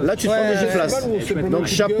 là tu te prends des giflasses. Donc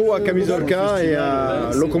chapeau à Camisolca et à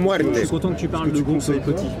Loco Muerte. Je suis content que tu parles de groupe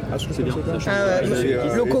petit. C'est bien.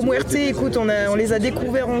 Loco Muerte, écoute, on les a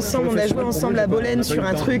découverts ensemble, on a joué ensemble à Bolène sur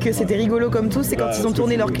un truc, c'était rigolo comme tout, c'est quand ils ont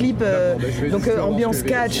tourné leur clip, donc ambiance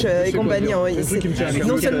catch et compagnie.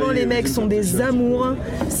 Non seulement les mecs sont des amours,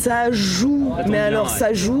 ça joue, mais alors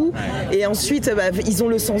ça joue. Et ensuite, ils ont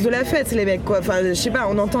le sens de la fête, les mecs, quoi. Enfin, je sais pas,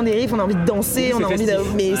 on entend des riffs, on a envie de danser, on a envie de.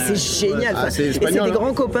 Mais c'est génial. Et c'est des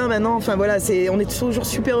grands copains maintenant. Enfin voilà, on est toujours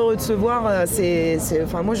super heureux de se voir.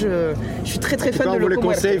 Enfin, moi, je suis très très fan de Loco Muerte. Je vous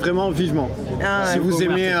les conseille vraiment vivement. Si vous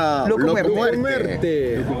aimez Loco Muerte.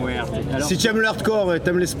 Si tu aimes l'hardcore et tu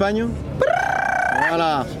aimes l'Espagne.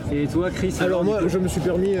 Voilà. Et toi, Chris? Alors moi, je me suis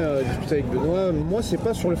permis de discuter avec Benoît. Moi, c'est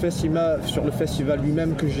pas sur le festival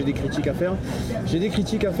lui-même que j'ai des critiques à faire. J'ai des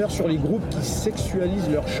critiques à faire sur les groupes qui sexualisent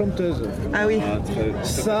leurs chanteuses. Ah oui.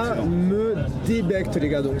 Ça me débecte, les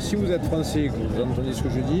gars. Donc, si vous êtes français et que vous entendez ce que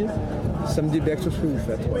je dis, ça me débecte ce que vous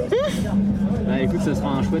faites. Voilà. Écoute, ça sera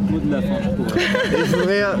un chouette mot de la fin, je trouve.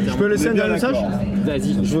 Je peux laisser un dernier message?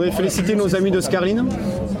 Vas-y. Je voudrais féliciter nos amis de Scarline,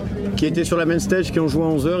 qui étaient sur la main stage, qui ont joué à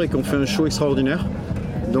 11h et qui ont fait un show extraordinaire.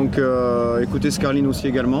 Donc écoutez Scarline aussi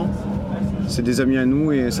également. C'est des amis à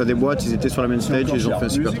nous et ça déboîte, ils étaient sur la main stage et ils ont fait un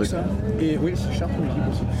super truc. Et oui, c'est Sharp Music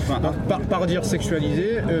aussi. Par dire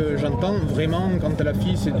sexualisé, j'entends vraiment quand la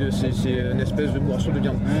fille c'est une espèce de morceau de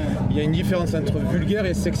viande. Il y a une différence entre vulgaire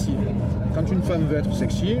et sexy. Quand une femme veut être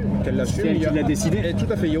sexy, qu'elle l'assume, elle qui l'a décidé.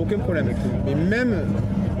 Tout à fait, il n'y a aucun problème. Mais même,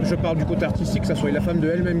 je parle du côté artistique, que ça soit la femme de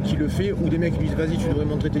elle-même qui le fait, ou des mecs qui disent vas-y tu devrais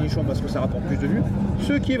montrer tes nichons parce que ça rapporte plus de vues.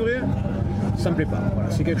 Ce qui est vrai, ça me plaît pas. Voilà,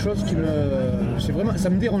 c'est quelque chose qui ça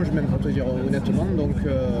me dérange même pour te dire honnêtement. Donc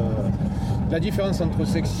la différence entre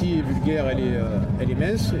sexy et vulgaire, elle est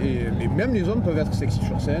mince. Mais même les hommes peuvent être sexy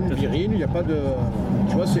sur scène, viril. Il n'y a pas de,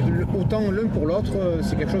 tu vois, autant l'un pour l'autre,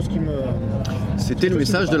 c'est quelque chose qui me. C'était le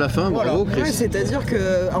message de la fin, bravo Chris. Ouais, c'est-à-dire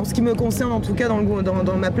que, en ce qui me concerne en tout cas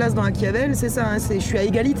dans ma place dans AKIAVEL, c'est ça, hein, je suis à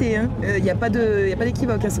égalité. Il n'y a pas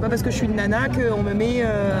d'équivoque. Hein, c'est pas parce que je suis une nana qu'on me met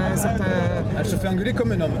un certain. Elle se fait engueuler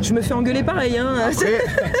comme un homme. Je me fais engueuler pareil. Hein.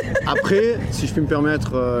 Après, si je puis me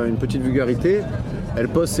permettre une petite vulgarité, elle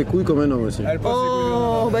pose ses couilles comme un homme aussi.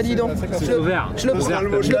 Oh, bah dis donc. Je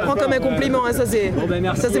le prends comme un compliment. Hein, ça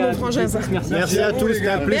c'est mon frangin. Ça. Merci à tous, c'était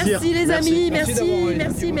un plaisir. Merci les amis,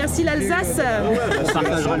 merci l'Alsace. On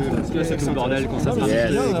partagera le c'est le bordel quand ça sera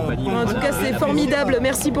En tout cas, c'est formidable.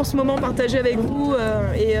 Merci pour ce moment partagé avec vous.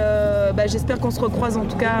 Et j'espère qu'on se recroise en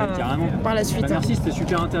tout cas par la suite. Merci, c'était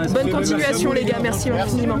super intéressant. Bonne continuation les gars, merci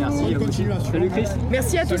infiniment. Merci. Bonne continuation. Salut Chris.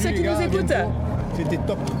 Merci à tous ceux qui nous écoutent. C'était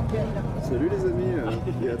top. Salut les amis,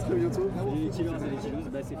 et à très bientôt.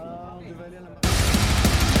 C'est fini.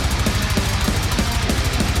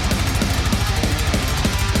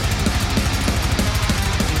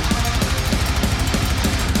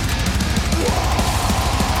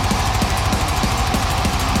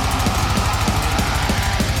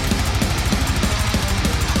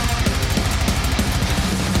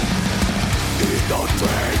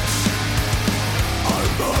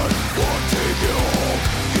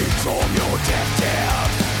 It's on your death.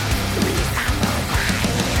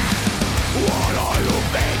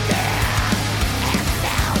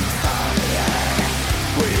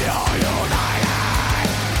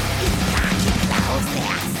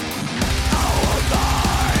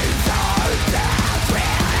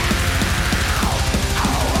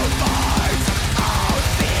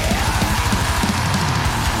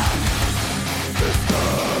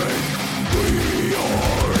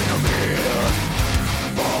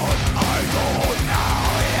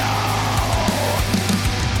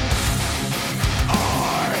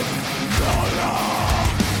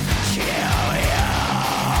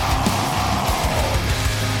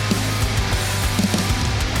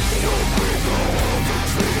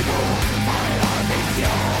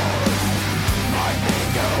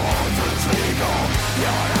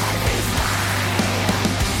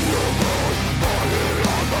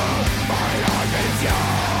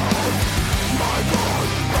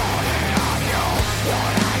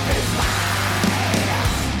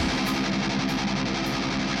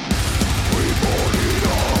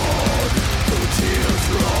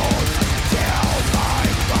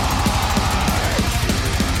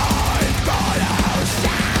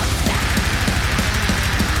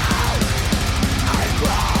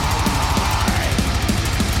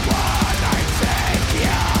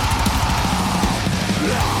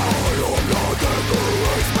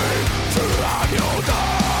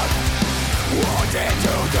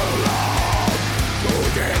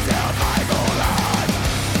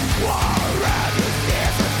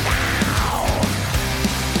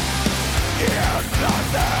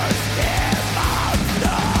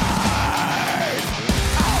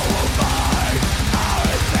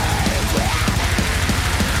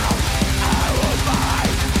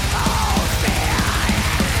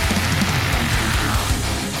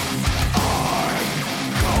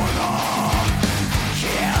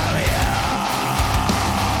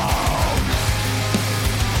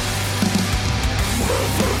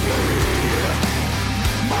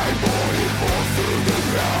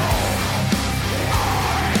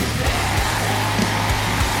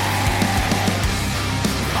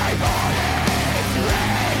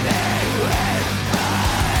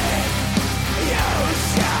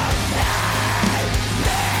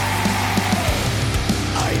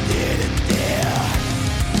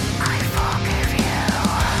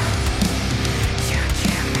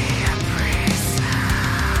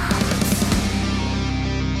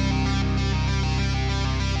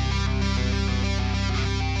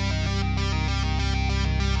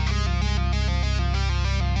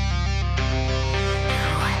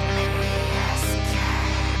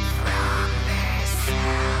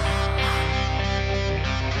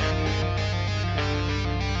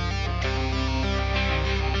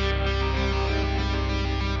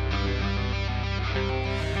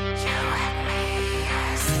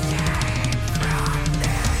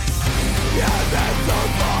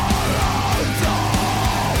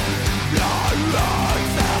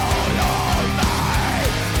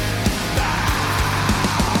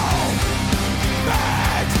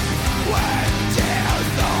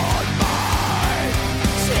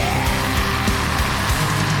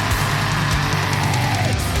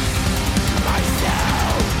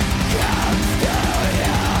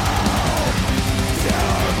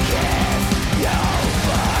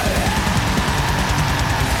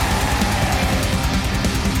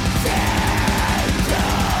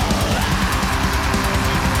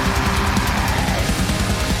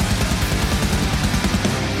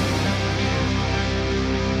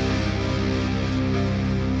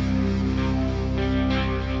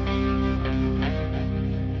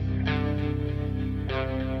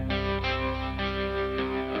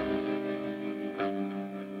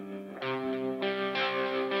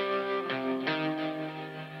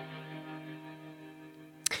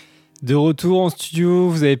 De retour en studio,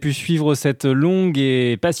 vous avez pu suivre cette longue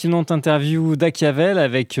et passionnante interview d'AKIAVEL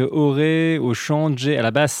avec Auré au chant, Jay à la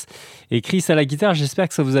basse et Chris à la guitare. J'espère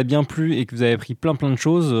que ça vous a bien plu et que vous avez appris plein de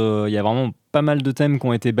choses. Il y a vraiment pas mal de thèmes qui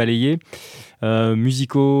ont été balayés.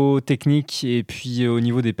 Musicaux, techniques et puis au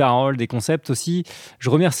niveau des paroles, des concepts aussi.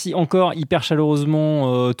 Je remercie encore hyper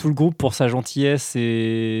chaleureusement tout le groupe pour sa gentillesse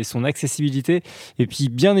et son accessibilité. Et puis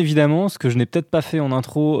bien évidemment, ce que je n'ai peut-être pas fait en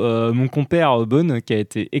intro, mon compère Bon qui a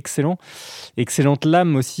été excellent. Excellente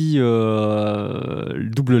lame aussi,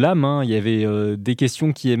 double lame. Hein. Il y avait des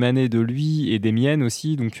questions qui émanaient de lui et des miennes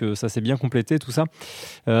aussi. Donc ça s'est bien complété tout ça.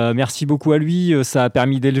 Merci beaucoup à lui. Ça a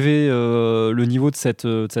permis d'élever le niveau de cette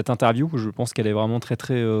interview. Je pense qu'elle est vraiment très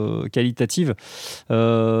très qualitative et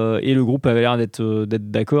le groupe avait l'air d'être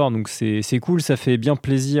d'accord, donc c'est cool, ça fait bien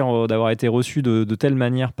plaisir d'avoir été reçu de telle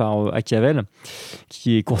manière par AKIAVEL,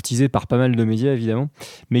 qui est courtisé par pas mal de médias évidemment,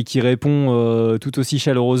 mais qui répond tout aussi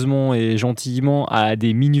chaleureusement et gentiment à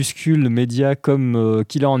des minuscules médias comme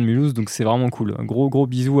Killer on Mulhouse, donc c'est vraiment cool. Un gros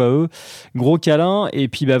bisous à eux, gros câlin, et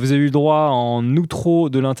puis vous avez eu le droit en outro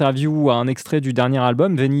de l'interview à un extrait du dernier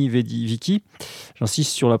album, Veni Vidi Vici.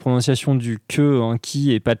 J'insiste sur la prononciation du que,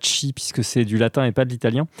 qui et pas de chi, puisque c'est du latin et pas de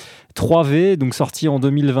l'italien. 3V, donc sorti en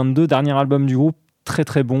 2022, dernier album du groupe, très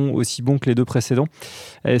très bon, aussi bon que les deux précédents.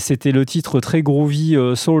 C'était le titre très groovy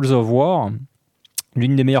Souls of War.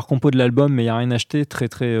 L'une des meilleures compos de l'album, mais il n'y a rien acheté, très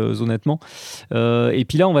très honnêtement. Et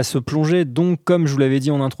puis là, on va se plonger, donc, comme je vous l'avais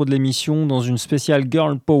dit en intro de l'émission, dans une spéciale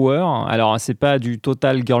Girl Power. Alors, c'est pas du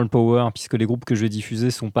total Girl Power, puisque les groupes que je vais diffuser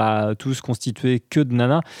sont pas tous constitués que de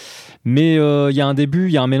nanas. Mais il y a un début,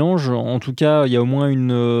 il y a un mélange. En tout cas, il y a au moins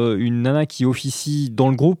une nana qui officie dans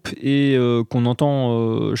le groupe et qu'on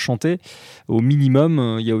entend chanter. Au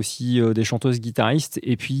minimum, il y a aussi des chanteuses guitaristes.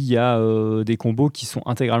 Et puis, il y a des combos qui sont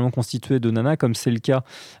intégralement constitués de nanas, comme c'est le cas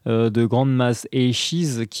de Grandma's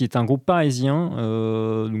Ashes, qui est un groupe parisien,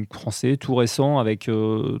 donc français, tout récent, avec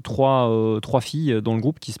trois filles dans le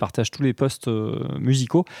groupe qui se partagent tous les postes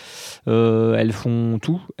musicaux. Elles font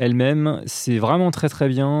tout elles-mêmes. C'est vraiment très très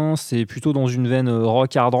bien. C'est plutôt dans une veine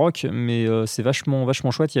rock, hard rock, mais c'est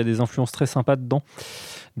vachement chouette. Il y a des influences très sympas dedans.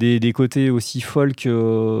 Des côtés aussi folk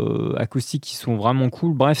acoustiques qui sont vraiment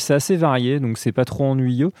cool. Bref, c'est assez varié, donc c'est pas trop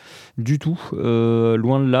ennuyeux du tout,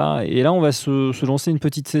 loin de là. Et là, on va se lancer une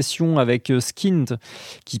petite session avec Skinned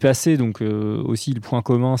qui passait, donc aussi le point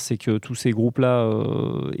commun, c'est que tous ces groupes-là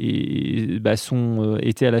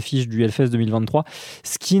étaient à l'affiche du Hellfest 2023.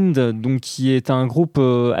 Skinned, donc, qui est un groupe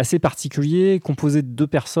assez particulier, composé de 2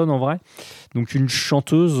 personnes en vrai. Donc une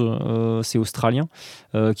chanteuse, c'est australien,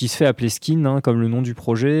 qui se fait appeler Skin, comme le nom du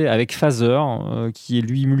projet, avec Phaser, qui est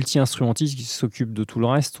lui multi-instrumentiste, qui s'occupe de tout le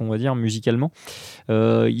reste, on va dire, musicalement.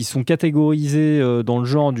 Ils sont catégorisés dans le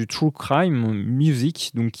genre du true crime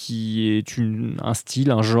music, donc qui est un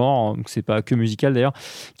style, un genre, donc c'est pas que musical d'ailleurs,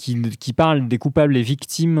 qui parle des coupables et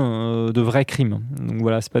victimes de vrais crimes. Donc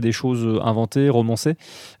voilà, c'est pas des choses inventées, romancées.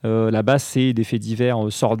 Là-bas, c'est des faits divers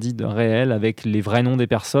sordides, réels, avec les vrais noms des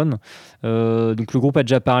personnes. Donc le groupe a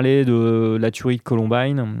déjà parlé de la tuerie de Columbine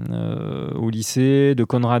au lycée, de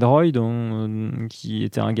Conrad Roy, qui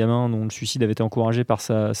était un gamin dont le suicide avait été encouragé par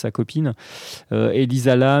sa copine,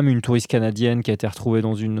 Elisa Lam, une touriste canadienne qui a été retrouvée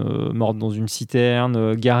morte dans une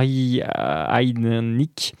citerne, Gary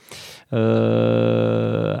Heidnick, Armin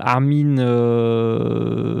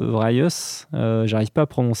Reyes, j'arrive pas à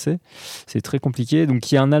prononcer, c'est très compliqué, donc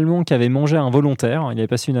qui est un Allemand qui avait mangé un volontaire, il avait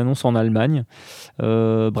passé une annonce en Allemagne.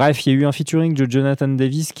 Bref, il y a eu un featuring de Jonathan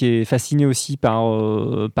Davis qui est fasciné aussi par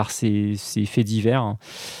ces faits divers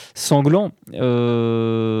sanglants.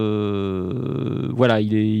 Voilà,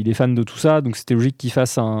 il est fan de tout ça, donc c'était logique qu'il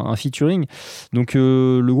fasse un featuring. Donc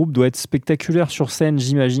le groupe doit être spectaculaire sur scène,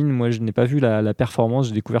 j'imagine. Moi, je n'ai pas vu la performance,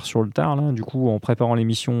 j'ai découvert sur le tard, là, du coup, en préparant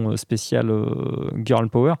l'émission spéciale Girl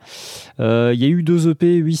Power. Il y a eu 2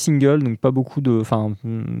 EP, 8 singles, donc pas beaucoup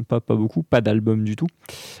pas d'album du tout.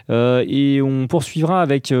 Et on poursuivra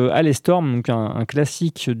avec Storm, donc un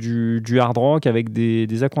classique du hard rock avec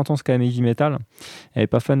des accointances quand même heavy metal. Elle n'est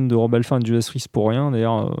pas fan de Rob Alpha et de Judas Priest pour rien.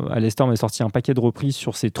 D'ailleurs, Storm a sorti un paquet de reprises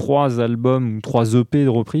sur ses 3 albums ou 3 EP de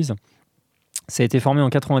reprises. Ça a été formé en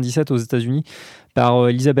 97 aux États-Unis par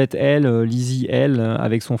Elizabeth L, Lizzie L,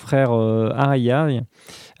 avec son frère Araya.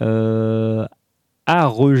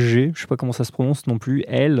 Arege, je ne sais pas comment ça se prononce non plus,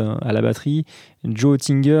 L à la batterie, Joe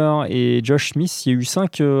Tinger et Josh Smith. Il y a eu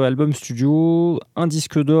 5 albums studio, un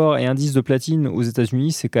disque d'or et un disque de platine aux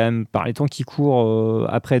États-Unis. C'est quand même, par les temps qui courent,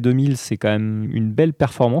 après 2000, c'est quand même une belle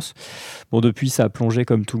performance. Bon, depuis, ça a plongé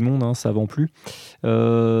comme tout le monde, hein, ça vend plus.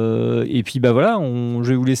 Et puis, voilà, je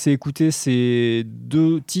vais vous laisser écouter ces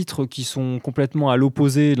 2 titres qui sont complètement à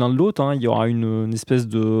l'opposé l'un de l'autre. Hein. Il y aura une espèce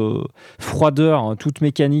de froideur, hein, toute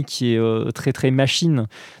mécanique, qui est très, très machine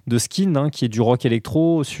de Skin, hein, qui est du rock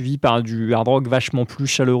électro, suivi par du hard rock vachement plus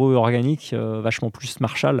chaleureux, organique, vachement plus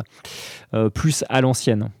Marshall, plus à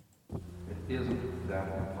l'ancienne.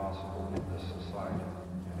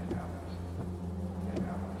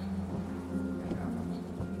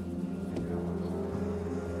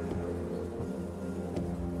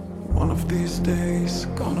 One of these days,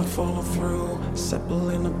 gonna follow through, settle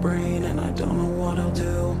in the brain, and I don't know what I'll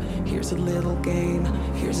do. Here's a little game,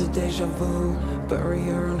 here's a deja vu. Bury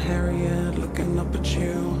your own Harriet, looking up at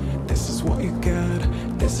you. This is what you get,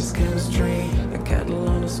 this is chemistry. A kettle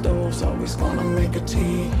on the stove's always gonna make a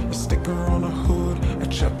tea. A sticker on a hood, a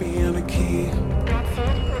chappy and a key. That's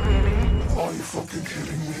it, really? Are you fucking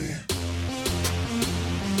kidding me?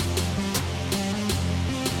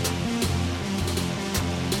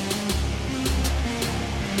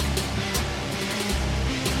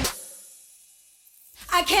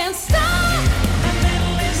 I can't stop. A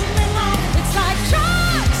little isn't enough. It's like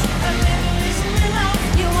drugs. A little isn't enough.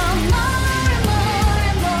 You want more and more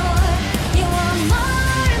and more. You want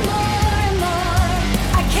more and more and more.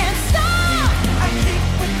 I can't stop. I keep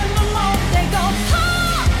whipping them off. They go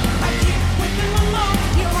pop. I keep whipping them off.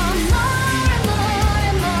 You want more and more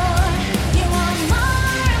and more. You want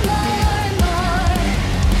more and more and more.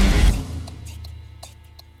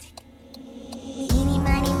 Eeny,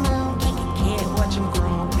 miny, moe, can't watch him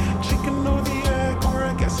grow. Chicken or the egg, or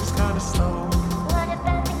I guess it's kinda slow. What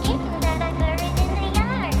about the kitten that I buried in the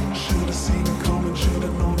yard? Should've seen it coming,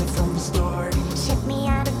 should've known it from the start. Ship me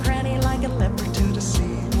out of granny like a leopard to the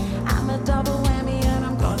sea. I'm a double whammy and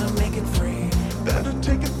I'm gonna make it free. Better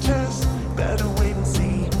take a test, better wait and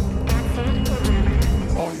see.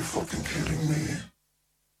 Are you fucking kidding me?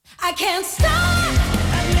 I can't stop.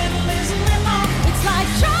 A little isn't enough. It's like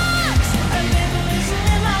drugs. A little isn't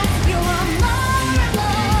enough. You want more and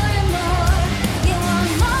more and more. You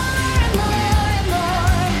want more and more and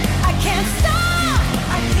more. I can't stop.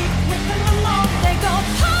 I keep whipping them off. They go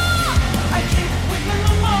pop. I keep whipping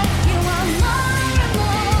them off. You want more and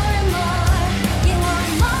more and more. You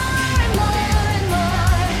want more and more and more.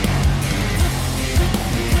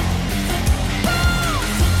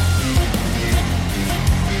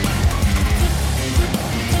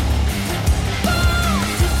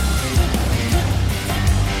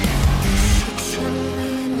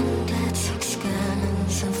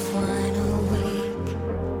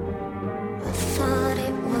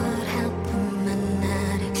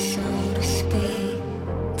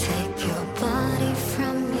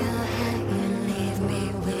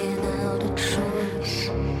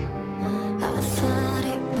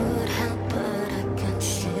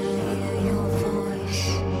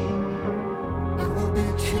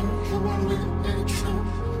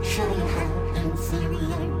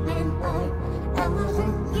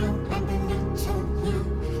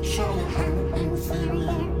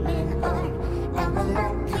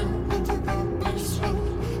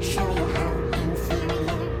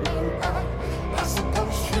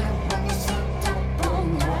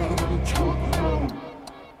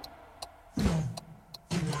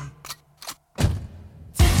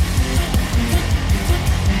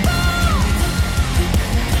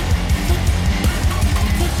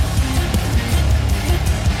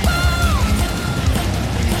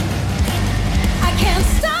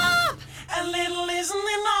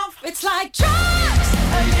 It's like drugs.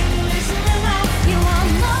 A little isn't enough. You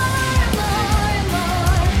want more and more and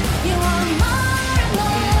more. You want more and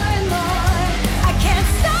more and more. I can't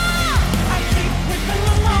stop. I keep whipping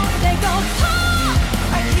them off. They go pop.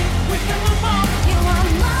 I keep whipping them off. You want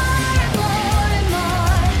more and more and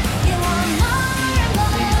more. You want more and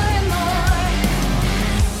more and more.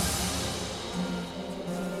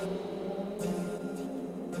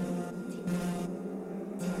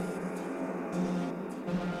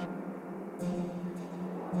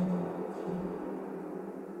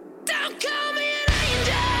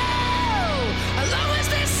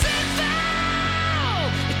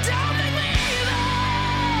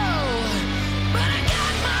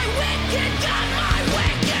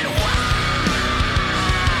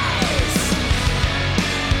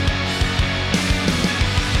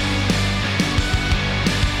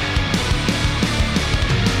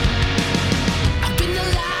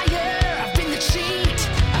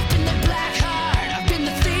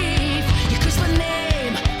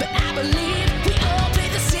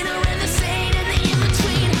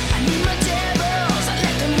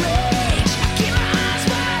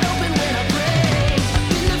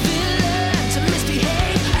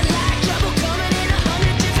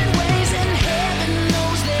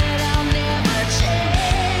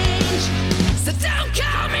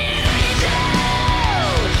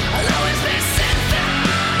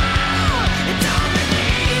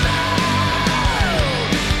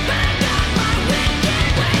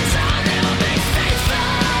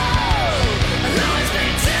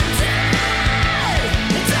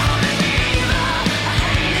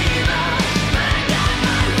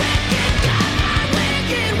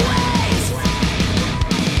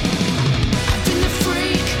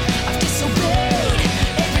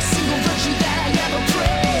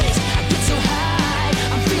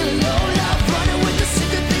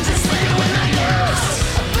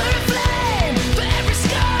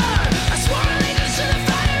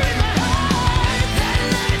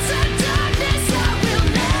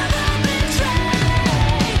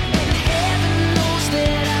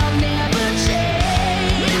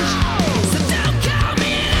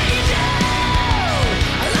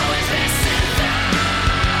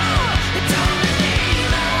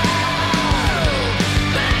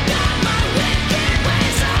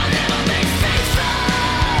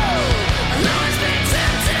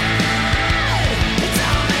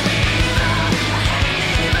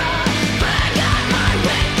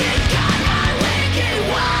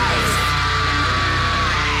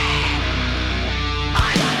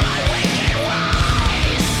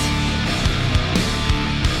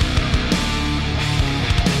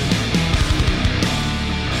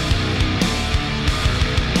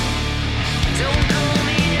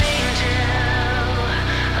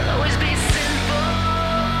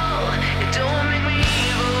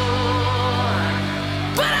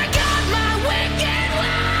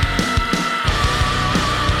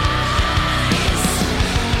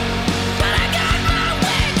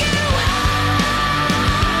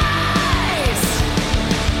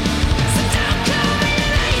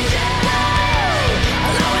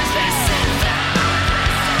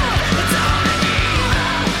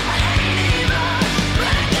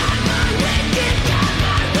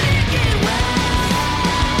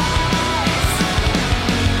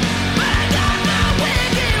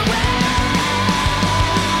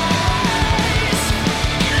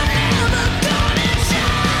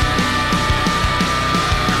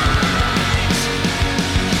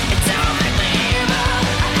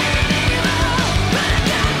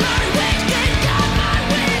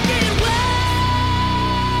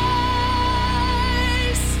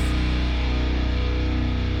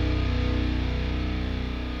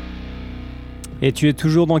 Et tu es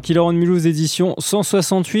toujours dans Killer on Mulhouse édition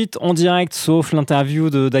 168 en direct, sauf l'interview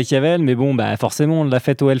d'AKIAVEL. Mais bon, bah forcément, on l'a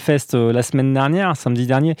faite au Hellfest la semaine dernière, samedi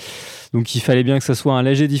dernier. Donc il fallait bien que ça soit un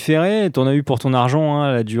léger différé. T'en as eu pour ton argent, hein,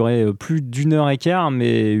 elle a duré plus d'1h15,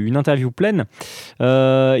 mais une interview pleine.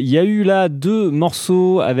 Il y a eu là 2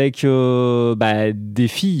 morceaux avec des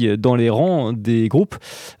filles dans les rangs des groupes.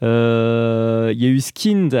 Il y a eu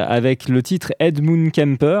Skinned avec le titre Edmund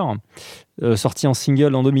Kemper. Sorti en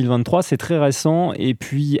single en 2023, c'est très récent. Et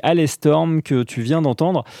puis Storm que tu viens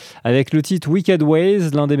d'entendre avec le titre Wicked Ways,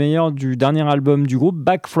 l'un des meilleurs du dernier album du groupe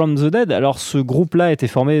Back from the Dead. Alors ce groupe-là était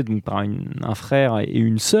formé donc, par un frère et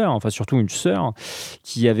une sœur, enfin surtout une sœur,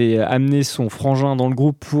 qui avait amené son frangin dans le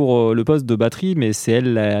groupe pour le poste de batterie, mais c'est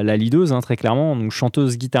elle la leaduse, hein, très clairement, donc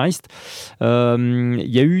chanteuse-guitariste. Il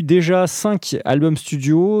y a eu déjà 5 albums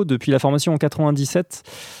studio depuis la formation en 97.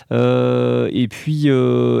 Et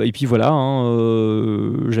puis voilà, hein,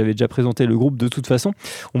 j'avais déjà présenté le groupe de toute façon.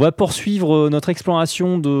 On va poursuivre notre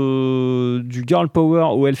exploration du Girl Power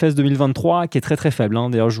au Hellfest 2023 qui est très très faible, hein.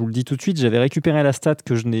 D'ailleurs je vous le dis tout de suite, j'avais récupéré la stat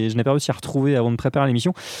que je n'ai pas réussi à retrouver avant de préparer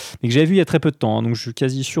l'émission, mais que j'avais vu il y a très peu de temps, hein, donc je suis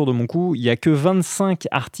quasi sûr de mon coup. Il n'y a que 25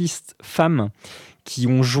 artistes femmes qui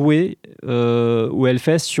ont joué au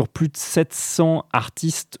Hellfest sur plus de 700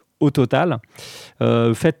 artistes au total.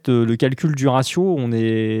 Faites le calcul du ratio, on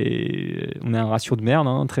est un ratio de merde,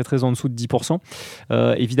 hein, très très en dessous de 10%.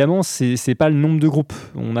 Évidemment, c'est pas le nombre de groupes.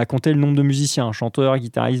 On a compté le nombre de musiciens, chanteurs,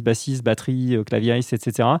 guitaristes, bassistes, batterie, claviéristes,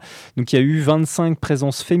 etc. Donc il y a eu 25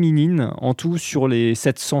 présences féminines en tout sur les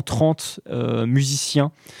 730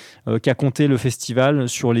 musiciens qu'a compté le festival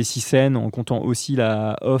sur les 6 scènes, en comptant aussi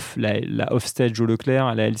la off-stage au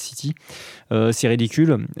Leclerc, la L-City. C'est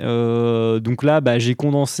ridicule. Donc là, j'ai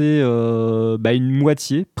condensé une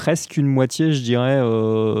moitié, presque une moitié, je dirais,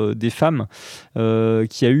 des femmes,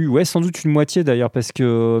 qui a eu, sans doute une moitié d'ailleurs, parce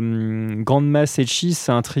que Grandmass et Cheese,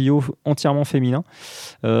 c'est un trio entièrement féminin.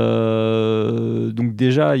 Donc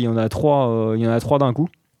déjà, il y en a 3 d'un coup.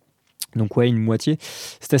 Donc une moitié.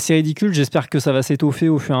 C'est assez ridicule. J'espère que ça va s'étoffer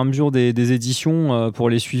au fur et à mesure des éditions pour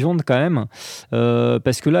les suivantes quand même.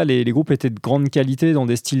 Parce que là, les groupes étaient de grande qualité dans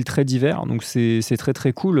des styles très divers. Donc c'est très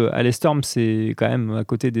très cool. Storm, c'est quand même, à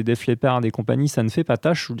côté des Def Leppard et compagnie, ça ne fait pas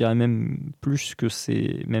tâche. Je vous dirais même plus que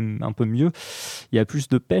c'est même un peu mieux. Il y a plus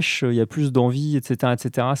de pêche, il y a plus d'envie, etc.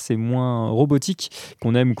 etc. C'est moins robotique,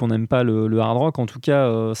 qu'on aime ou qu'on n'aime pas le hard rock. En tout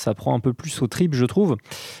cas, ça prend un peu plus au trip, je trouve.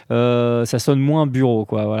 Ça sonne moins bureau,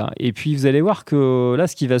 quoi. Voilà. Et puis vous allez voir que là,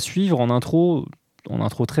 ce qui va suivre en intro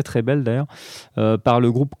très très belle d'ailleurs, par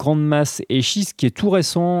le groupe Grandmass et Schist, qui est tout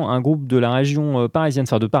récent, un groupe de la région parisienne,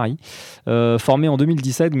 enfin de Paris, formé en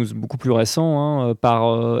 2017, donc beaucoup plus récent, hein,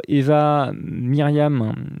 par Eva,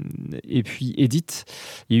 Myriam et puis Edith.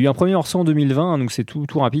 Il y a eu un premier morceau en 2020, donc c'est tout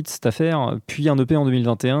rapide cette affaire, puis un EP en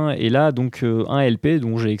 2021, et là donc un LP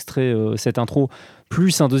dont j'ai extrait cette intro,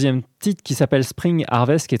 plus un deuxième titre qui s'appelle Spring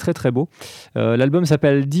Harvest, qui est très très beau. L'album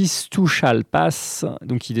s'appelle This Too Shall Pass,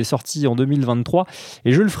 donc il est sorti en 2023,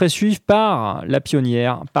 et je le ferai suivre par la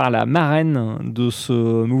pionnière, par la marraine de ce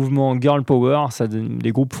mouvement Girl Power,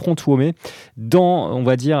 les groupes front-women, dans, on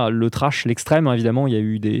va dire, le trash, l'extrême, évidemment. Il y a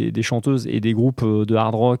eu des chanteuses et des groupes de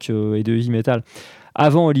hard rock et de heavy metal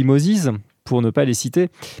avant Limosis, pour ne pas les citer,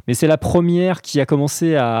 mais c'est la première qui a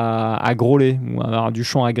commencé à grôler ou à avoir du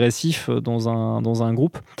chant agressif dans un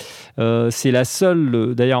groupe. C'est la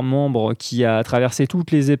seule d'ailleurs membre qui a traversé toutes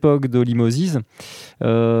les époques de Limosis,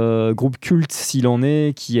 groupe culte s'il en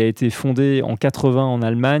est, qui a été fondé en 80 en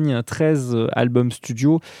Allemagne, 13 albums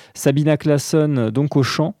studio, Sabina Claesson donc au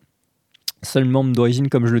chant, seul membre d'origine,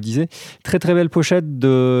 comme je le disais. Très très belle pochette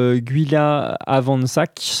de Gyula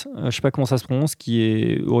Avansak, je ne sais pas comment ça se prononce, qui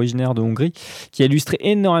est originaire de Hongrie, qui a illustré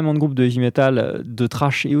énormément de groupes de heavy metal, de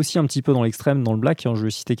trash et aussi un petit peu dans l'extrême, dans le black. Je vais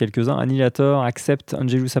citer quelques-uns: Annihilator, Accept,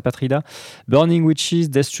 Angelus Apatrida, Burning Witches,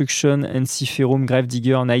 Destruction, Ensiferum,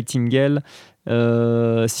 Gravedigger, Nightingale,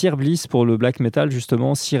 Seer Bliss pour le black metal,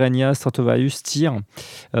 justement, Sirenia, Stratovarius, Tyr.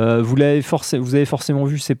 Vous avez forcément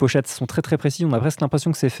vu ces pochettes, sont très très précises. On a presque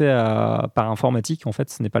l'impression que c'est fait par informatique. En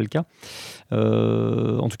fait, ce n'est pas le cas.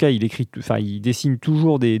 En tout cas, il dessine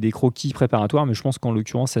toujours des croquis préparatoires, mais je pense qu'en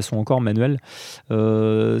l'occurrence, elles sont encore manuelles.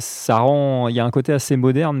 Il y a un côté assez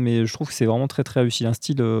moderne, mais je trouve que c'est vraiment très très réussi. Un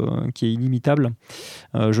style qui est inimitable,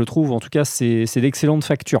 je trouve. En tout cas, c'est d'excellente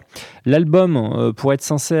facture. L'album, pour être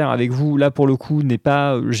sincère avec vous, là pour le le coup, n'est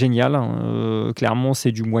pas génial. Clairement,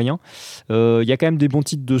 c'est du moyen. Il y a quand même des bons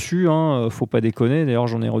titres dessus, faut pas déconner. D'ailleurs,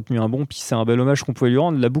 j'en ai retenu un bon, puis c'est un bel hommage qu'on pouvait lui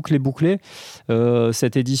rendre. La boucle est bouclée.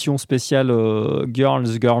 Cette édition spéciale Girls,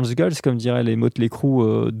 comme diraient les Motley Crue,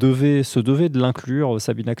 se devait de l'inclure,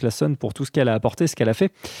 Sabina Clason, pour tout ce qu'elle a apporté, ce qu'elle a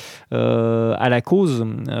fait à la cause.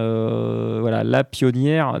 Voilà, la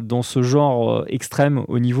pionnière dans ce genre extrême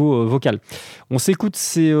au niveau vocal. On s'écoute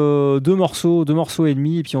ces deux morceaux et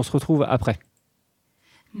demi, et puis on se retrouve après.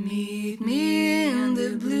 Meet me in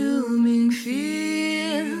the blooming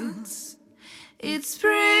fields. It's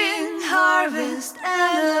spring, harvest,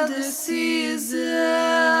 end of the season.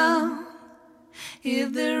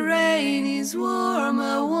 If the rain is warm,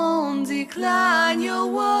 I won't decline your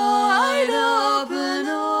wide open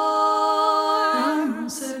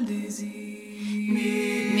arms. Seul désir.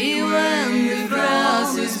 Meet me when the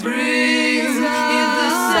grass is green. If the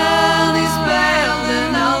sun is pale,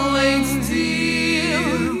 then I'll wait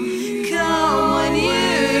still. Come when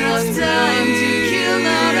you have time to kill.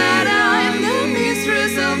 Now that I'm the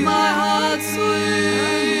mistress of my heart's will.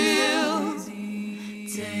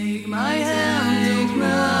 Take my hand, take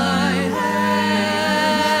my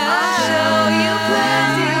hand. I'll show you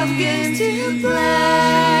plenty of games to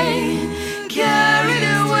play. Carried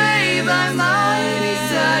away by my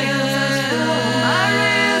desires, throw my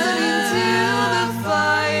reason into the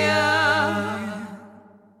fire.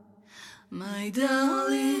 My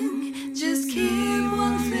darling, just keep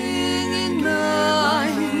one thing in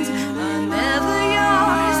mind. I'm never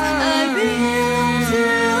yours, I belong to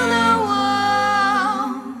no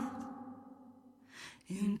one.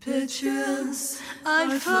 Impetuous, I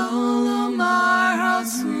follow my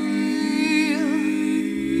heart's will.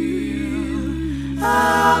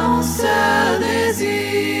 I'm seul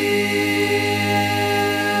désir.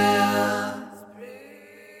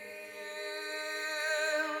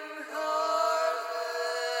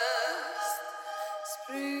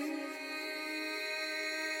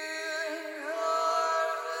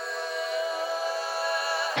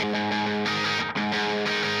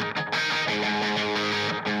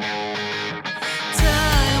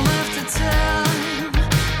 Time after time,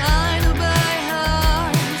 I know by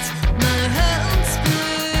heart my hands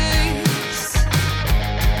place.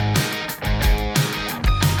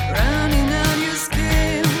 Running on your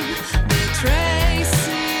skin, they're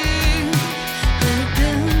tracing a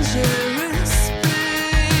dangerous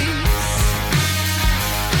space.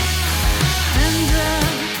 Under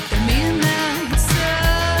the midnight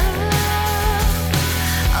sun,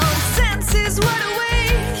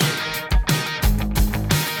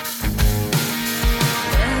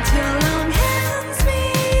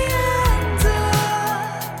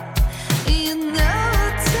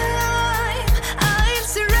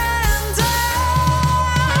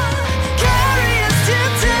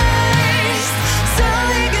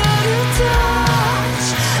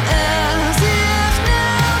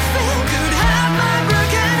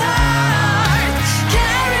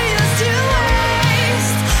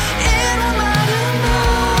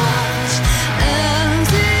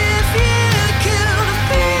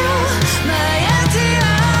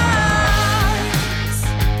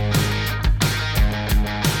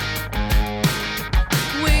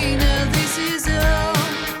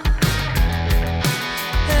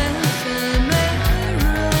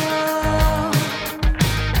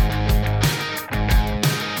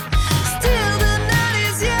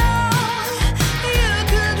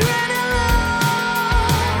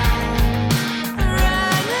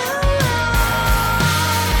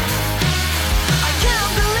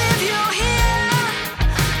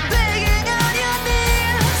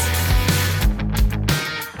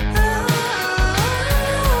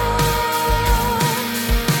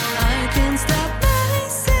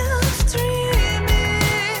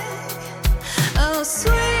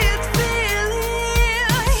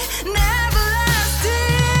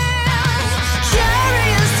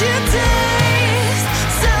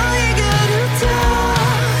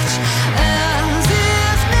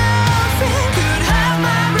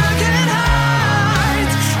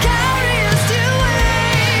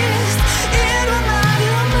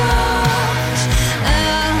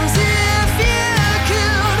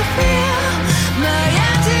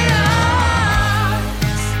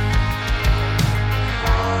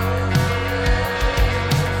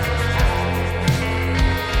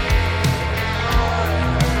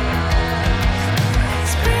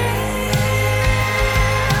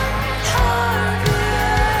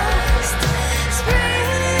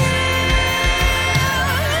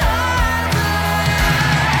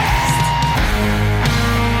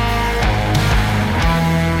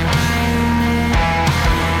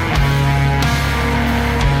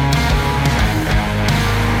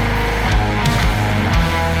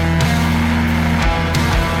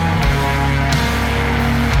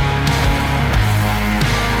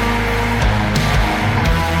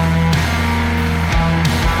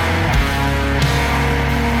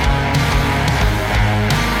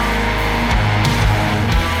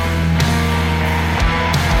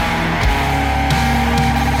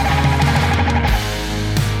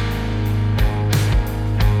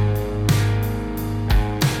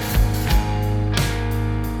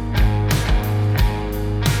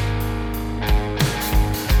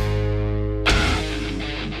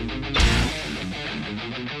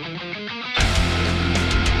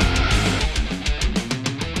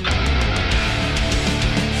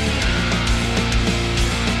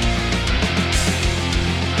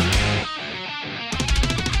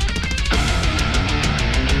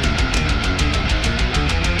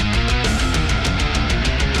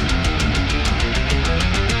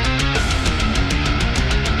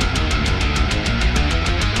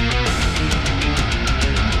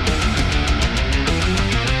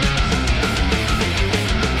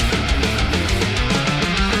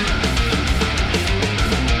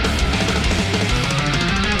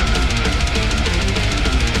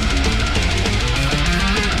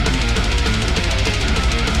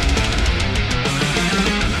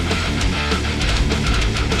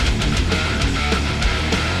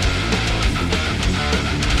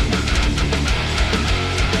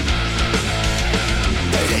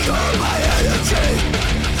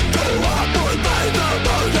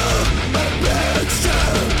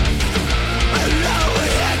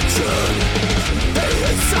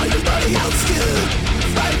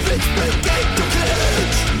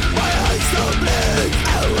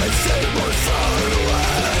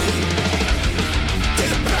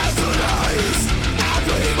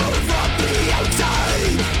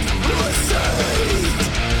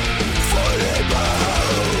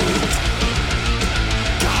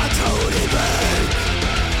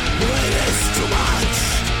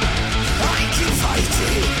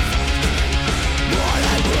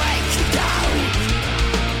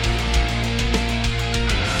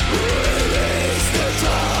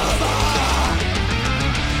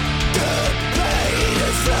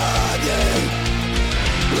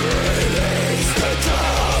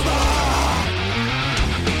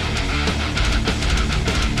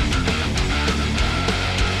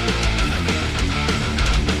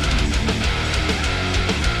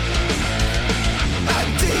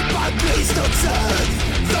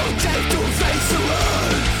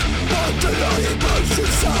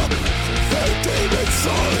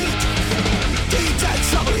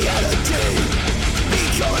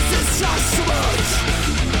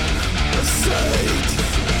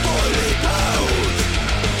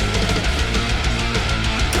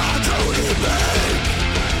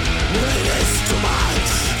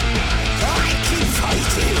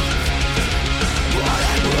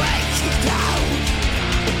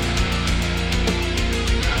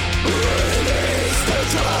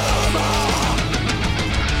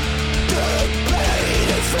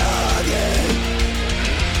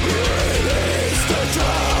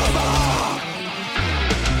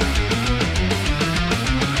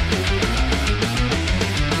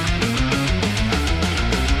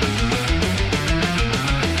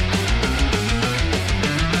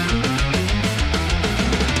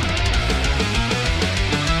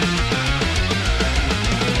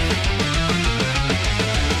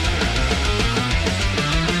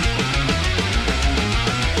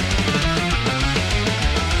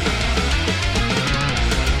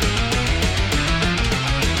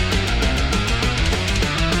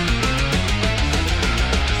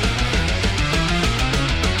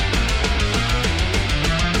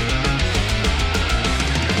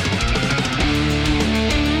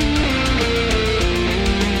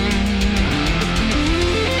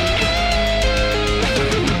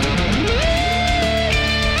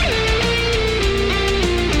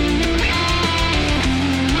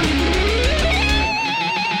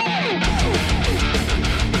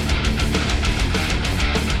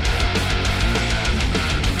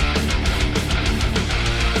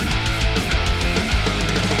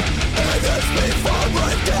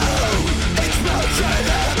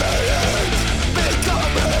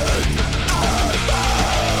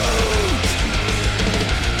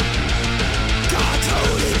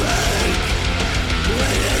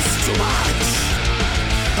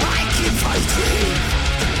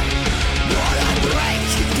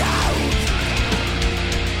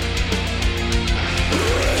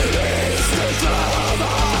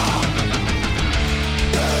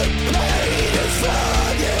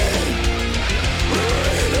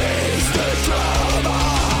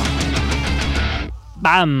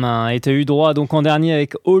 Bam! Et tu as eu droit donc en dernier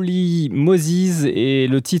avec Holy Moses et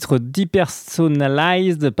le titre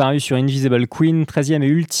Depersonalized paru sur Invisible Queen, 13e et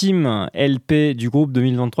ultime LP du groupe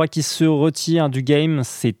 2023 qui se retire du game.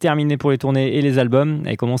 C'est terminé pour les tournées et les albums.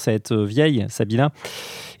 Elle commence à être vieille, Sabina.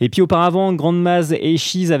 Et puis auparavant, Grande Maz et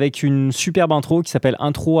Cheese avec une superbe intro qui s'appelle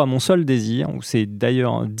Intro à mon seul désir, où c'est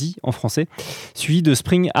d'ailleurs dit en français, suivi de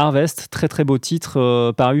Spring Harvest, très très beau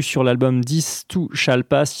titre, paru sur l'album 10 Tout Shall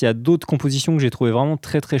Pass. Il y a d'autres compositions que j'ai trouvées vraiment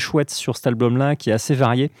très très chouettes sur cet album-là, qui est assez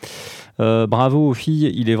varié. Bravo aux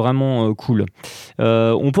filles, il est vraiment cool.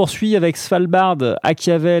 On poursuit avec Svalbard,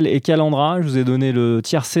 AKIAVEL et Calandra. Je vous ai donné le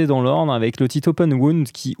tiercé dans l'ordre avec le titre Open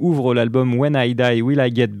Wound qui ouvre l'album When I Die Will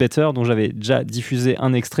I Get Better, dont j'avais déjà diffusé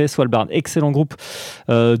un extrait. Svalbard, excellent groupe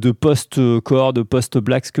de post-core, de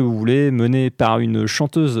post-black, ce que vous voulez, mené par une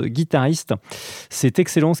chanteuse guitariste. C'est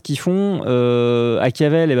excellent ce qu'ils font.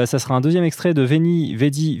 AKIAVEL, ça sera un deuxième extrait de Veni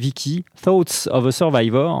Vedi Vici, Thoughts of a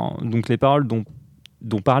Survivor, donc les paroles dont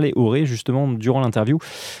parlait Auré justement durant l'interview,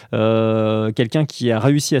 quelqu'un qui a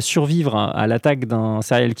réussi à survivre à l'attaque d'un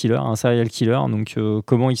serial killer, donc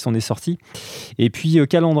comment il s'en est sorti. Et puis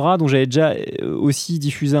Calandra, dont j'avais déjà aussi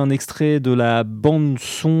diffusé un extrait de la bande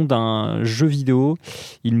son d'un jeu vidéo,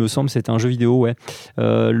 il me semble c'était un jeu vidéo, ouais.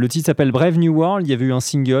 Le titre s'appelle Brave New World, il y avait eu un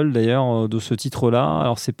single d'ailleurs de ce titre-là,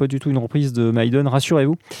 alors c'est pas du tout une reprise de Maiden,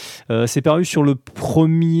 rassurez-vous. C'est paru sur le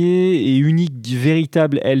premier et unique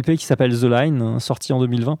véritable LP qui s'appelle The Line, sorti en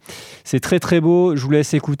 2020. C'est très très beau, je vous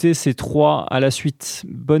laisse écouter ces trois à la suite.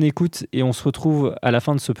 Bonne écoute et on se retrouve à la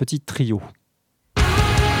fin de ce petit trio.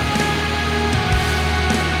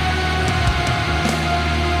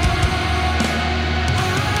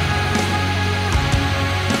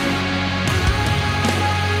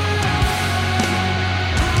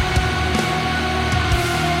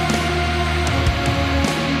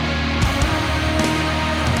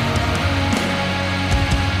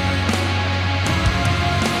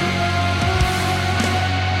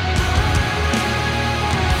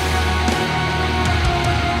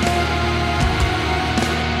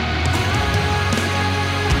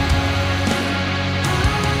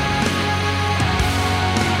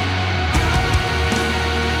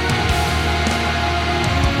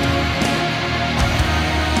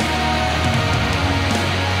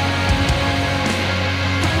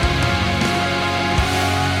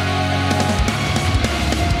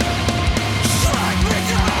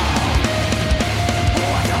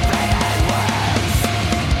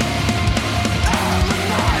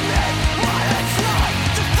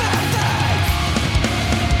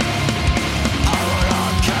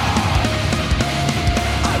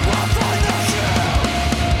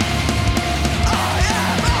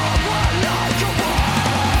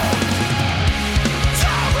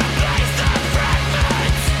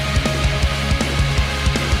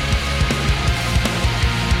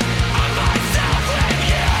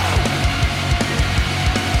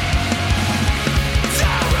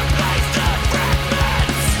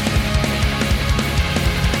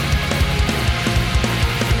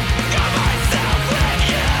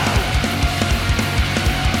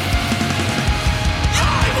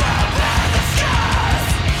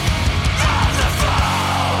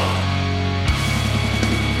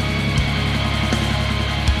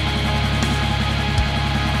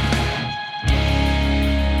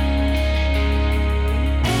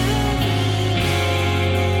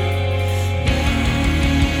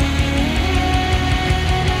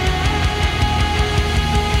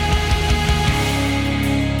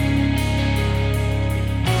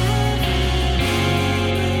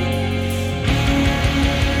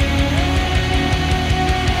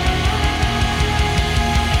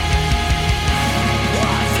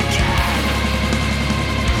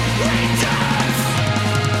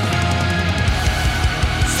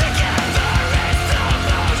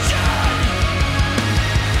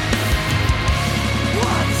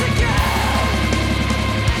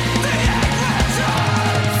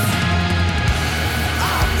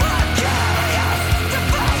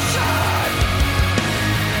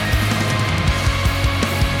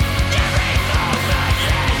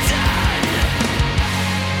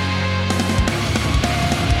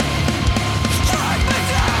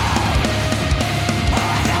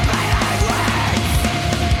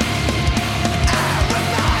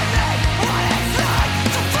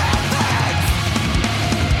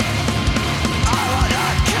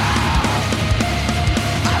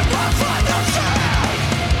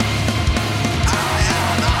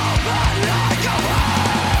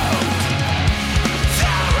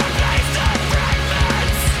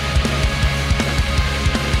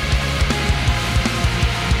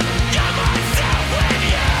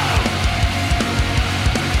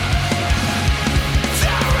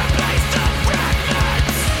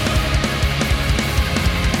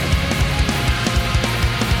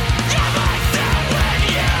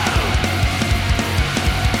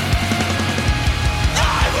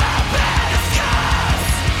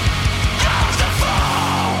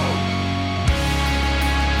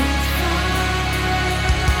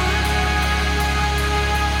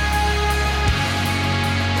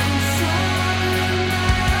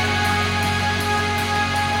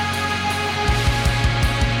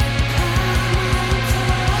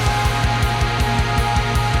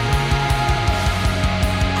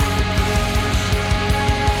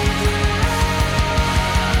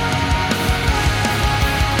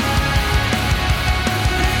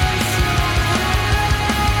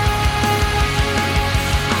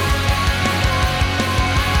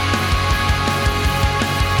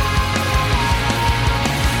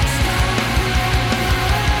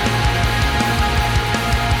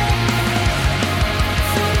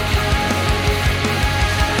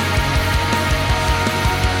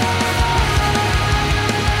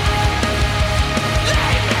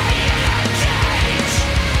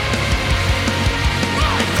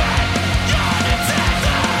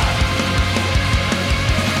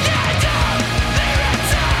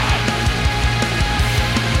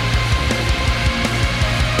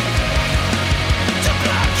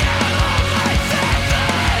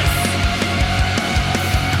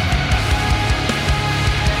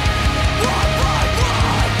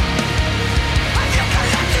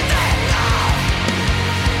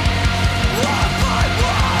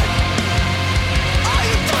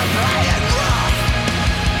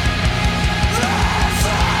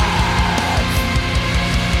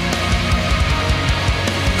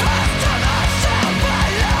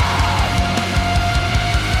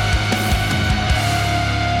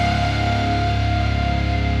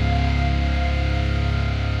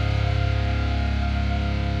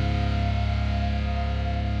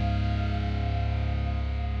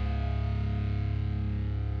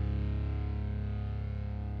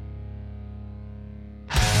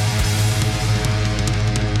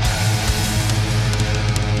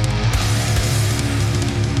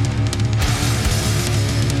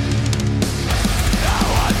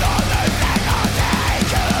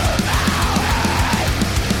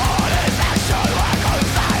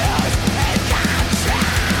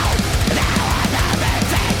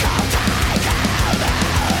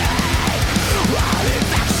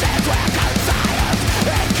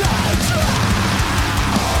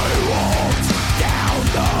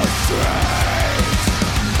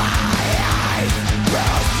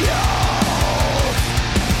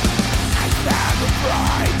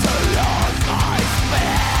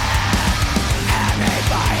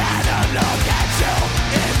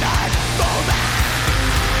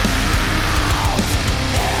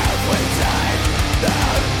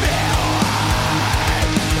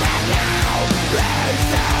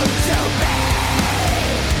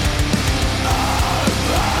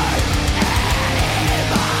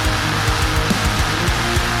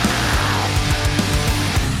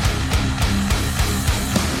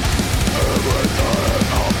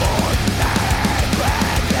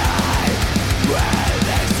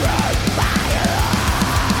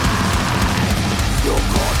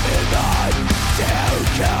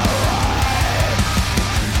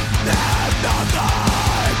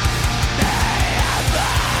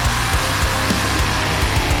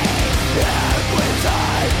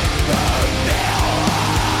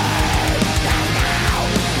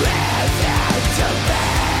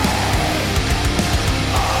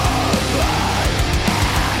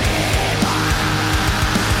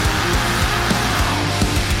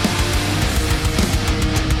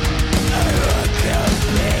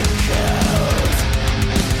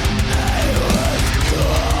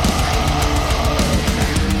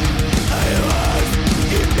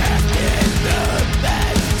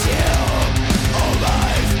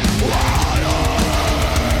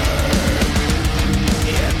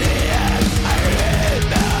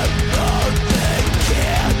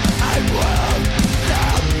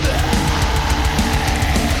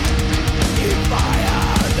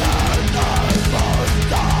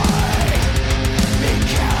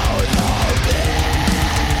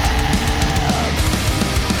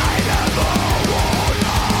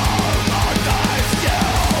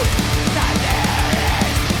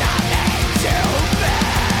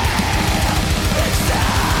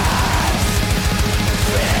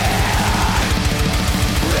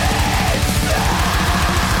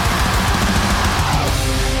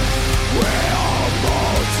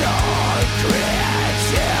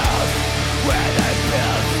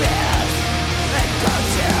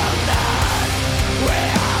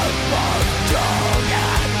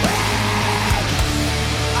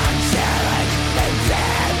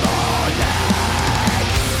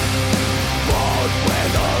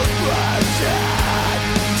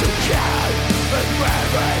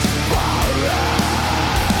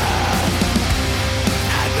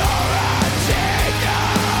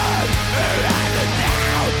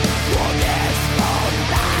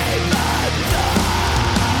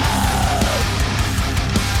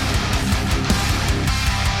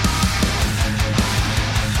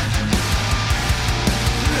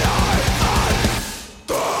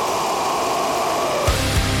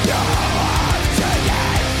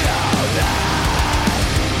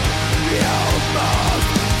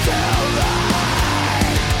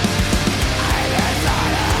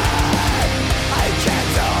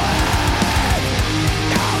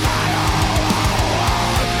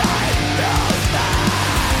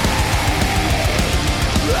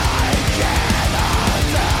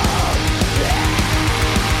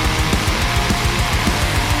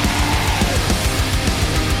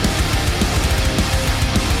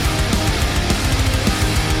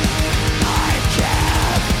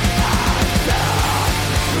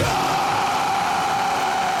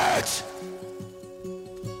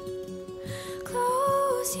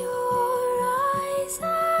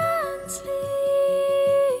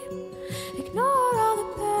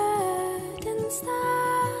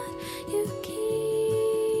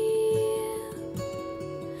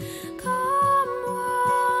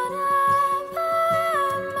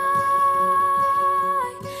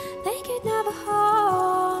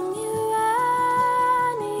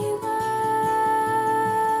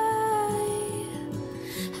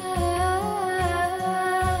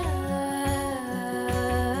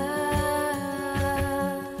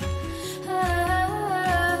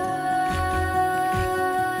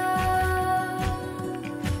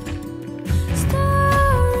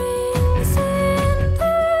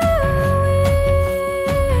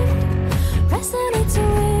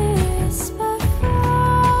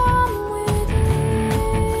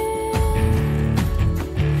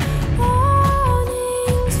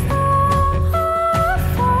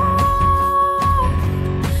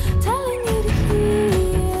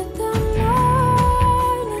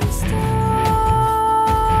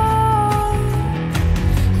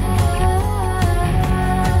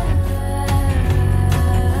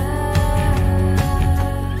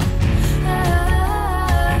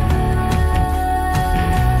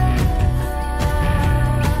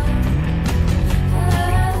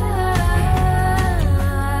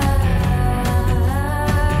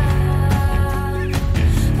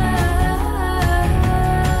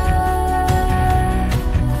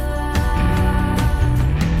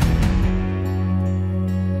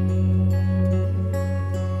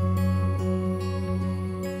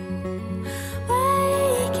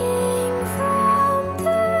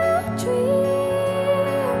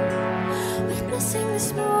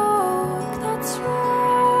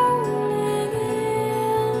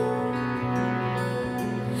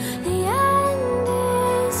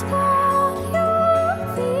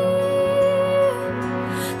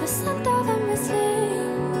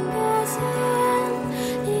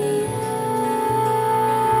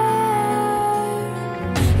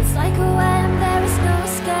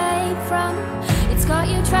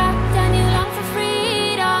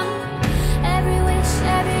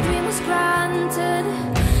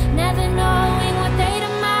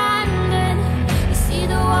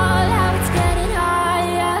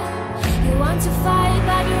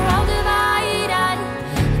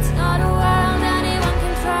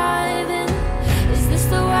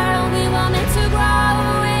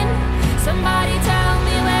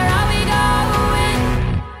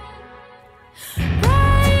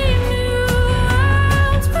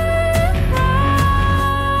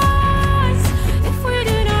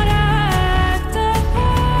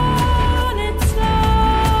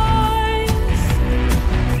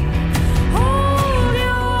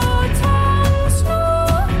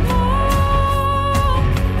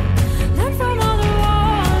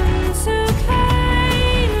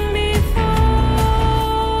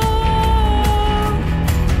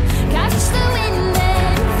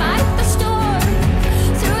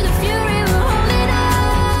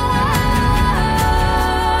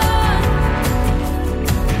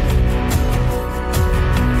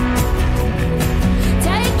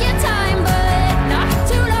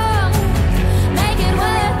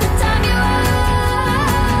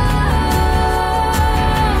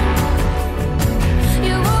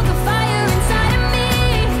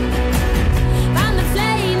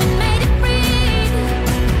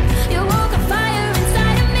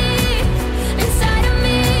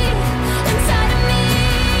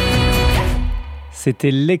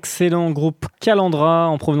 C'était l'excellent groupe Calandra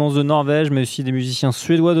en provenance de Norvège, mais aussi des musiciens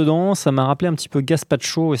suédois dedans. Ça m'a rappelé un petit peu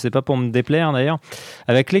Gaspacho, et c'est pas pour me déplaire d'ailleurs.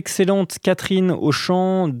 Avec l'excellente Catherine au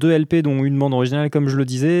chant, 2 LP dont une bande originale comme je le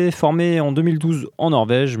disais, formée en 2012 en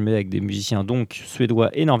Norvège, mais avec des musiciens donc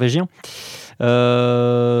suédois et norvégiens.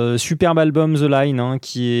 Superbe album The Line,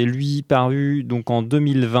 qui est lui paru donc en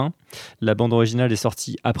 2020. La bande originale est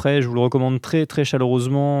sortie après. Je vous le recommande très très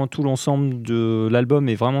chaleureusement. Tout l'ensemble de l'album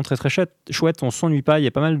est vraiment très très chouette. On s'ennuie pas. Il y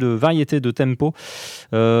a pas mal de variétés de tempo.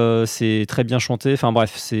 C'est très bien chanté. Enfin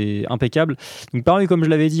bref, c'est impeccable. Donc paru comme je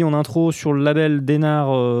l'avais dit en intro sur le label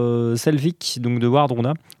d'Enar Selvik, donc de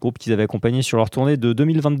Wardruna, groupe qu'ils avaient accompagné sur leur tournée de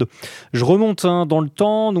 2022. Je remonte dans le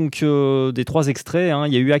temps. Donc des 3 extraits.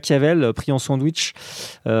 Il y a eu AKIAVEL pris en sandwich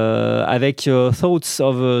avec Thoughts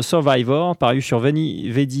of a Survivor paru sur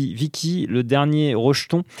Vedi Vicky, le dernier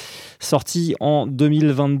rejeton sorti en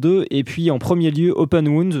 2022, et puis en premier lieu Open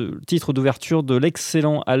Wound, titre d'ouverture de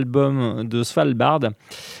l'excellent album de Svalbard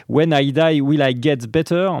When I Die Will I Get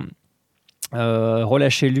Better,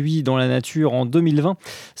 relâché lui dans la nature en 2020.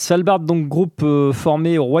 Svalbard, donc groupe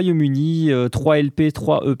formé au Royaume-Uni, 3 LP,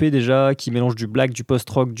 3 EP déjà, qui mélangent du black, du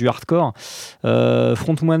post-rock, du hardcore.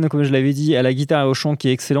 Frontman, comme je l'avais dit, à la guitare et au chant qui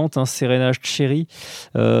est excellente, Serena Cherry.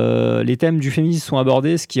 Les thèmes du féminisme sont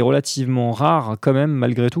abordés, ce qui est relativement rare quand même,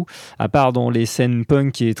 malgré tout, à part dans les scènes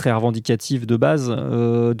punk qui est très revendicative de base.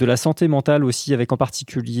 De la santé mentale aussi, avec en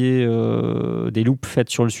particulier des loops faites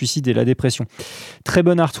sur le suicide et la dépression. Très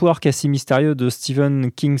bon artwork assez mystérieux de Stephen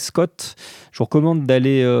King Scott. Je vous recommande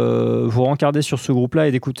d'aller vous rencarder sur ce groupe-là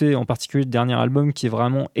et d'écouter en particulier le dernier album qui est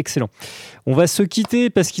vraiment excellent. On va se quitter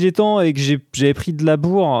parce qu'il est temps et que j'avais pris de la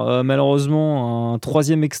bourre. Malheureusement, un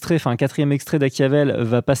 4e extrait d'AKIAVEL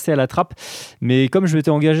va passer à la trappe. Mais comme je m'étais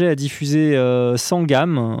engagé à diffuser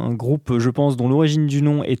Sangam, un groupe, je pense, dont l'origine du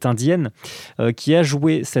nom est indienne, qui a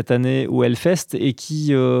joué cette année au Hellfest et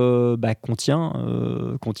qui contient,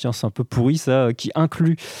 c'est un peu pourri ça, qui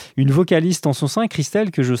inclut une vocaliste en son sein, Christelle,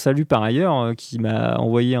 que je salue par ailleurs, qui m'a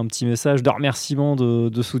envoyé un petit message de remerciement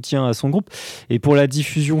de soutien à son groupe et pour la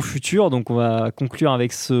diffusion future. Donc on va conclure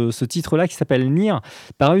avec ce titre-là qui s'appelle Nier,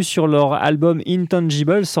 paru sur leur album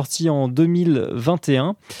Intangible, sorti en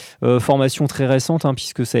 2021. Formation très récente,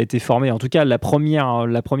 puisque ça a été formé, en tout cas la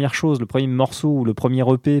première chose, le premier morceau ou le premier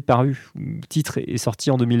EP paru, titre est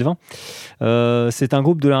sorti en 2020. C'est un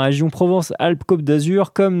groupe de la région Provence-Alpes-Côte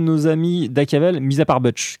d'Azur, comme nos amis d'AKIAVEL, mis à part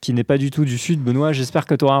Butch, qui n'est pas du tout du sud. Benoît, j'espère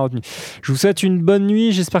que tu auras retenu. Je vous souhaite une bonne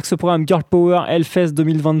nuit. J'espère que ce programme Girl Power Hellfest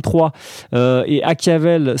 2023 et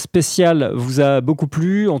AKIAVEL spécial vous a beaucoup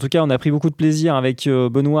plu. En tout cas, on a pris beaucoup de plaisir avec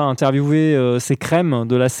Benoît à interviewer ces crèmes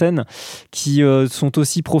de la scène qui sont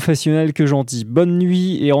aussi professionnels que gentils. Bonne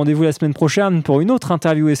nuit et rendez-vous la semaine prochaine pour une autre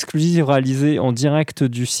interview exclusive réalisée en direct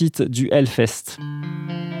du site du Hellfest.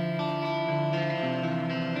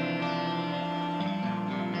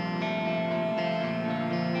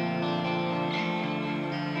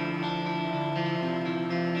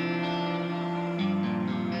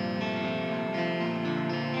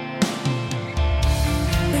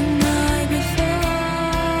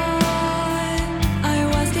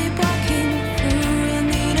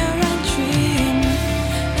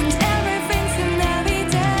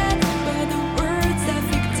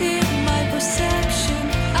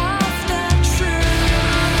 Perception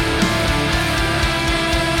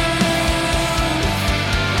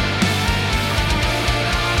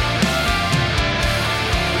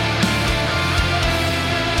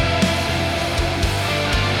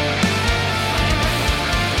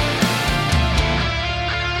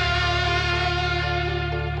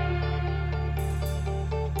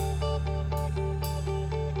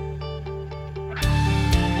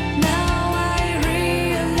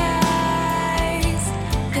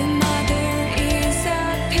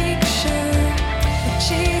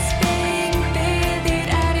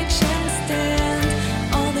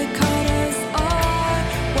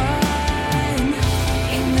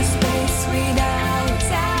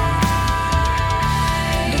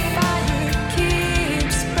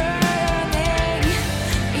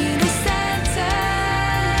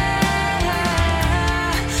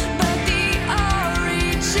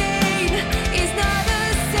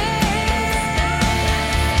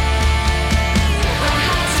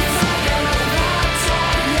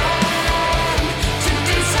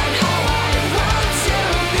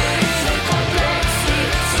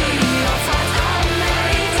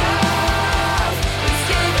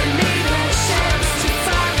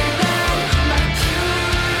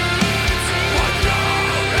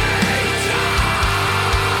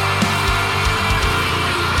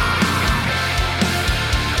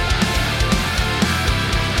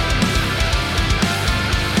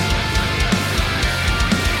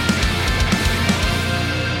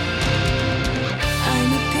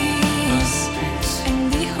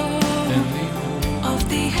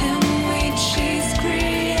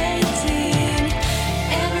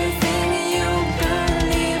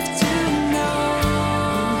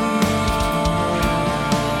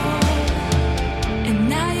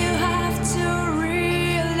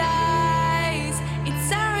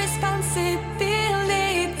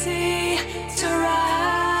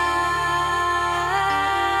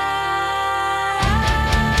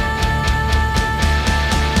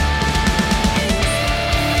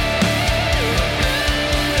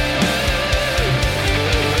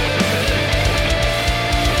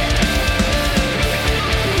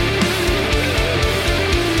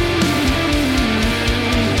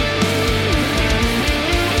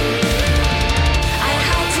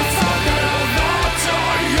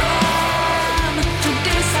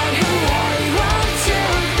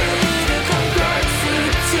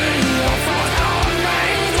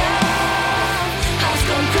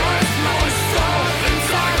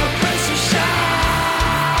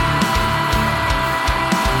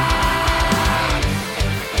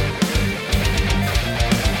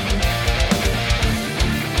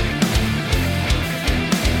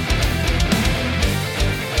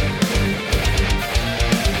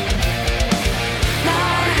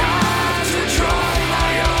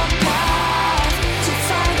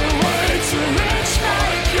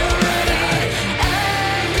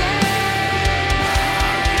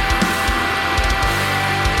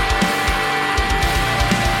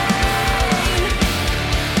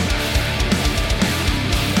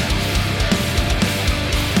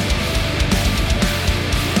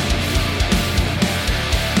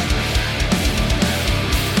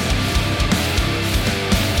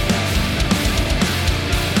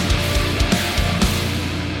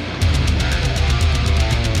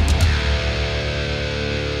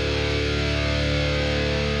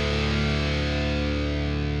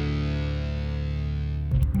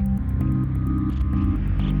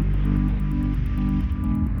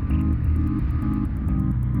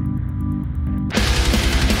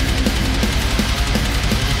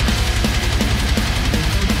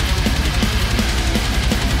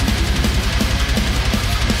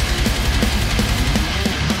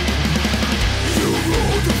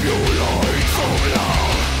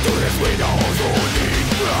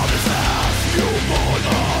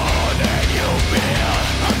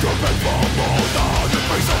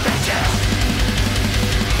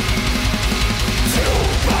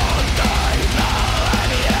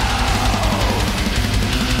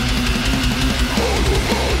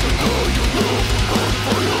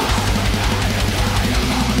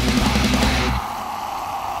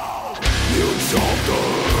You